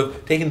Party, who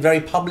have taken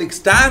very public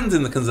stands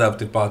in the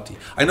Conservative Party.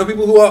 I know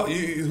people who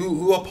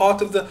are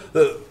part of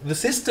the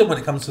system when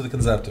it comes to the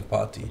Conservative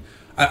Party.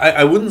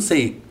 I wouldn't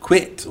say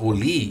quit or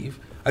leave.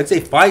 I'd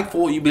say fight for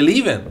what you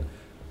believe in.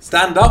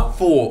 Stand up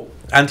for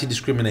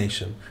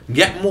anti-discrimination.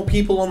 Get more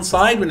people on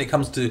side when it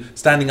comes to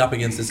standing up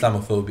against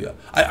Islamophobia.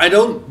 I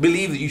don't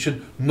believe that you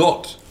should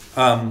not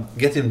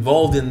get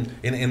involved in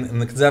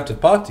the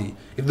Conservative Party.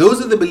 If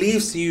those are the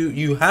beliefs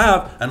you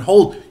have and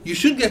hold, you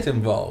should get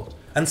involved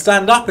and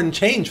stand up and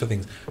change for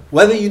things.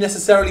 Whether you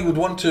necessarily would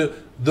want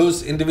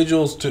those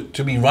individuals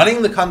to be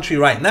running the country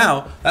right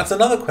now, that's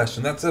another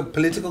question. That's a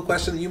political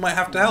question that you might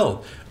have to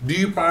hold. Do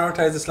you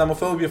prioritize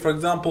Islamophobia, for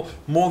example,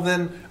 more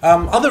than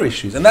other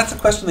issues? And that's a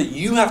question that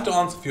you have to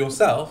answer for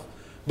yourself.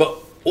 But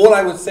all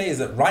I would say is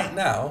that right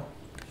now,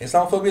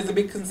 Islamophobia is a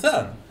big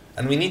concern.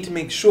 And we need to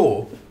make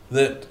sure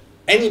that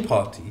any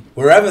party,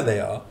 wherever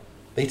they are,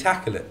 they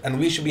tackle it. And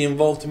we should be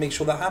involved to make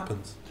sure that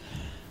happens.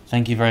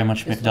 Thank you very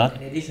much, Miqdad.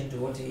 In addition to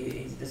what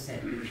he just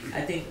said,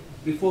 I think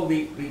before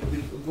we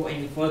go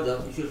any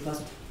further, we should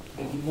first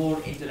be more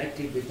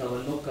interactive with our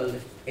local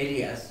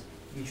areas.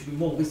 We should be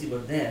more visible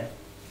there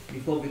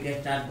before we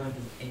can start going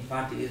to in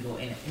parties or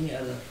in any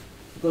other.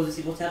 Because you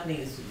see, what's happening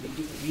is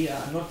we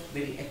are not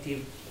very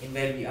active in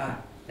where we are.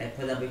 Like,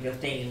 for example, if you're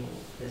staying in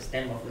the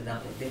Stanmore, for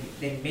example,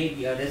 then may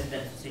be a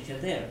resident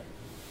association there,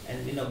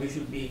 and we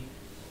should be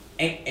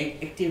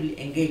actively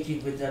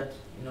engaging with that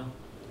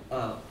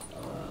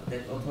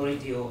that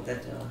authority or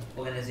that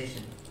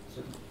organization.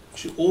 So we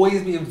should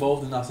always be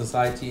involved in our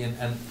society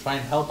and try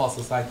and help our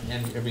society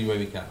in every way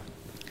we can.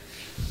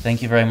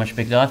 Thank you very much,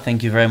 Miqdad.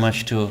 Thank you very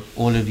much to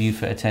all of you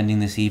for attending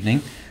this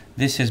evening.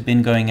 This has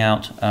been going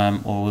out,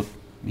 or will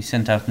be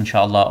sent out,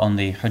 inshallah, on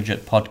the Hujjat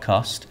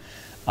podcast.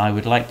 I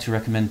would like to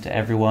recommend to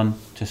everyone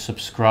to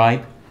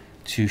subscribe,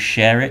 to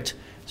share it,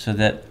 so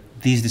that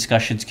these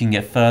discussions can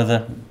get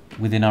further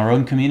within our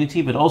own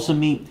community, but also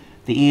meet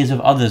the ears of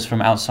others from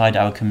outside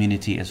our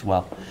community as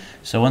well.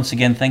 So once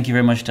again, thank you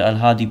very much to Al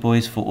Hadi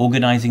Boys for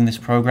organizing this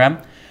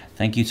program.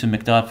 Thank you to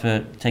Miqdad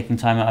for taking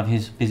time out of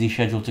his busy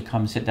schedule to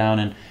come sit down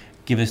and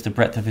give us the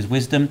breadth of his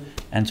wisdom,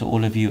 and to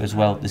all of you as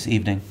well this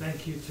evening.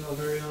 Thank you to our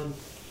very own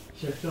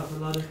Sheikh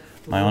Jafar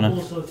My honor.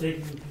 Also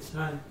taking his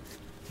time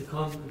to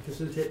come and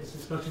facilitate this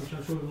discussion, which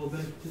I'm sure we've all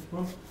benefited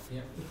from.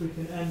 Yeah. If we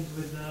can end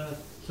with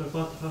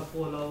Fatiha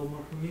for all our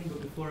marhumin,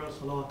 but before us,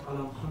 salawat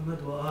ala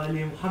Muhammad wa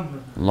ali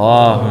Muhammad.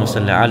 Allahumma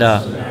salli ala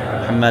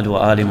Muhammad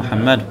wa ali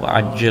Muhammad wa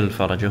ajil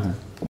farajahum.